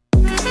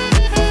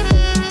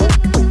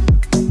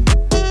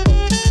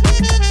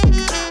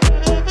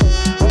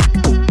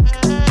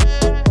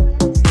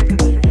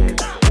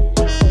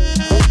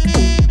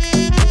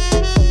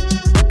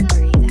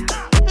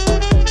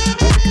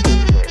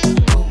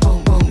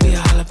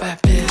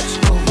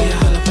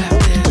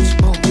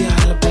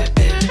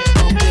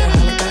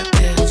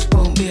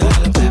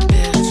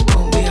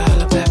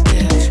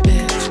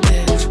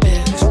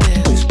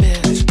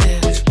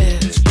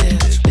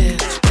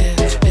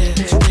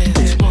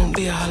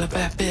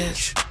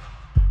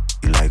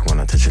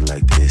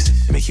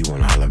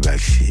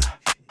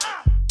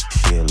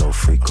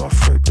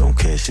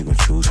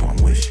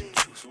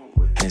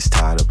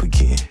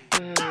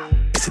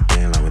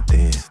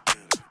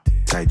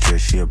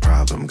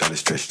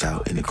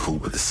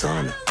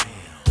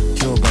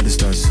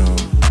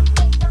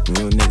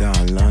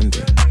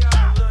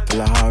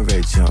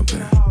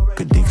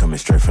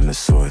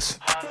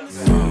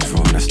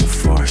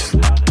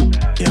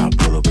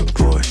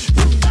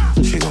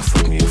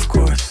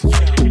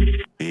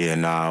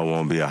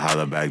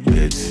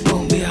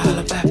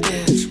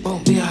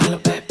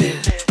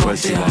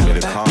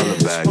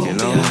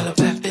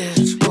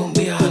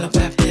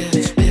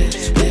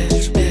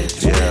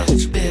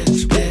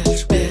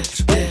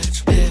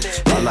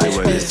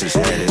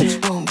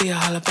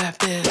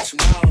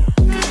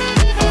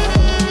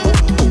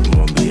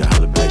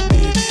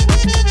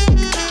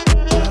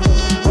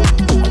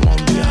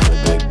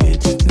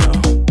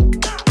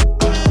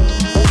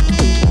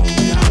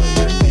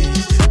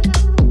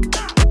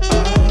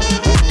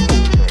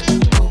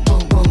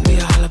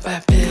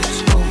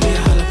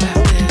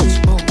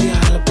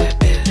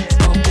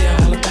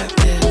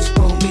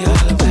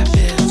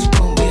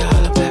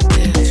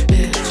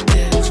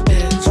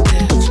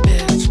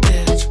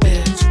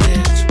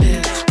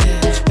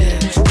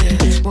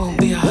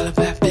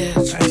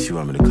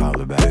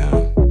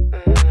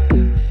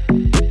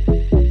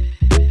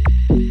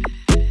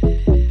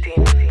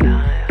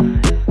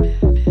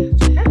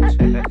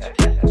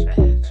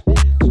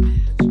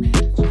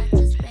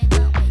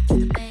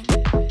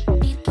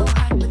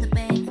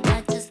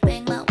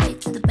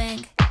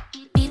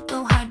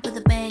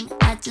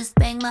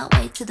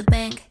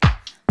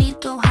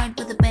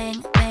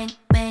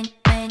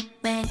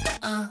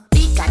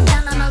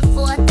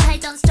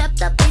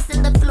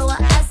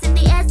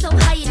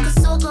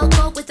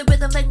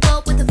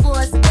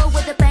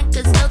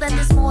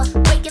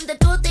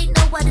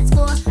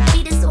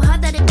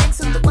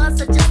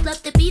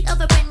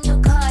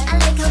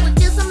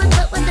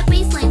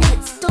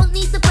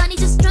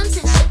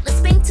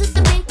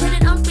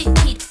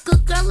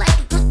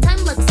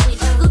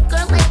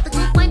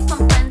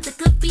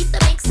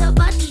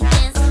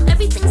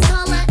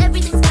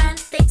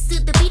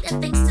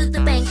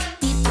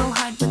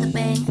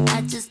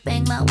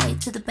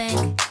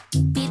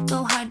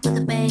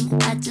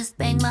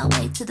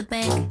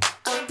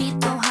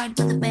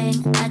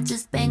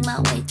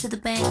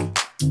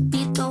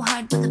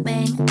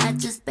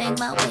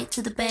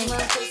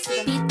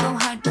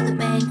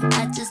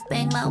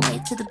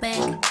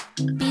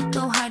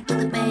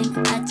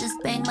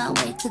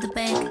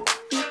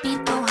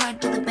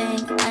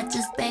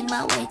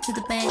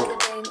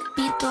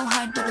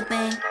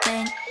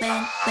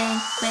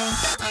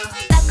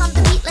 Back on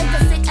the beat like a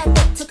sick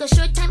addict. Took a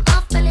short time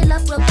off, fell in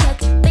love real quick.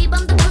 Babe,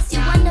 I'm the pussy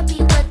you wanna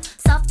be with.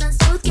 Soft and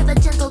smooth, give a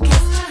gentle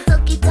kiss.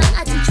 Silky tongue,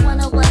 I teach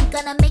 101.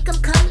 Gonna make 'em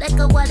come like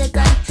a water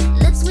gun.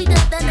 Lips sweeter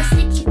than a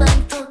sticky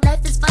bun.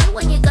 Life is fun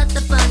when you got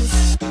the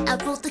funds. I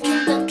rule the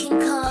kingdom,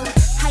 King Kong.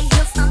 High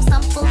heels,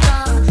 some full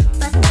dog.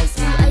 Fat ice,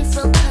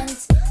 real cunt.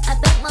 I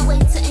bang my way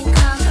to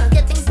income.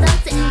 Get things done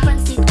to in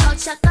front seat. Called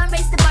shotgun,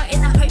 raise the bar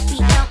in a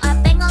heartbeat. Now I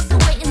bang all the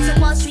way into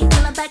Wall Street.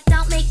 Till I'm back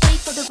down, make way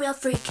for the real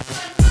freak.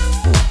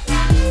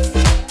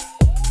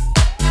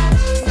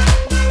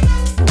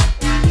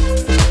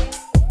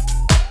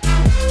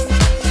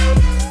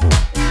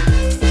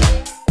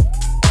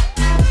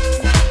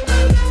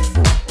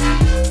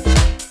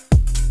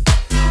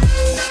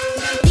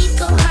 Beat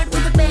go hard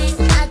with a bang,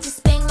 I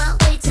just bang my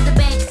way to the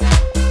bank.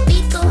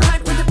 Beat go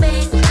hard with a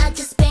bang, I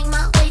just bang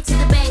my way to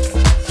the bank.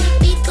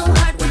 Beat go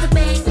hard with a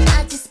bang,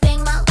 I just bang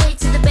my way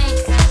to the bank.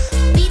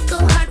 Beat go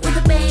hard with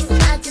a bang,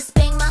 I just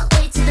bang my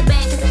way to the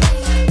bank.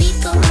 Beat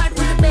go hard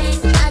with a bang,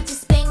 I just bang my way to the bank. Beat go hard with a bang, I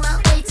just bang my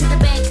way to the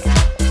bank.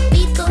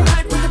 Beat go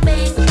hard with a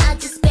bang, I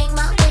just bang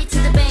my way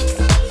to the bank.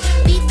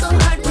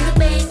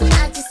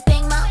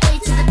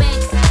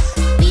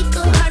 Beat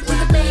go hard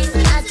with a bang,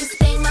 I just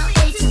bang my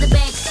way to the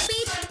bank.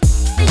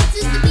 Bang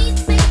to the beat,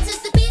 bang to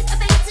the beat, I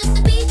bang to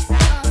the beat.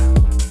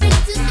 Bang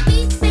to the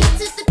beat, bang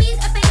to the beat,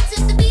 I bang to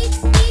the beat.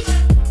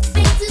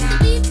 Bang to the beat,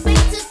 bang to the beat, I bang to the beat. Bang to the beat,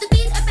 bang to the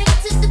beat, I bang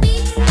to the beat.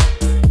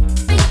 I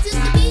bang to the beat,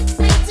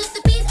 bang to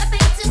the beat,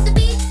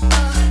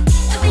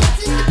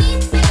 I bang to the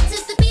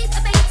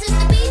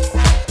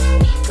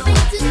beat.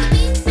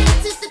 Bang to the beat, bang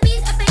to the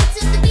beat, I bang to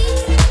the beat.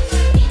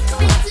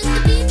 Bang to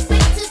the beat,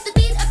 bang to the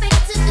beat, I bang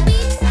to the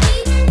beat.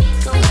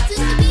 Bang to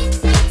the beat,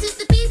 bang to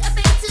the beat, I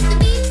bang to the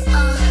beat.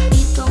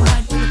 Beat go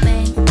hard with a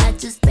bang, I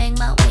just bang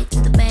my way to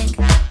the bank.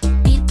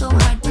 Beat go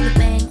hard with a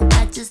bang,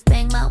 I just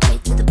bang my way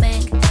to the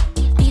bank.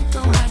 Beat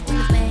go hard with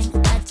a bang,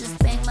 I just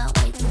bang my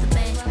way to the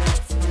bank.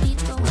 Beat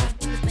go hard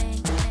with a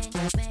bang,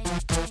 bang,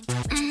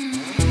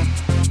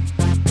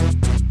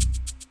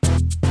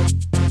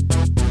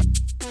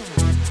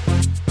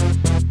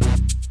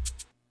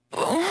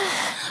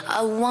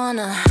 I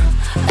wanna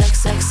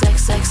X X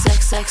X X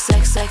X X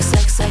X X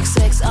X X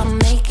X. I'll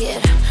make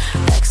it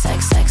X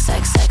X X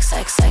X X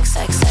X X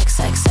X X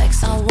X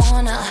X. I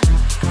wanna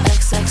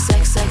X X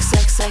X X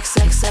X X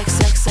X X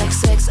X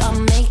X X. I'll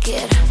make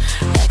it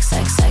X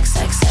X X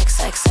X X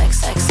X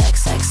X X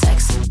X X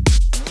X.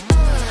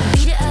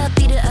 Beat it up,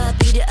 beat it up,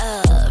 beat it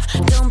up.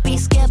 Don't be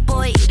scared,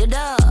 boy, eat it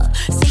up.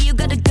 Say you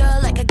got a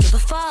girl like I give a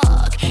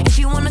fuck. If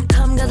you wanna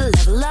come, gotta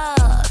level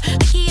up.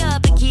 Picky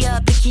up, picky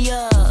up, picky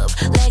up.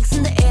 Legs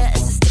in the air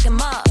as I stick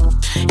 'em up.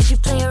 If you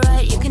play it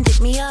right, you can dig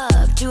me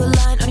up. Do a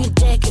line on your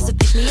dick as a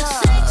pick me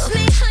up. Sex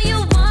me how you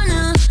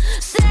wanna.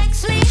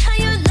 Sex me how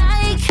you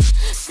like.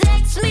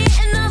 Sex me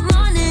in the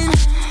morning.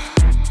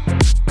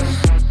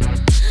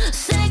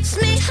 Sex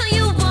me how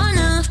you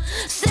wanna.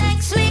 Sex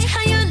me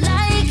how you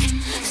like.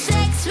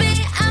 Sex me,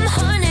 I'm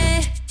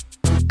horny.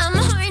 I'm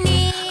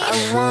horny. I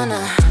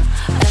wanna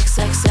X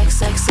X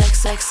X X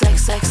X X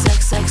X X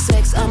X X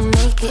X. I'll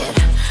make it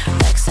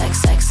X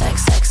X X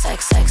X X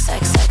X X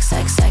X X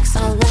X X.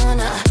 I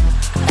wanna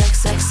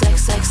X X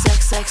X X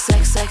X X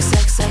X X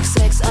X X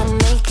X. I'll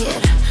make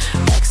it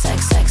X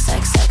X X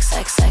X X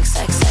X X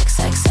X X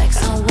X X.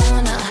 I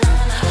wanna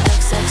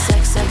X X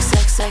X X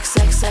X X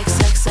X X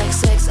X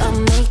X X. I'll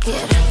make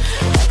it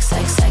X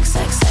X X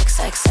X X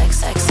X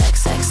X X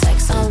X X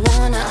X. I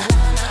wanna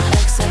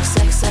X X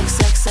X X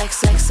X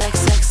X X X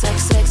X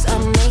X X. I'll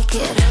make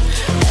it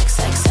X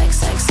X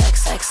X X X X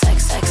X X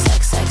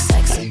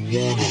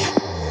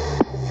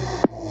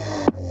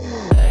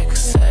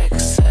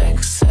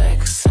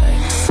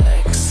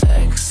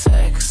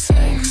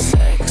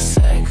X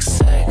X X.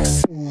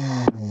 I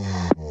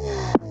wanna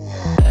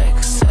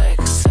X X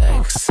X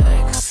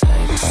X X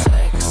X X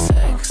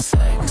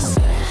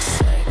X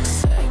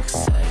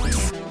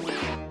X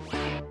X X X.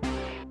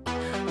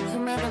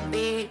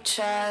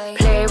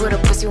 Play with a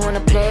pussy, wanna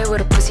play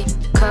with a pussy.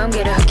 Come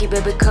get a hooky,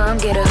 baby, come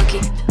get a hooky.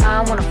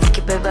 I wanna fuck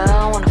it, baby,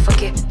 I wanna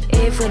fuck it.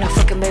 If we not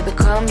fucking, baby,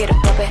 come get a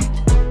puppy.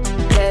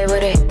 Play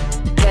with it,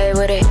 play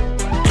with it,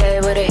 play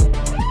with it,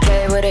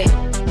 play with it,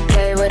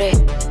 play with it,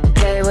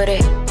 play with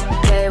it,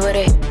 play with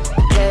it,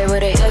 play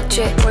with it. Touch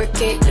it,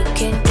 work it, you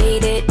can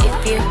date it.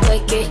 If you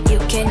like it, you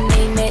can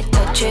name it.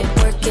 Touch it,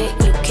 work it,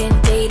 you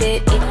can date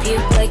it. If you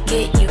like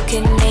it, you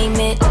can name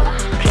it.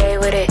 Play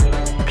with it,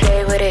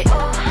 play with it,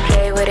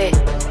 play with it,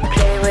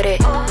 play with it,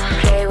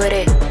 play with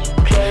it,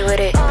 play with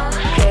it,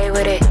 play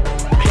with it,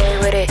 play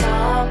with it.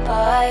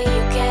 Tomboy,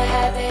 you can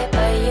have it,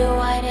 but you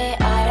want it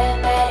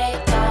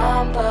automatic.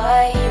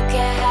 Tomboy, you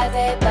can have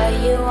it, but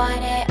you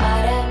want it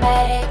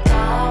automatic.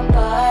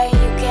 Tomboy,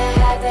 you can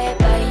have it,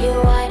 but you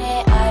want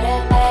it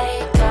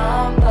automatic.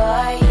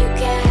 Tomboy, you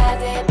can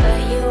have it, but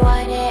you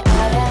want it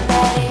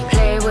automatic.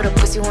 Play with a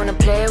pussy, wanna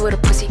play with a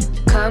pussy.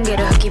 Come get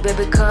a hooky,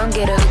 baby, come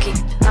get a hooky.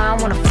 I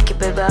wanna fuck it,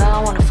 baby, I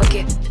wanna fuck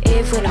it.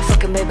 If we're not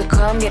fucking, baby,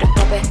 come get a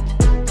puppy.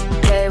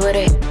 Play with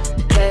it,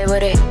 play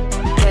with it,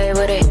 play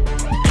with it,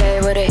 play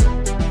with it,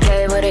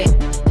 play with it,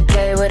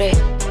 play with it,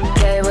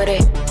 play with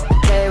it,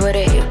 play with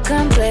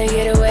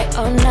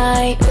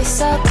night. We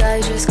so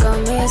good, just call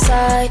me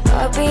aside.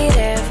 I'll be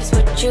there if it's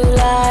what you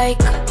like.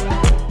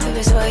 If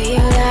it's what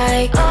you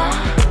like.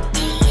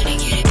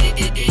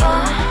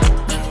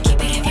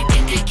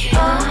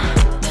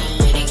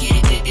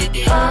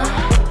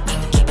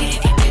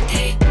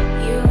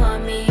 You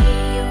want me,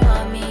 you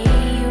want me,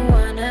 you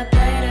wanna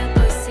play the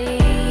pussy.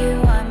 You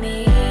want me,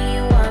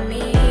 you want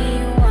me,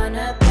 you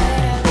wanna play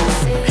the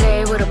pussy.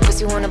 Play with a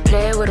pussy, wanna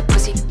play with a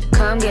pussy.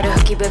 Come get a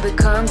hooky, baby,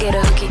 come get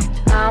a hooky.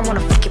 I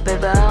wanna fuck you,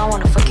 baby, I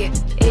wanna fuck you.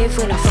 If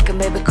we not fucking,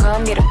 baby,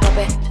 come get a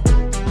puppy.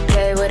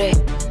 Play with it,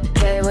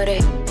 play with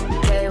it,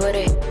 play with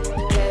it,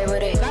 play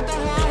with it. Got the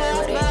whole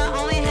house, but I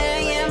only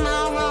hang in my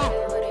room.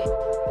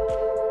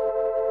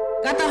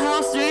 Got the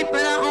whole street,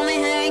 but I only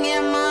hang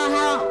in my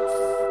house.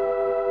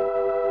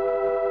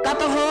 Got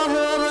the whole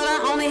hood, but I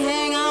only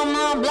hang on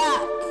my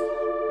block.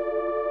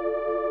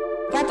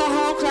 Got the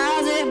whole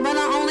closet, but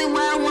I only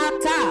wear one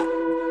top.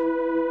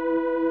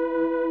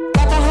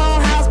 Got the whole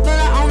house, but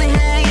I only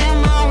hang in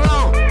my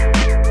room.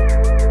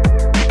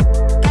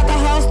 Got the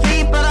whole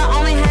street, but I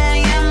only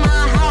hang in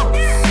my house.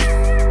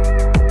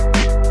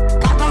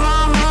 Got the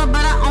whole hood,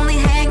 but I only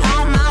hang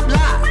on my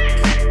block.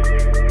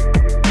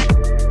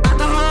 Got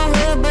the whole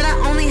hood, but I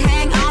only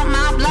hang on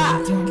my block.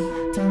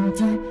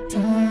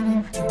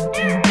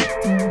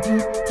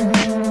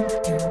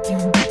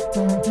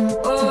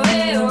 Oh,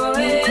 hey, oh,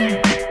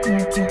 hey.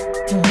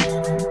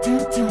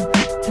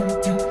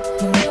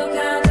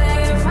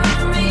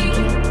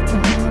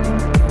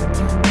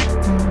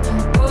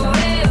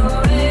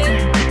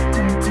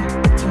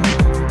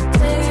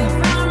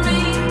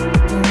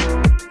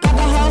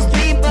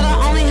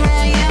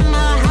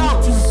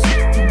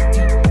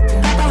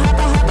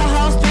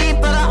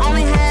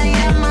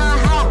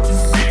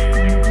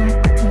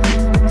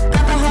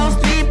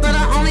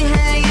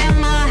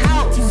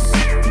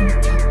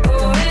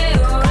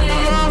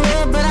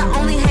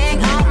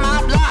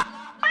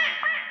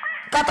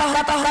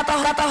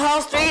 Got the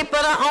whole street,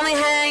 but I only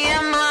hang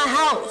in my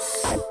house.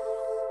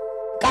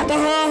 Got the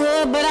whole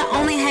hood, but I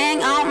only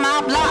hang out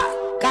my block.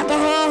 Got the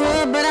whole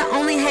hood, but I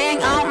only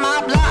hang out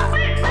my block.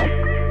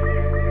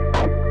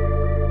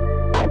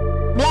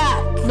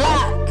 Block,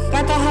 block.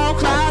 Got the whole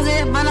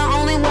closet, but I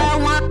only wear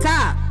one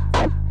top.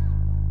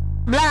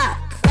 Block.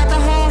 Got the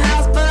whole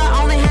house, but I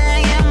only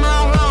hang in my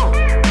room.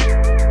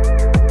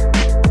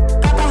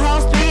 Got the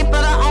whole street,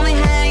 but I only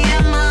hang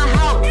in my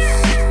house.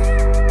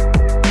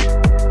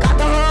 Got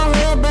the whole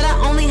hood, but I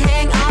only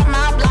hang out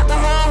my block. The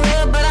whole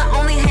hood, but I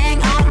only hang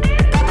out.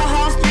 Got the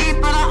whole street,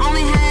 but I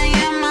only hang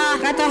in my.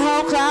 Got the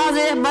whole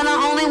closet, but I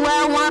only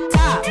wear one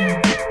top.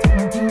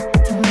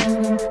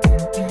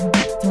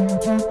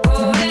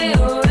 Oh, hey,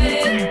 oh,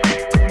 hey.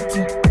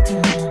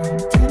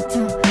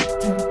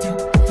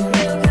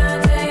 You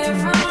can't take it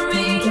from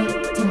me.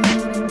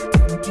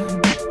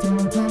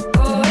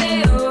 Oh, hey,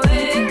 oh,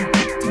 hey.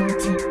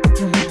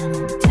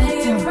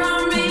 Take it from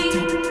me.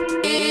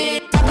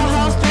 Got the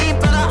whole street,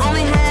 but I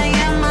only hang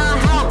in my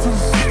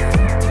house.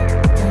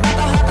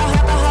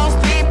 Got the whole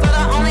street, but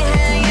I only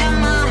hang in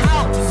my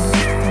house.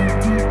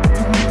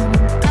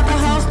 Got the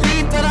whole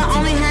street, but I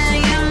only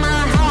hang in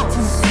my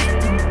house.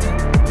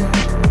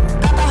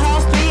 Got the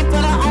whole street,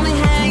 but I only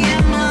hang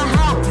in my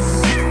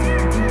house.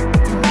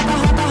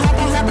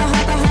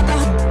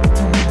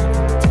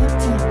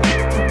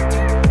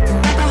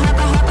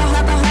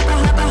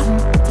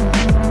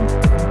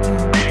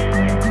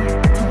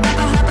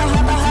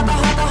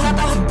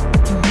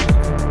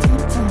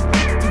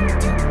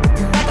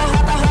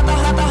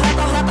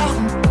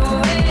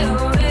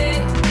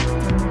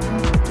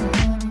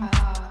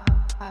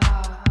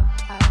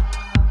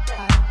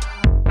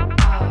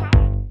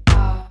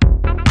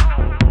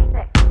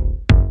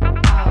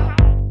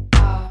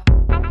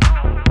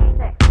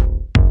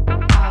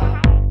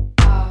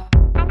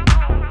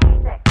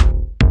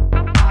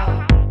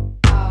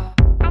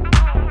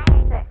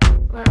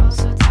 We're all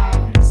so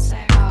tired and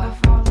sick of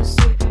all the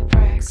stupid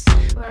pricks.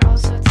 We're all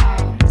so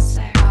tired and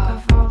sick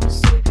of all the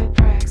stupid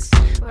pricks.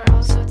 We're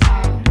all so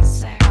tired and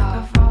sick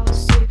of all the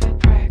stupid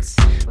pricks.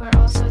 We're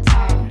all so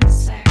tired and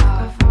sick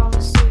of all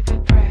the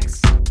stupid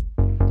pricks.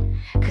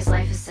 Cause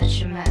life is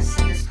such a mess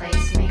and this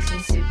place makes me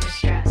super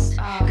stressed.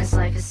 Cause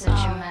life is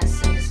such a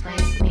mess and this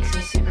place makes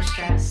me super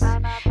stressed.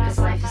 Cause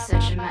life is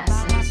such a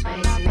mess and this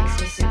place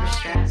makes me super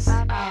stressed.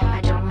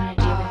 I don't wanna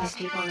deal with these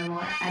people no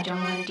more. I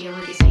don't wanna deal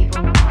with these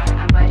people no more.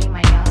 I'm biting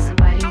my nails, I'm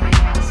biting my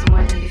nails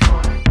more than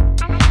before.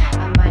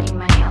 I'm biting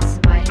my nails,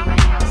 I'm biting my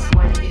nails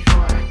more than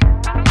before.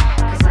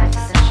 Cause life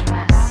is such a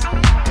mess.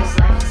 Cause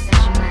life is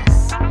such a mess.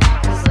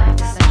 Cause life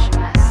is such a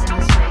mess and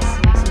this place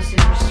makes me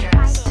super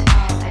stressed.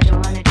 I don't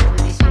wanna deal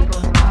with these people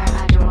no more.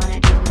 I don't wanna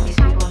deal with these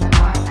people no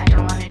more. I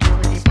don't wanna deal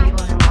with these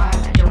people no more.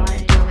 I don't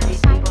wanna deal with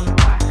these people no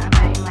more. I'm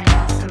biting my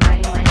nails, I'm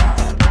biting my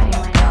nails, I'm biting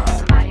my nails,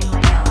 I'm biting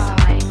my nails, I'm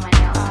biting my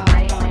nails, I'm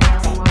biting my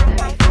nails more than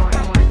before,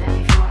 more than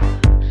before.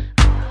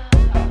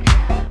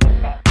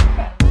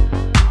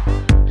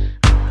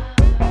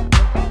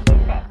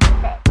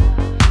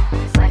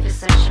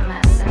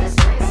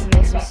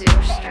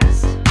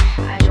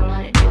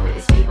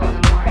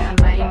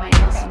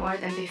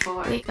 than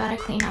before. We gotta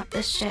clean up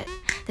this shit.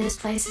 This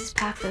place is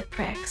packed with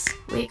pricks.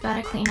 We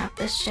gotta clean up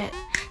this shit.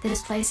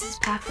 This place is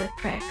packed with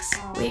pricks.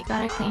 We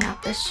gotta clean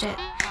up this shit.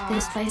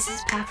 This place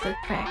is packed with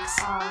pricks.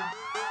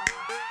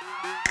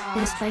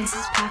 This place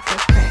is packed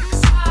with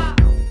pricks.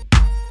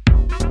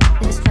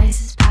 This place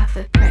is packed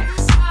with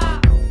pricks.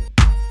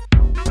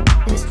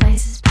 This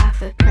place is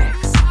packed with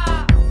pricks.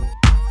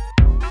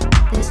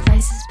 This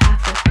place is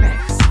packed with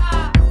pricks.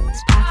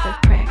 It's packed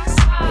with pricks.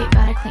 We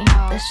gotta clean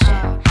up this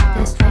shit.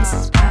 This place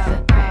is packed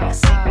with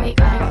pricks. We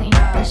gotta clean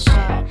up this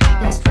shit.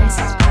 This place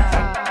is packed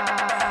with.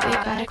 We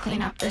gotta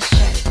clean up this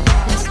shit.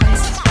 This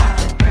place is packed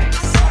with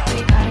pricks. We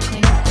gotta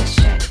clean up this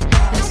shit.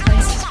 This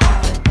place is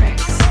packed with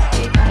pricks. We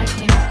gotta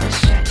clean up this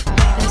shit.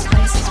 This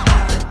place is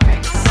packed with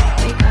pricks.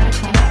 We gotta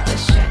clean up this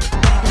shit.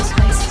 This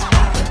place is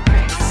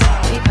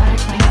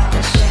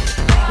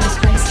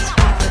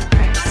packed with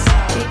pricks.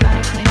 We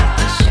gotta clean up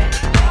this shit. This place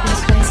is packed with pricks. We gotta clean up this shit. This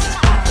place is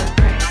packed with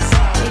bricks.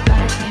 We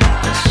gotta clean up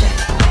this shit.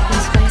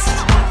 This place is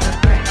packed with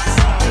bricks.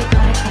 We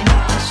gotta clean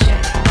up this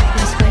shit.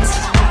 This place is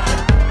packed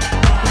with.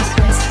 This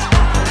place is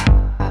packed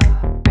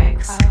with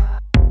bricks.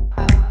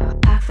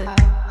 Packed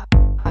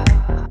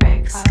with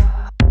bricks.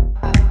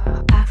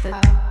 Packed with.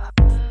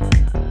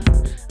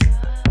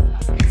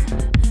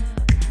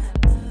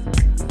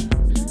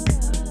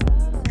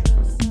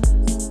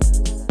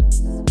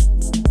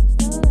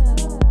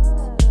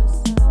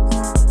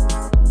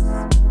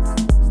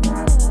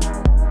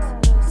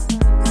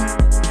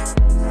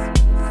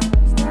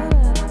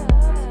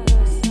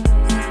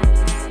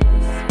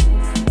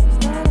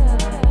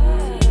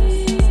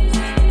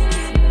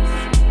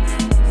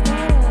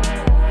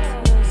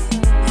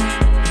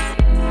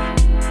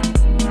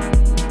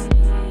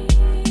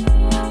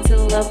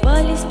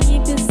 Целовались в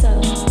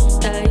небесах, в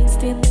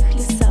таинственных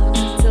лесах.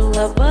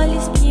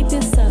 Целовались в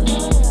небесах,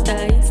 в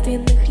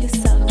таинственных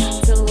лесах.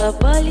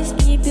 Целовались в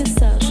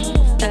небесах, в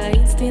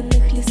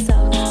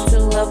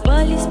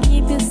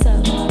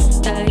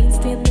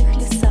таинственных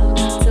лесах.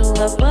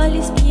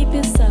 Целовались в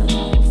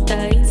небесах, в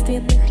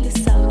таинственных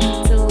лесах. Целовались в небесах, в таинственных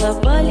лесах.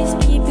 Целовались в небесах, в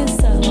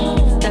таинственных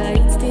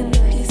лесах.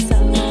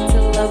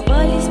 Целовались в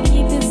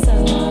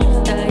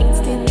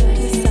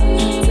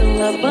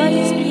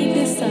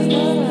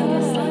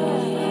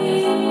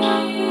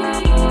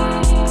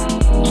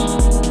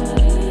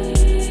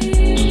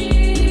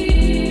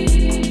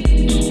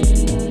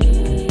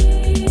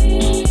небесах,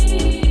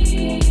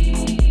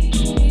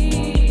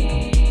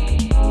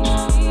 в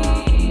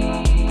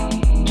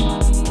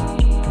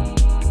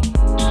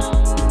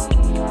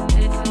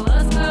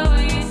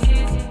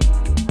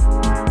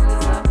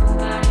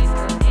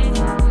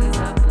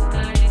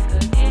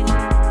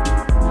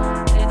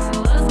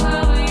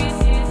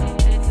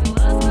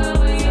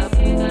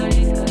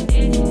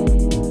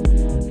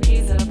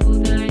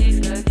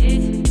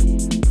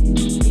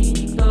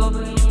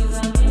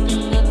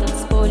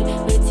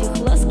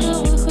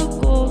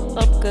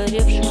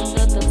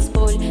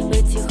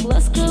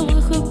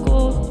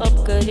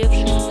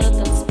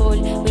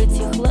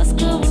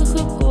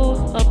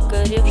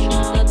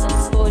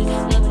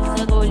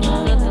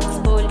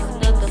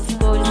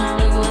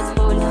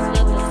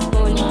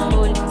лесах.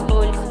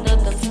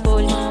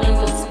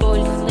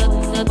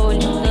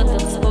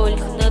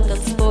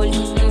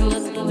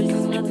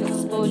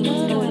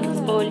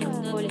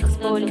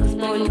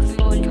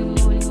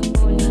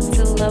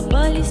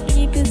 Целовались в небесах. Целовались в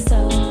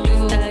небесах,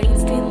 в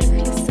таинственных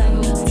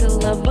лесах.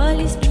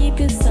 Целовались в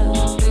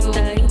небесах, в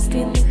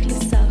таинственных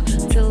лесах.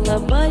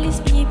 Целовались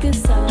в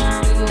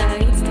небесах, в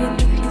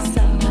таинственных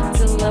лесах.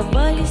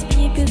 Целовались в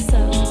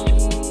небесах.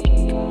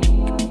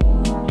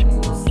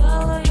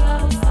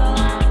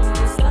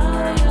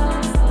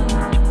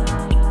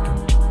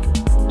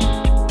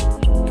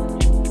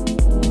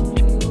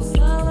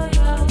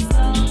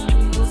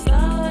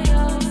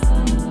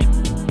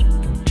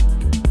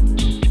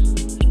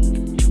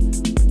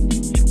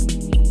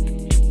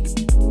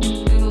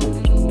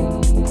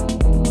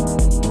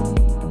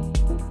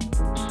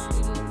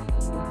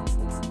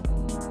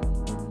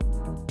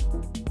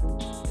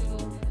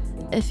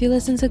 If you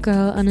listen to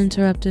Girl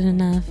Uninterrupted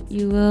enough,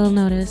 you will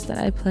notice that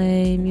I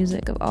play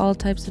music of all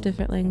types of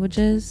different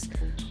languages,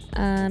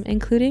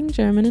 including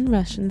German and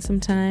Russian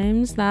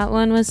sometimes. That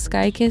one was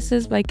Sky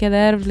Kisses by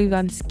Keder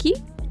Vlivansky,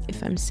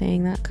 if I'm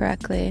saying that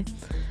correctly.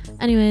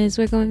 Anyways,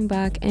 we're going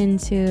back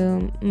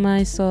into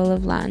my soul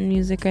of Latin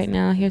music right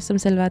now. Here's some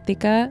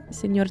Selvática,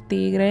 Señor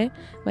Tigre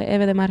by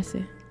Eve de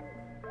Marce.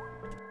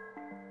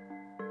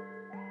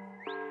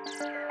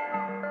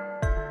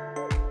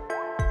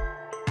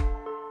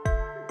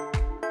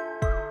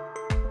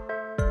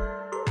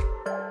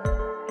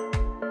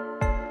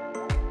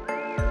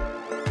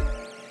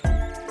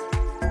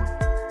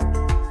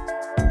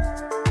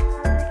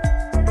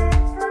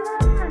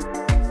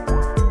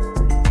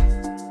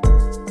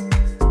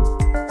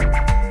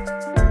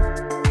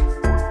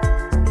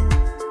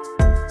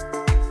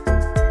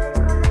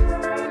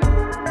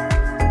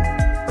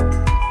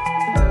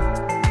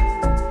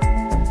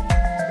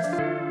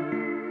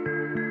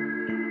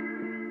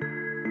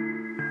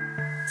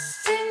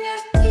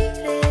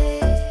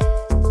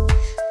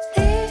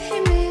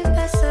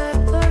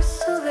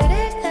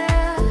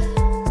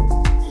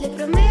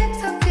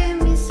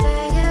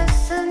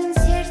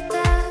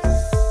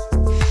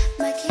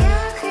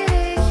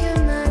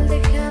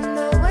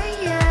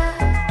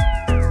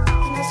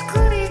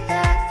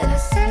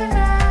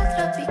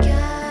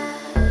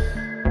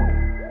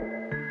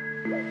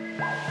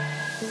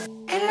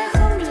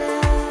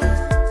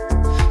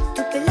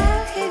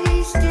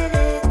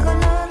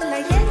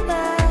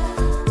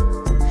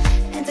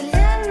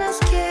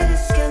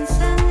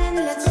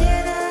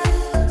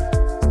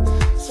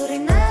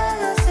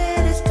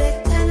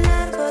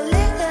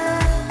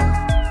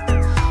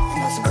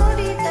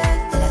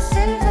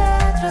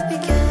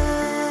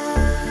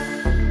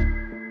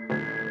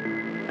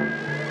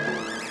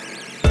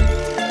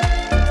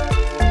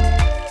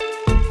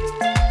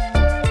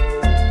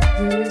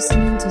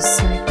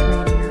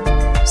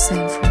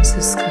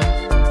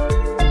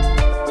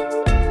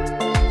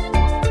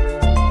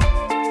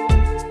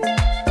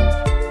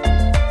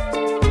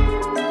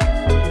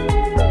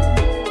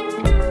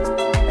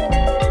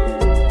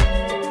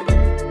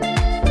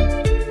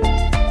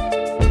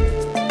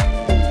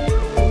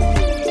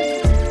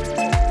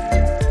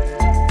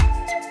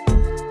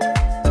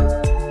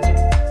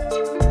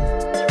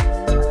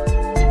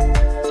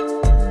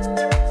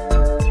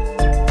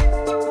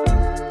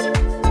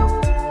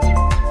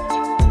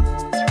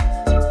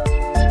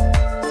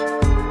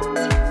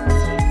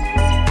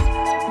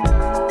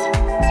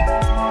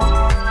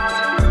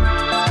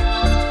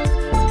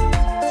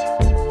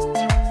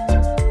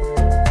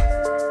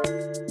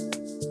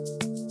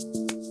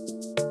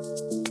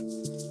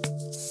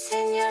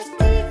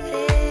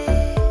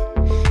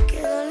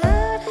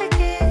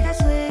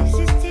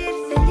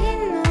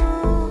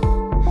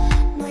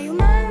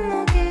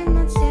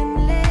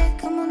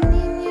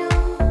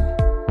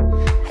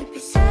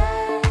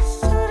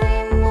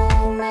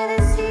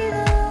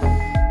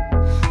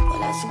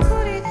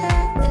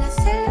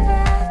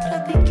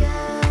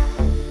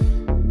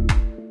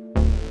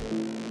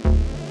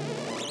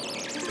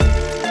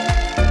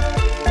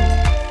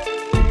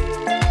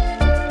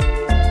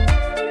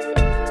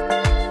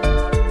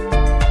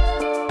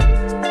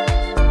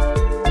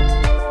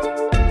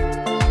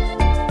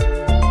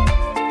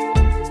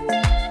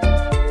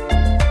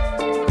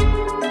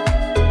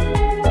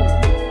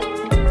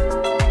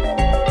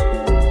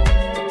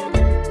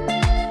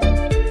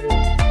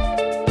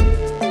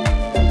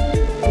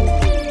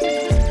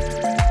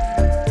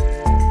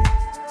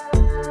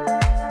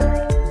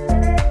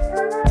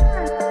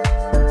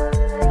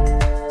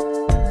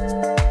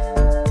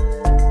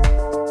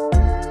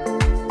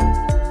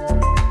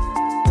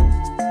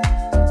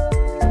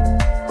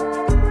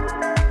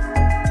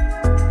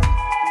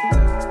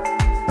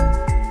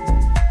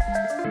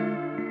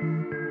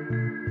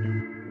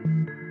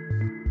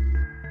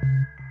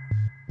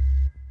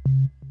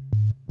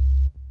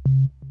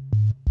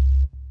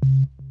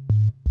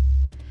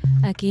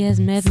 Aquí es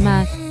Med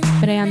Math,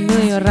 freando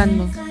y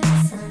ahorrando.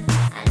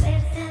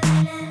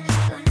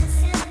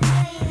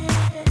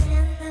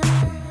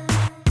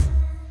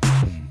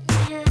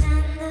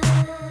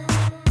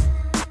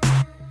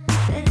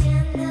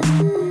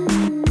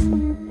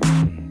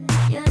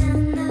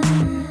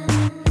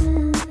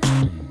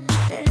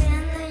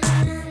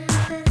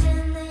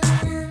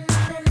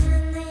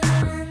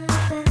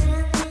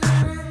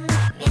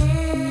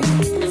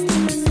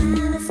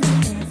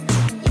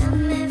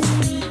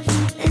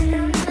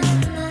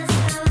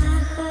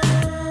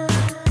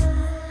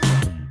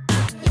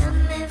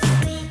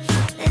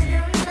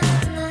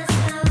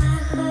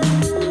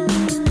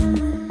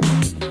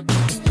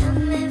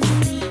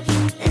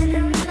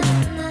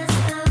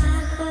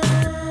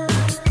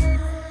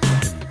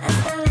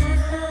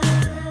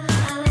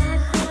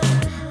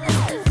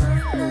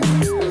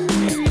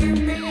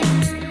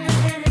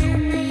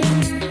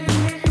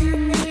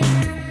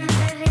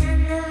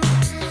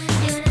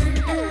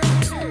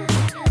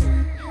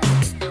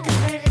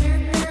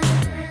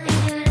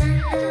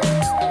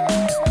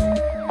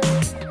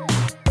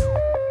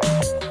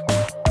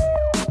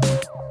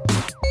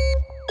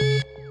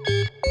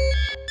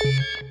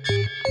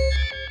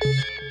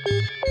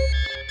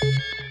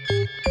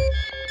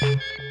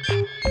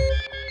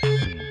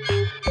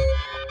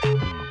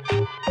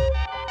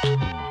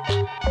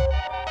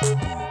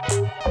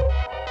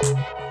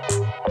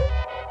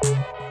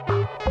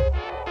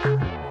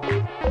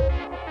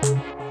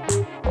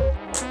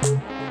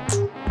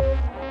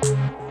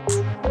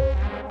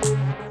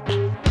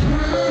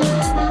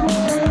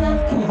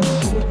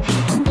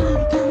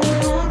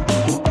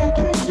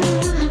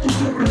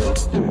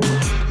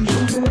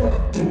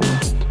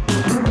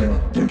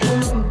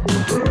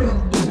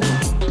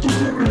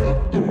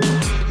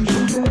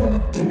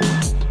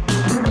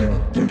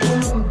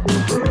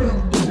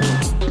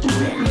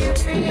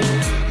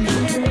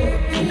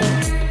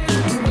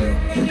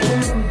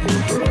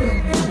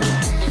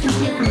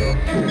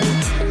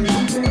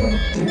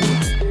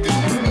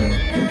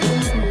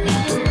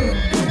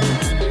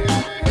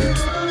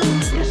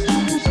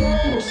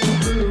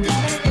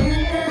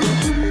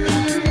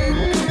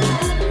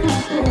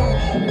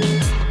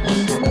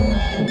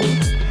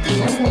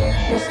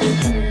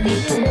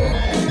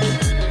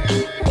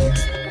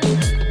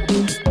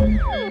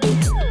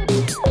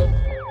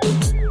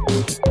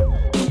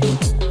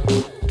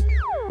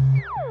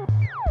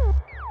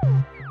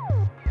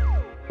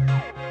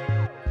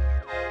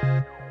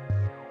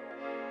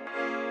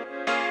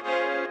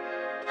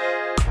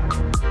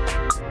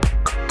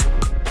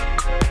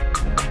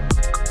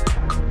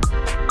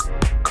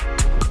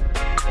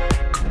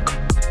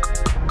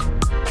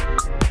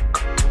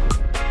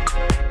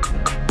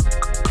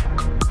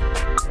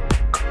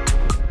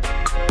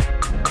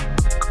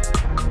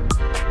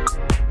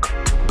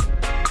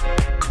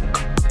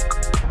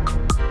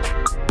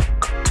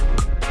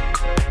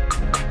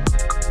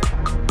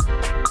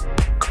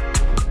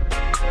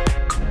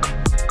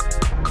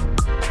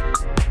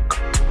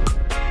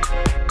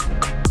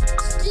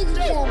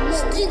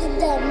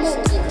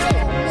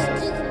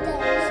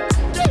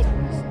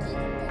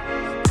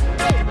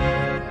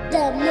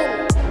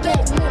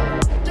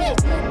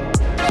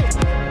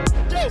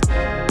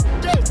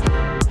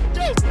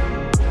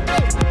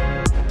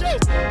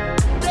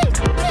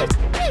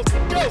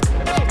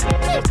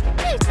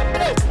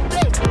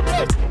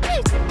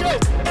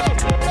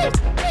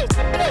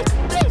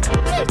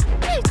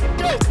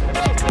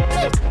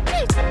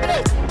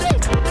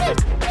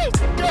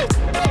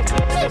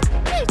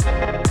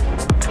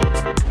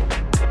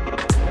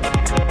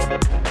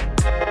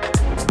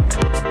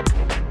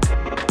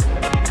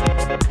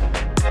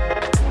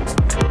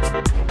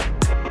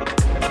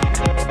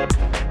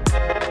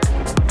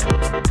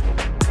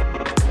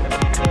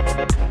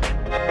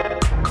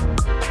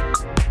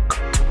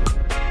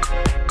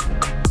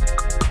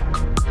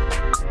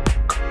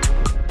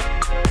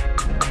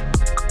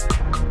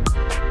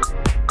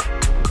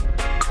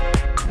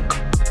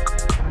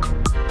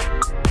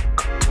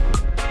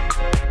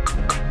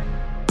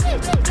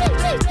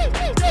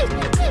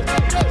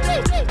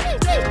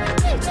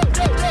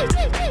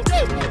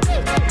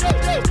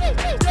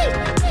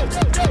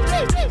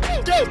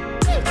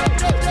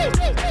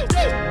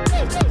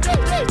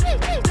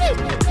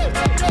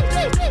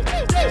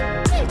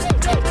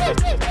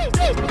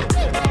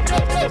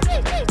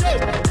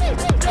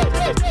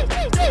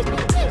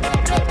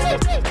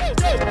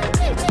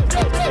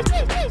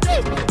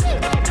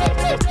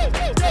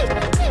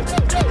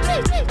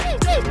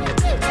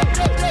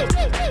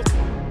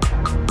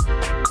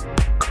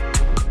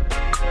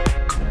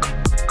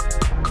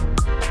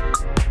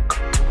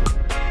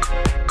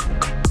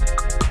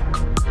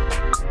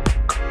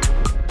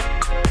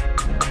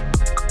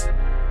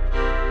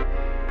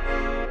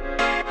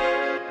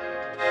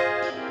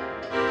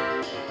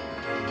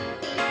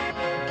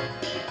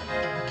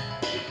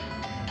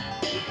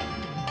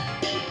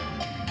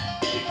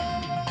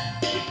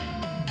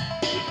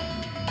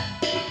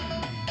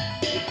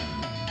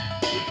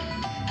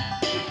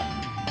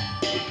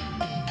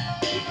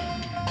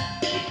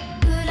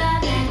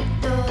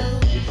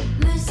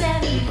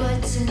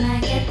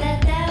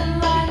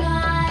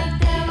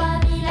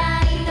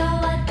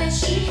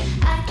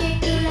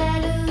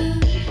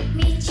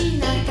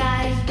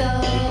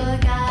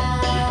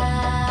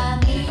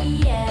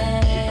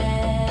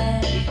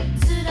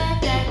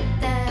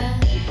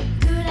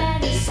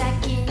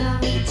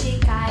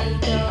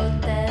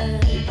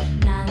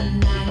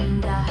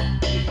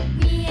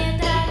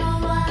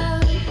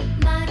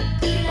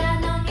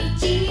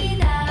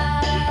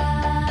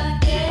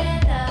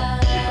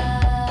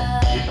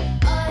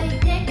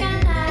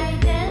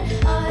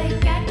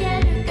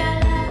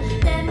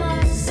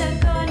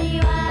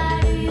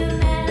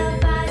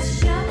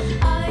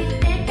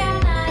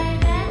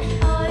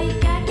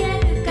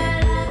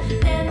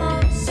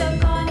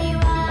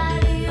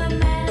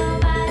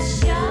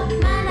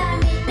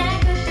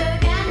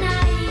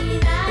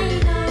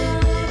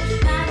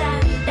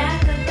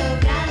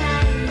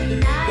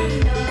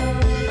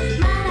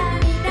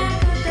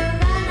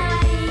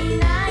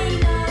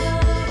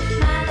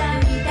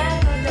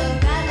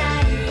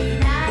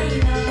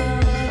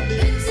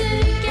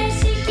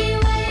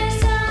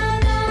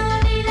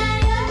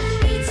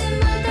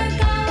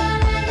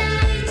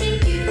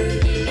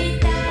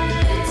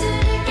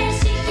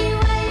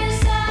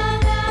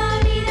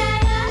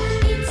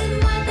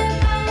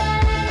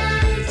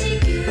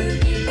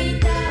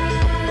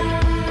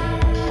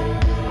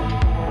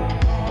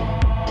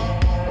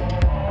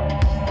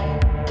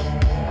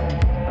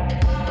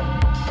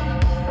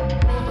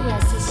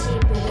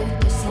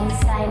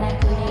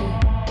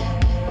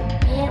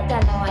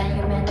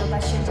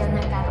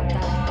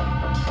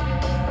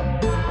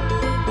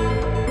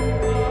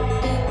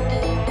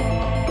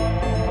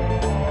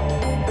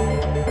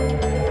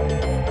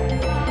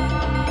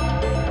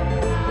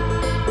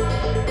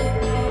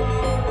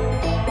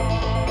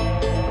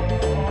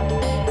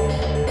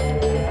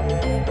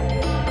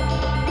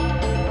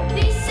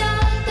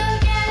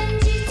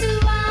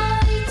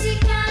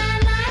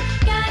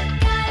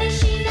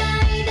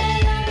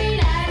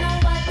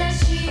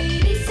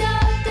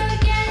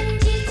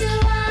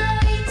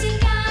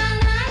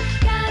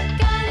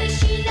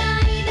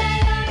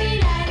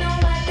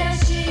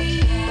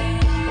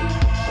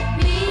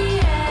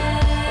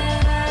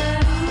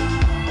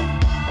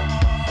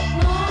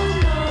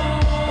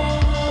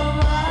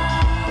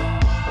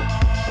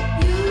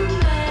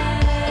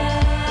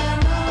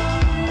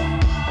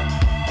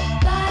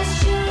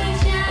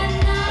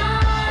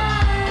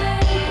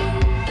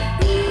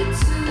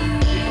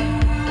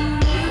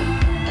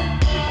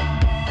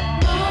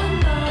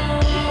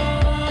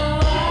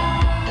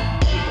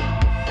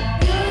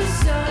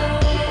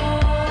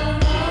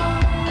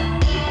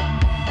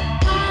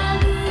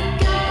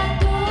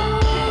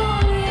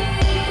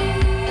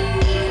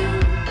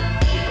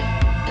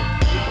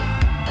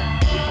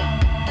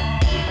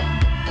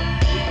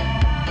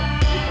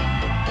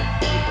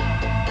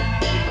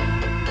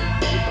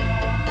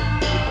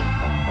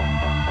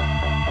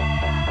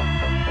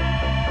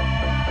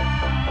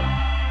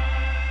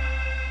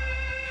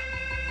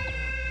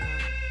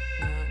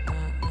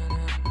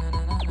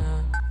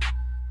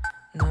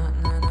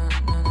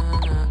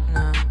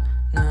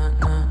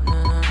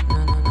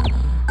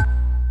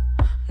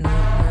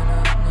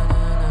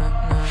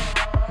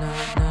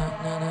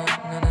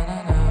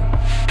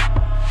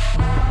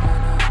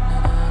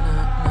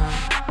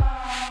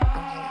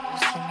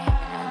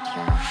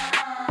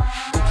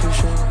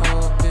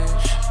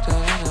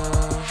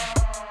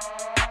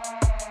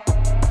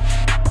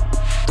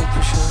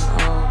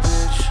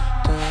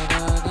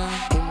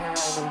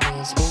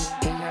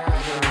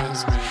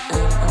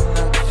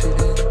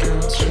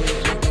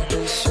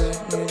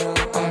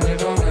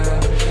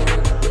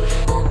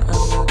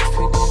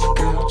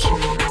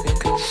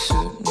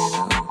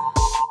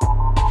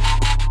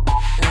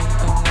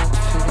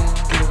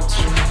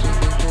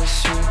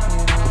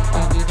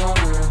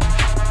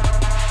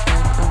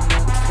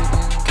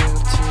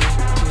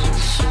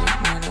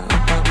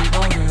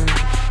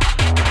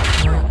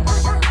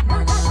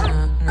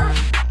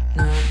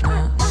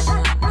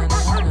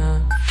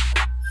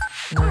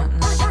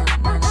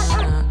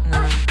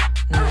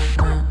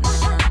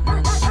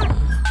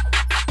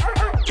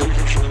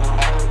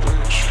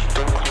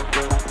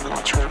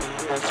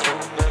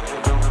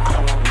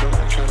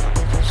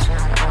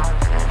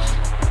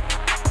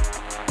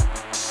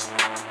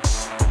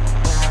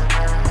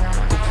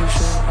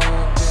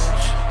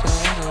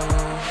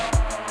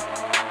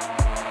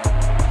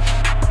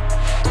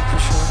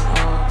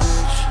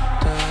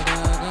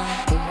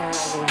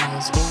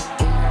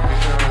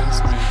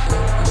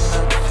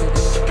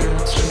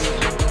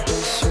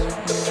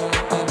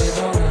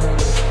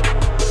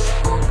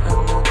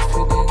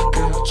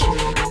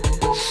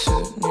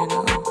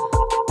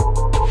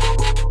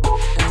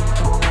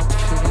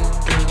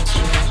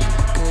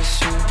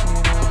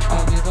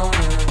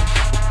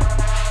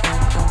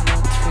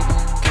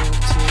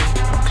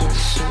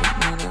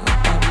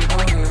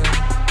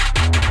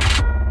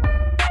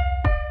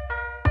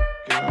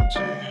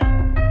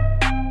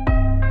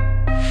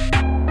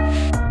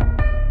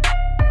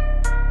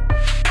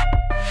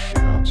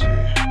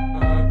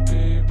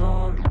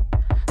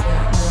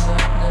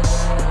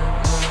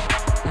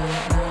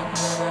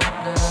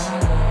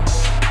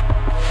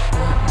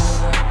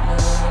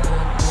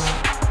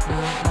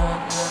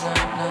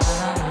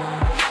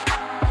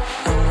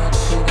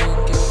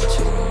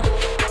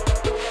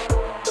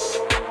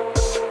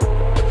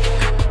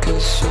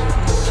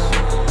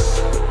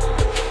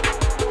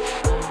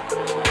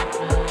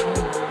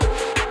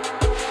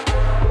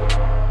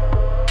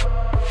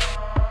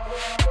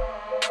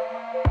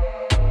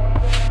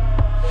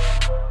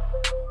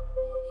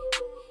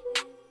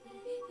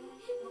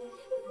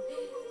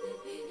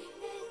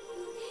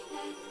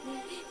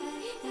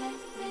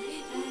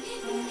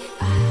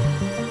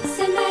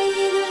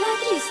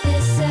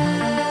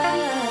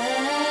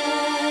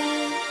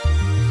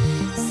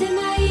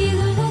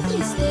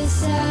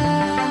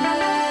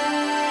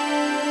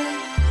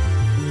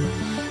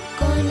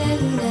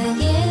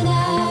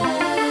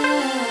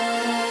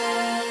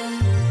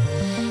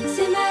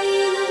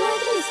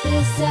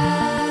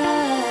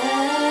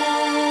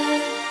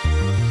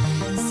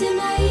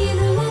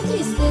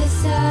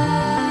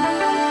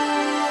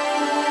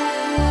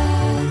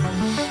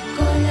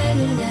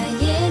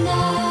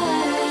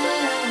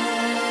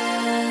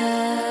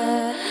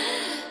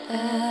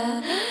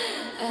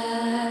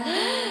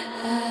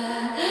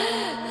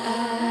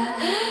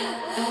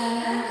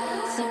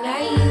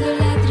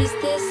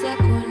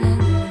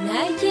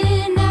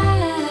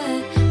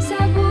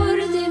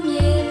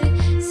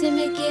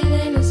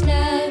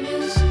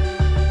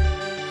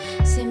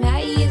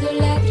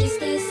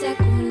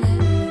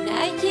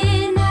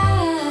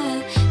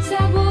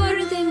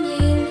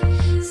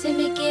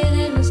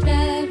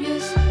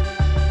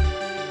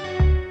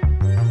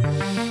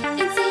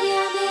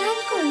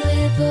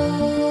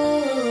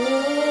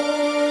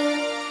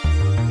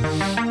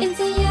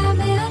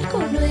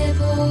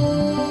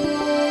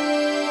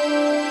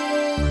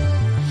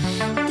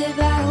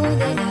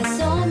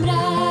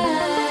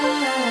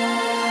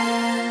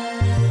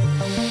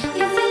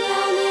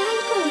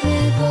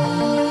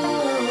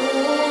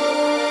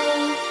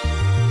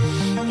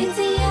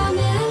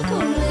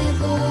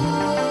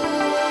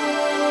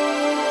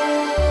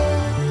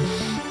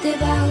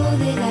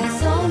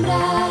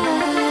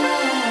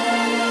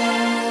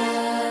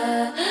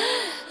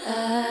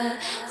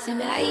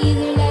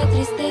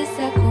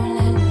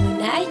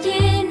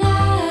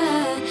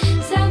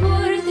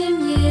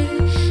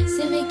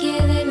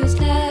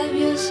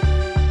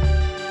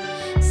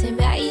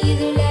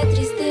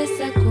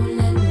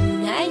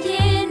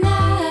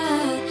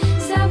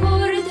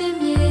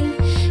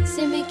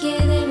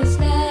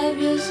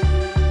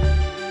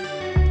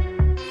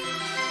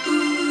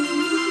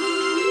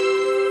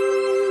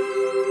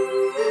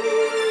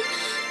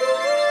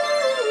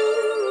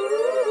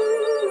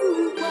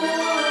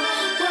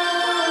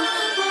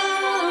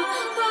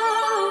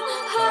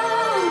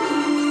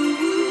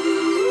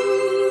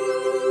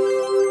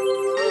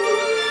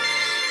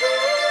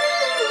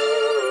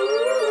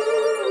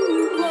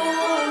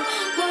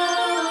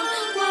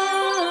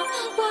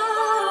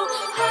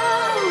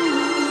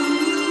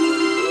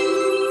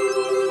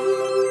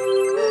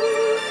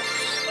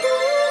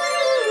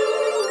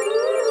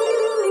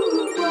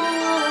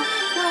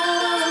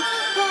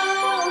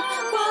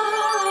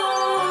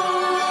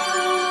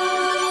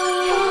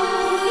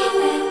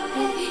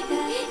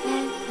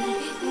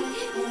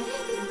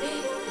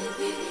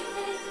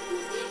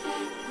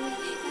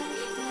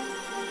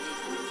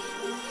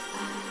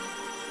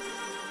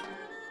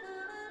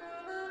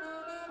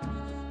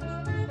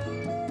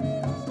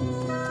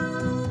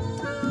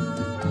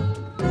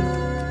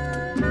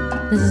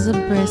 This is a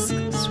brisk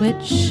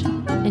switch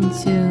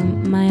into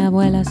my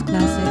abuela's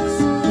classics.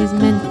 These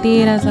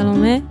Mentiras,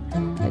 Salomé,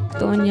 like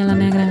Doña la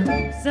Negra.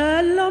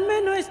 I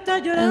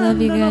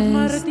love you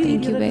guys.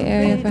 Thank you, Bay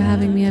Area, for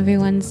having me every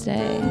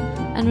Wednesday.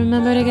 And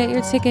remember to get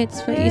your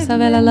tickets for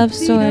Isabella Love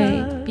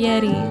Story,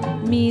 Pieri,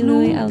 me,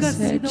 Louis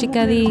Elser,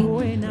 Chica D,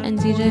 and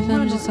DJ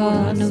Film Giselle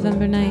on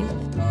November 9th.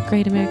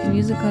 Great American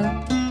Musical.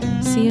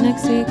 See you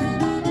next week.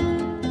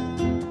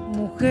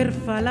 Mujer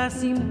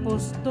falaz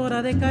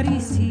impostora de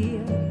caricia,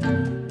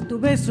 tu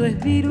beso es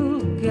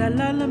virus que al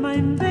alma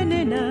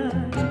envenena.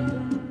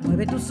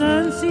 Mueve tus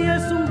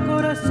ansias un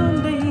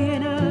corazón de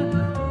hiena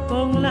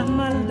con las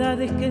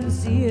maldades que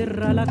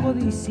encierra la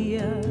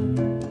codicia.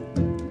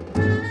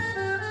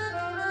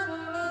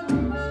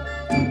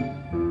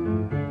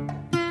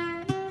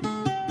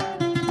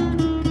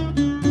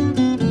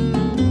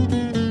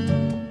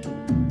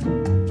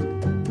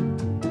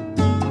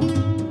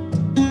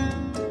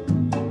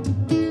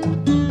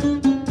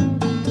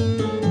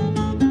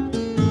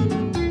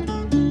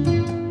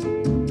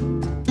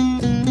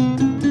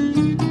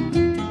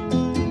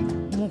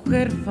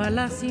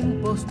 Falaz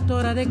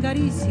impostora de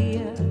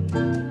caricia,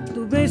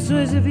 tu beso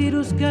es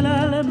virus que al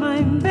alma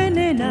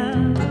envenena.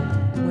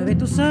 Mueve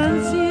tus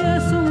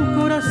ansias un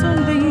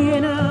corazón de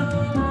hiena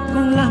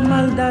con las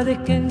maldades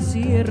que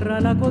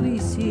encierra la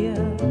codicia.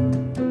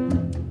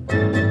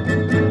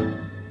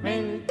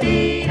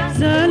 Mentira.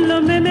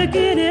 Salomé me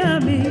quiere a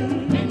mí.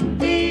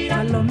 Mentira.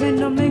 Salomé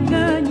no me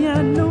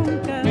engaña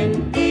nunca.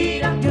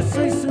 Mentira. Yo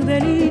soy su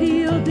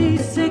delirio,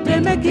 dice que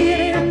me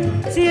quiere,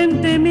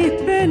 siente mis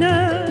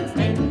penas.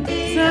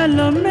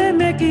 Salomé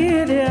me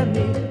quiere a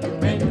mí.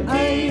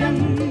 Ay,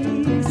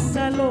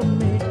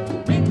 Salomé,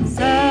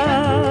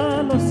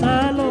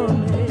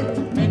 Salomé,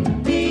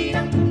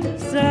 mentira,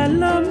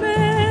 Salomé,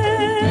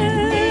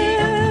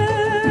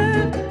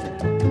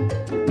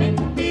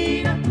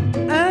 mentira,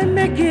 ay,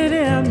 me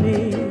quiere a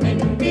mí,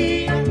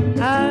 mentira,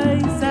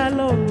 ay,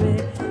 Salomé,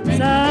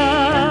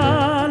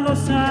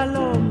 Salomé,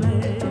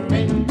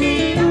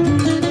 mentira.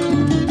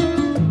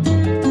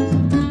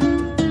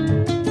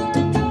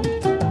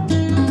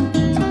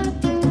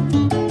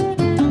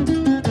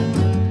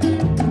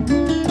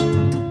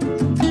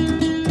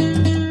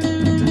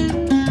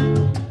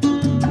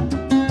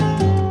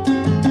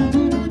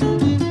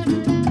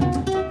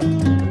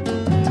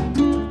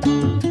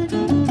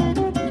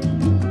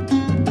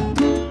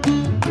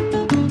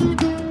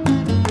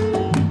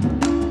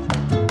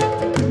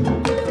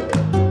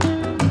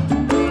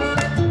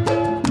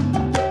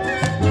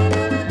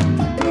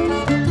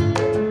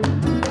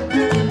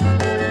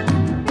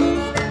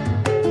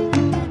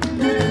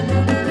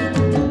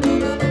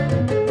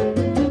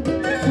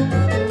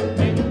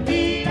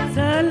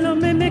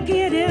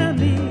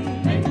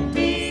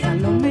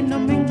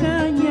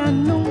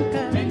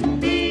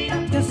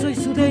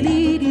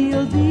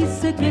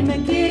 Que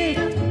me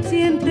quiere,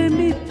 siente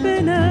mis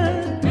penas.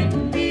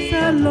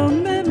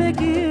 Salomé me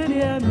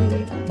quiere a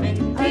mí.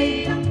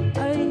 Ay,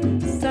 ay,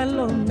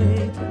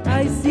 Salomé,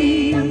 ay,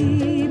 sí,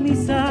 mi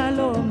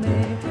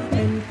Salomé.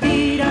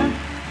 Mentira,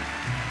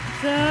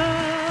 Salomé.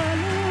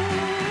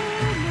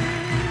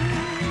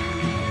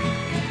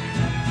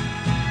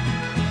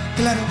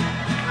 Claro.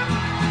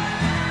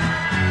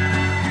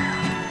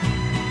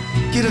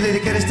 Quiero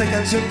dedicar esta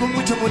canción con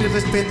mucho amor y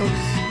respeto.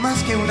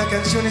 Más que una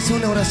canción, es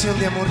una oración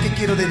de amor que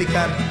quiero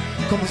dedicar,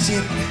 como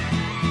siempre,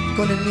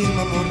 con el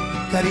mismo amor,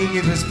 cariño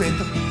y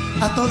respeto,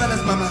 a todas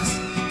las mamás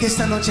que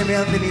esta noche me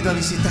han venido a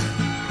visitar.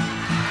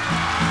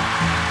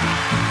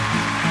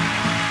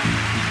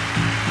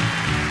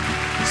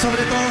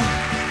 Sobre todo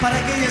para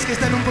aquellas que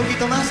están un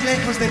poquito más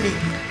lejos de mí.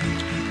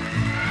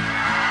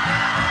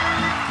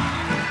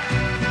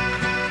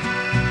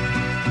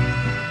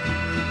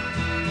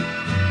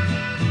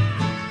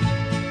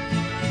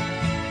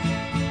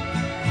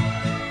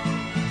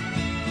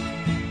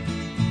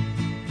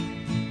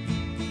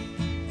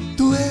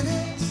 Tú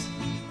eres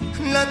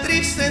la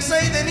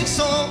tristeza y de mis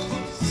ojos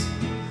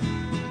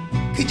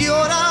que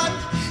lloran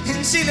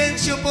en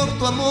silencio por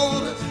tu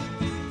amor.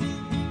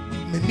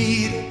 Me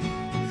miro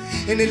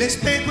en el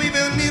espejo y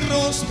veo en mi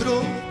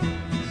rostro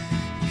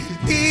el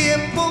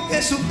tiempo que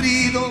he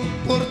sufrido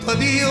por tu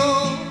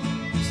adiós.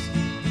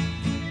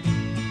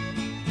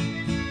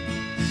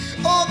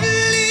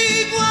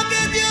 Obligo a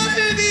que te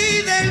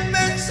olvide el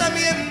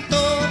pensamiento,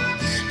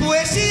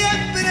 pues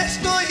siempre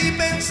estoy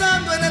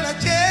pensando en el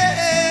ayer.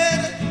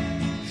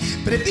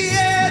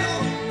 Prefiero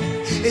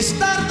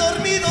estar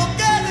dormido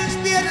que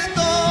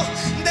despierto,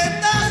 de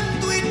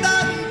tanto y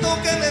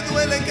tanto que me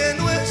duele que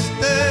no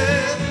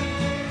estés.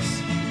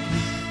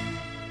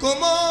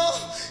 Como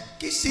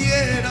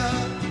quisiera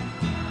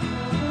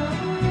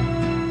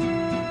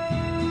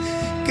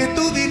que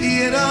tú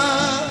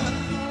vivieras,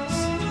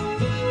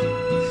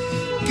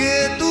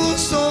 que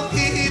tus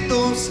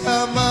ojitos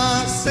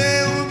jamás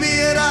se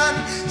hubieran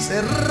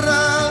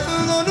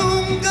cerrado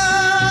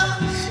nunca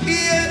y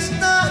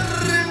estar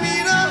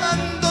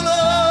mirándolos,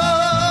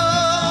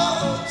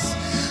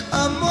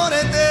 amor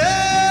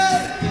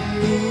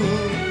eterno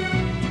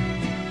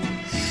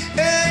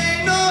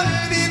e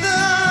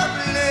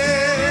inolvidable.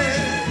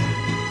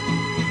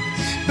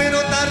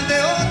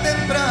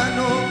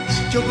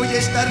 yo voy a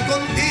estar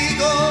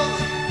contigo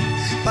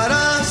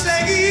para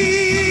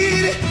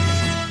seguir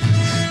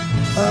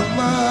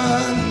amándonos.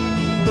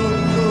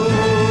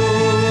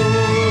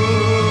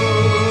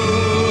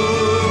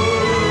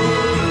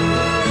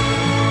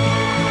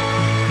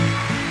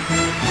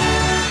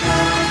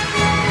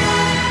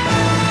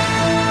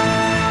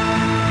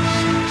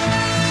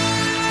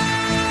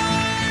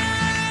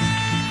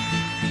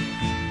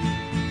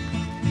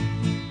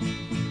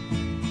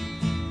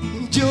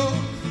 Yo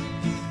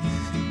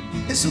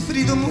he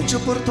sufrido mucho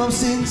por tu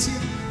ausencia.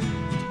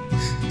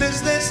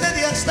 Desde ese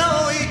día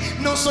hasta hoy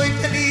no soy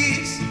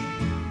feliz.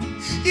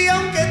 Y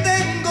aunque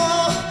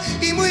tengo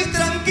y muy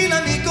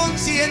tranquila mi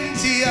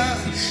conciencia,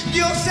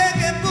 yo sé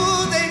que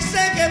pude y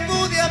sé que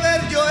pude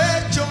haber yo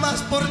hecho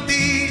más por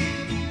ti.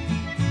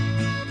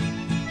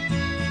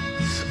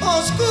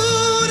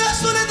 Oscura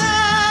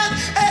soledad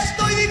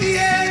estoy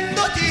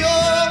viviendo yo,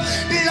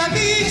 la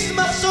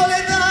misma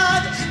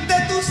soledad de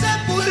tu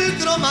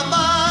sepulcro,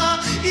 mamá.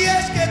 Y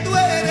es que tú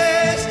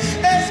eres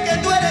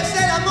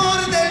el amor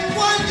del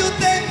cual yo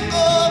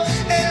tengo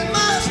el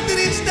más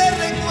triste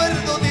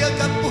recuerdo de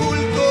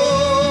Acapulco.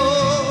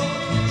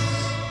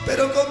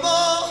 Pero como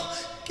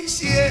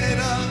quisiera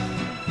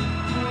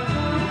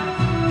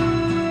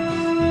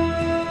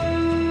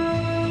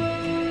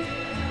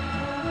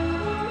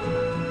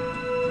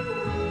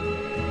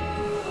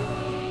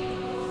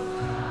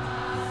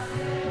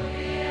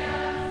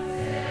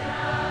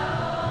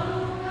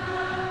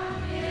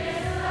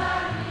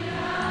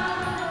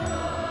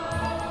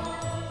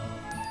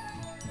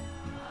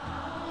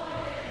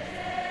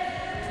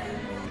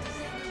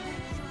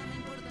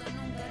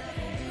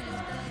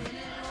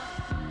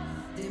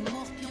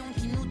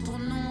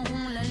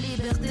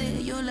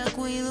yo la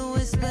cuido,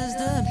 espèce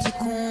de petit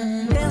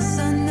con.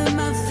 Personne ne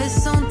m'a fait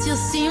sentir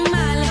si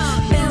mal.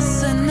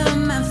 Personne ne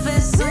m'a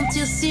fait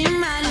sentir si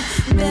mal.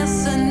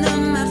 Personne ne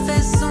m'a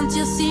fait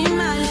sentir si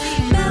mal.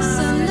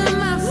 Personne ne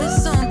m'a fait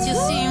sentir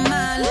si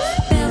mal.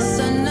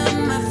 Personne ne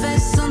m'a fait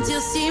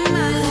sentir si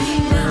mal.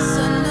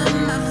 Personne ne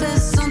m'a fait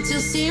sentir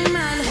si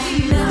mal.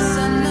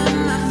 Personne ne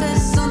m'a fait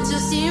sentir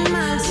si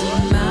mal. Si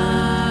mal.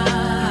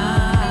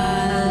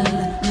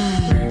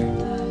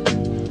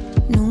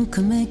 Nunca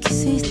me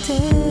quisiste.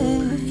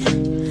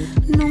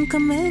 Nunca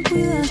me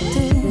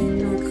cuidaste,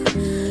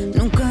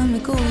 nunca me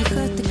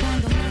cobijaste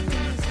cuando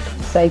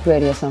Psych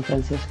Radio San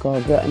Francisco,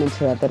 Girl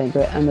Uninterrupted and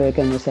Great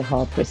American Music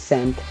Hall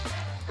present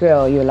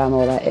Girl You La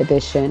Moda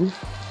Edition,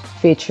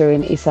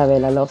 featuring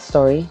Isabella Love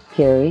Story,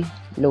 Carrie,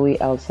 Louis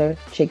Elser,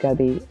 Chica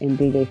B, and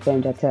DJ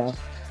Fenjatel.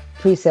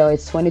 Pre-sale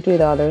is $23,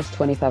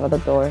 $25 at the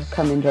door.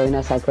 Come and join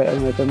us at Great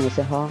American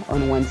Music Hall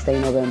on Wednesday,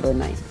 November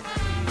 9th.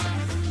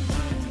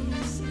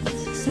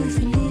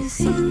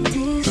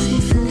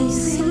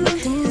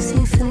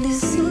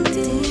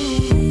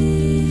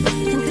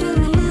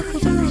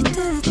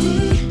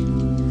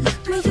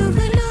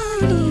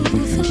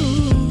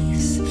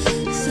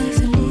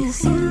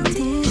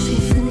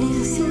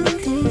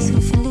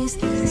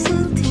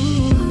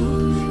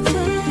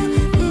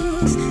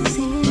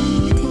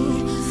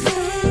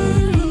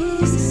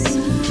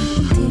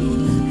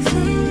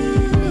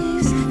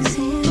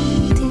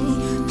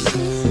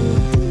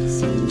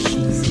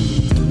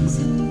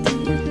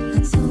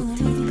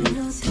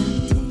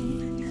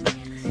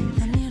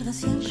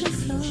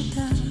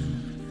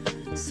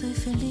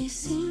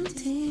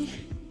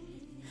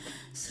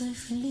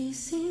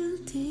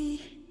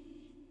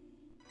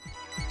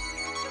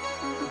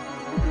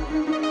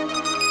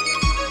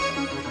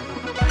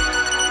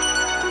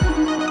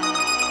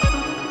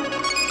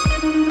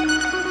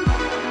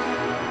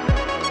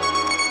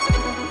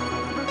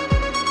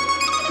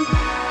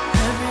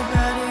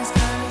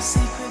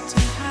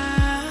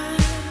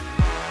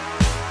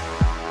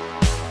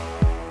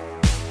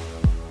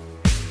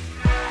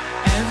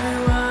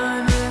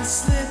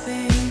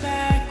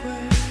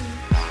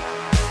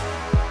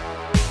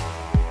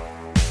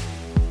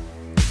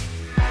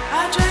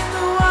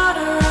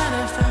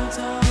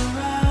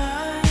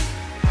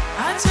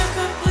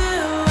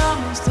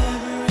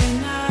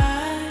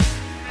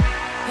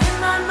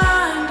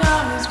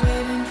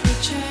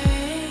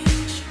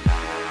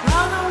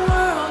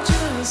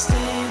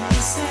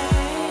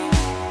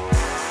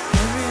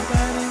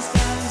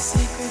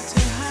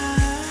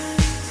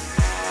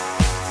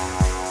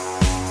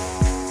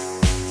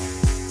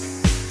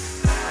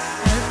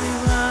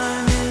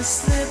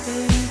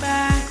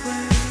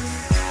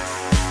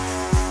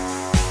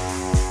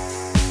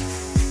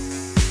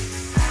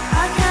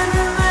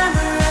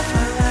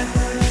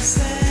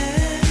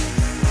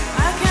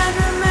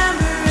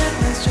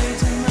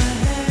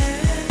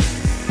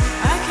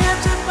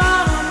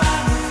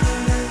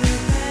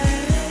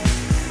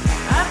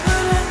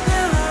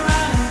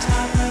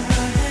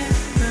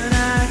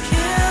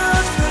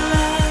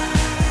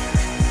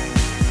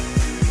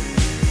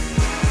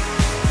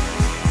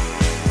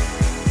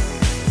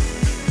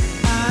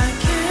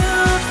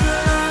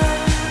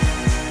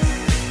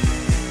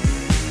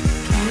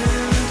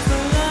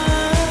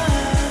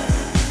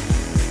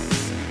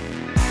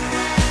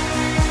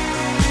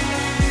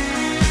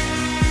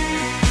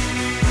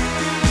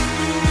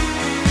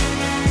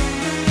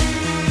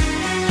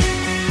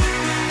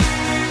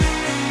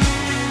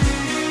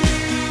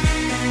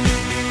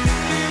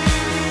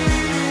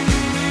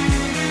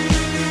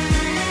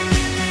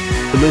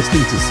 You're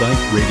listening to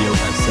Psych Radio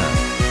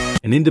SF,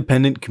 an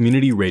independent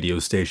community radio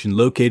station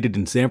located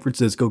in San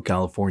Francisco,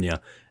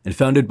 California, and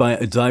founded by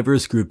a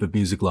diverse group of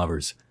music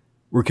lovers.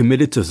 We're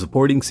committed to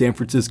supporting San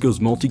Francisco's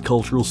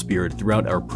multicultural spirit throughout our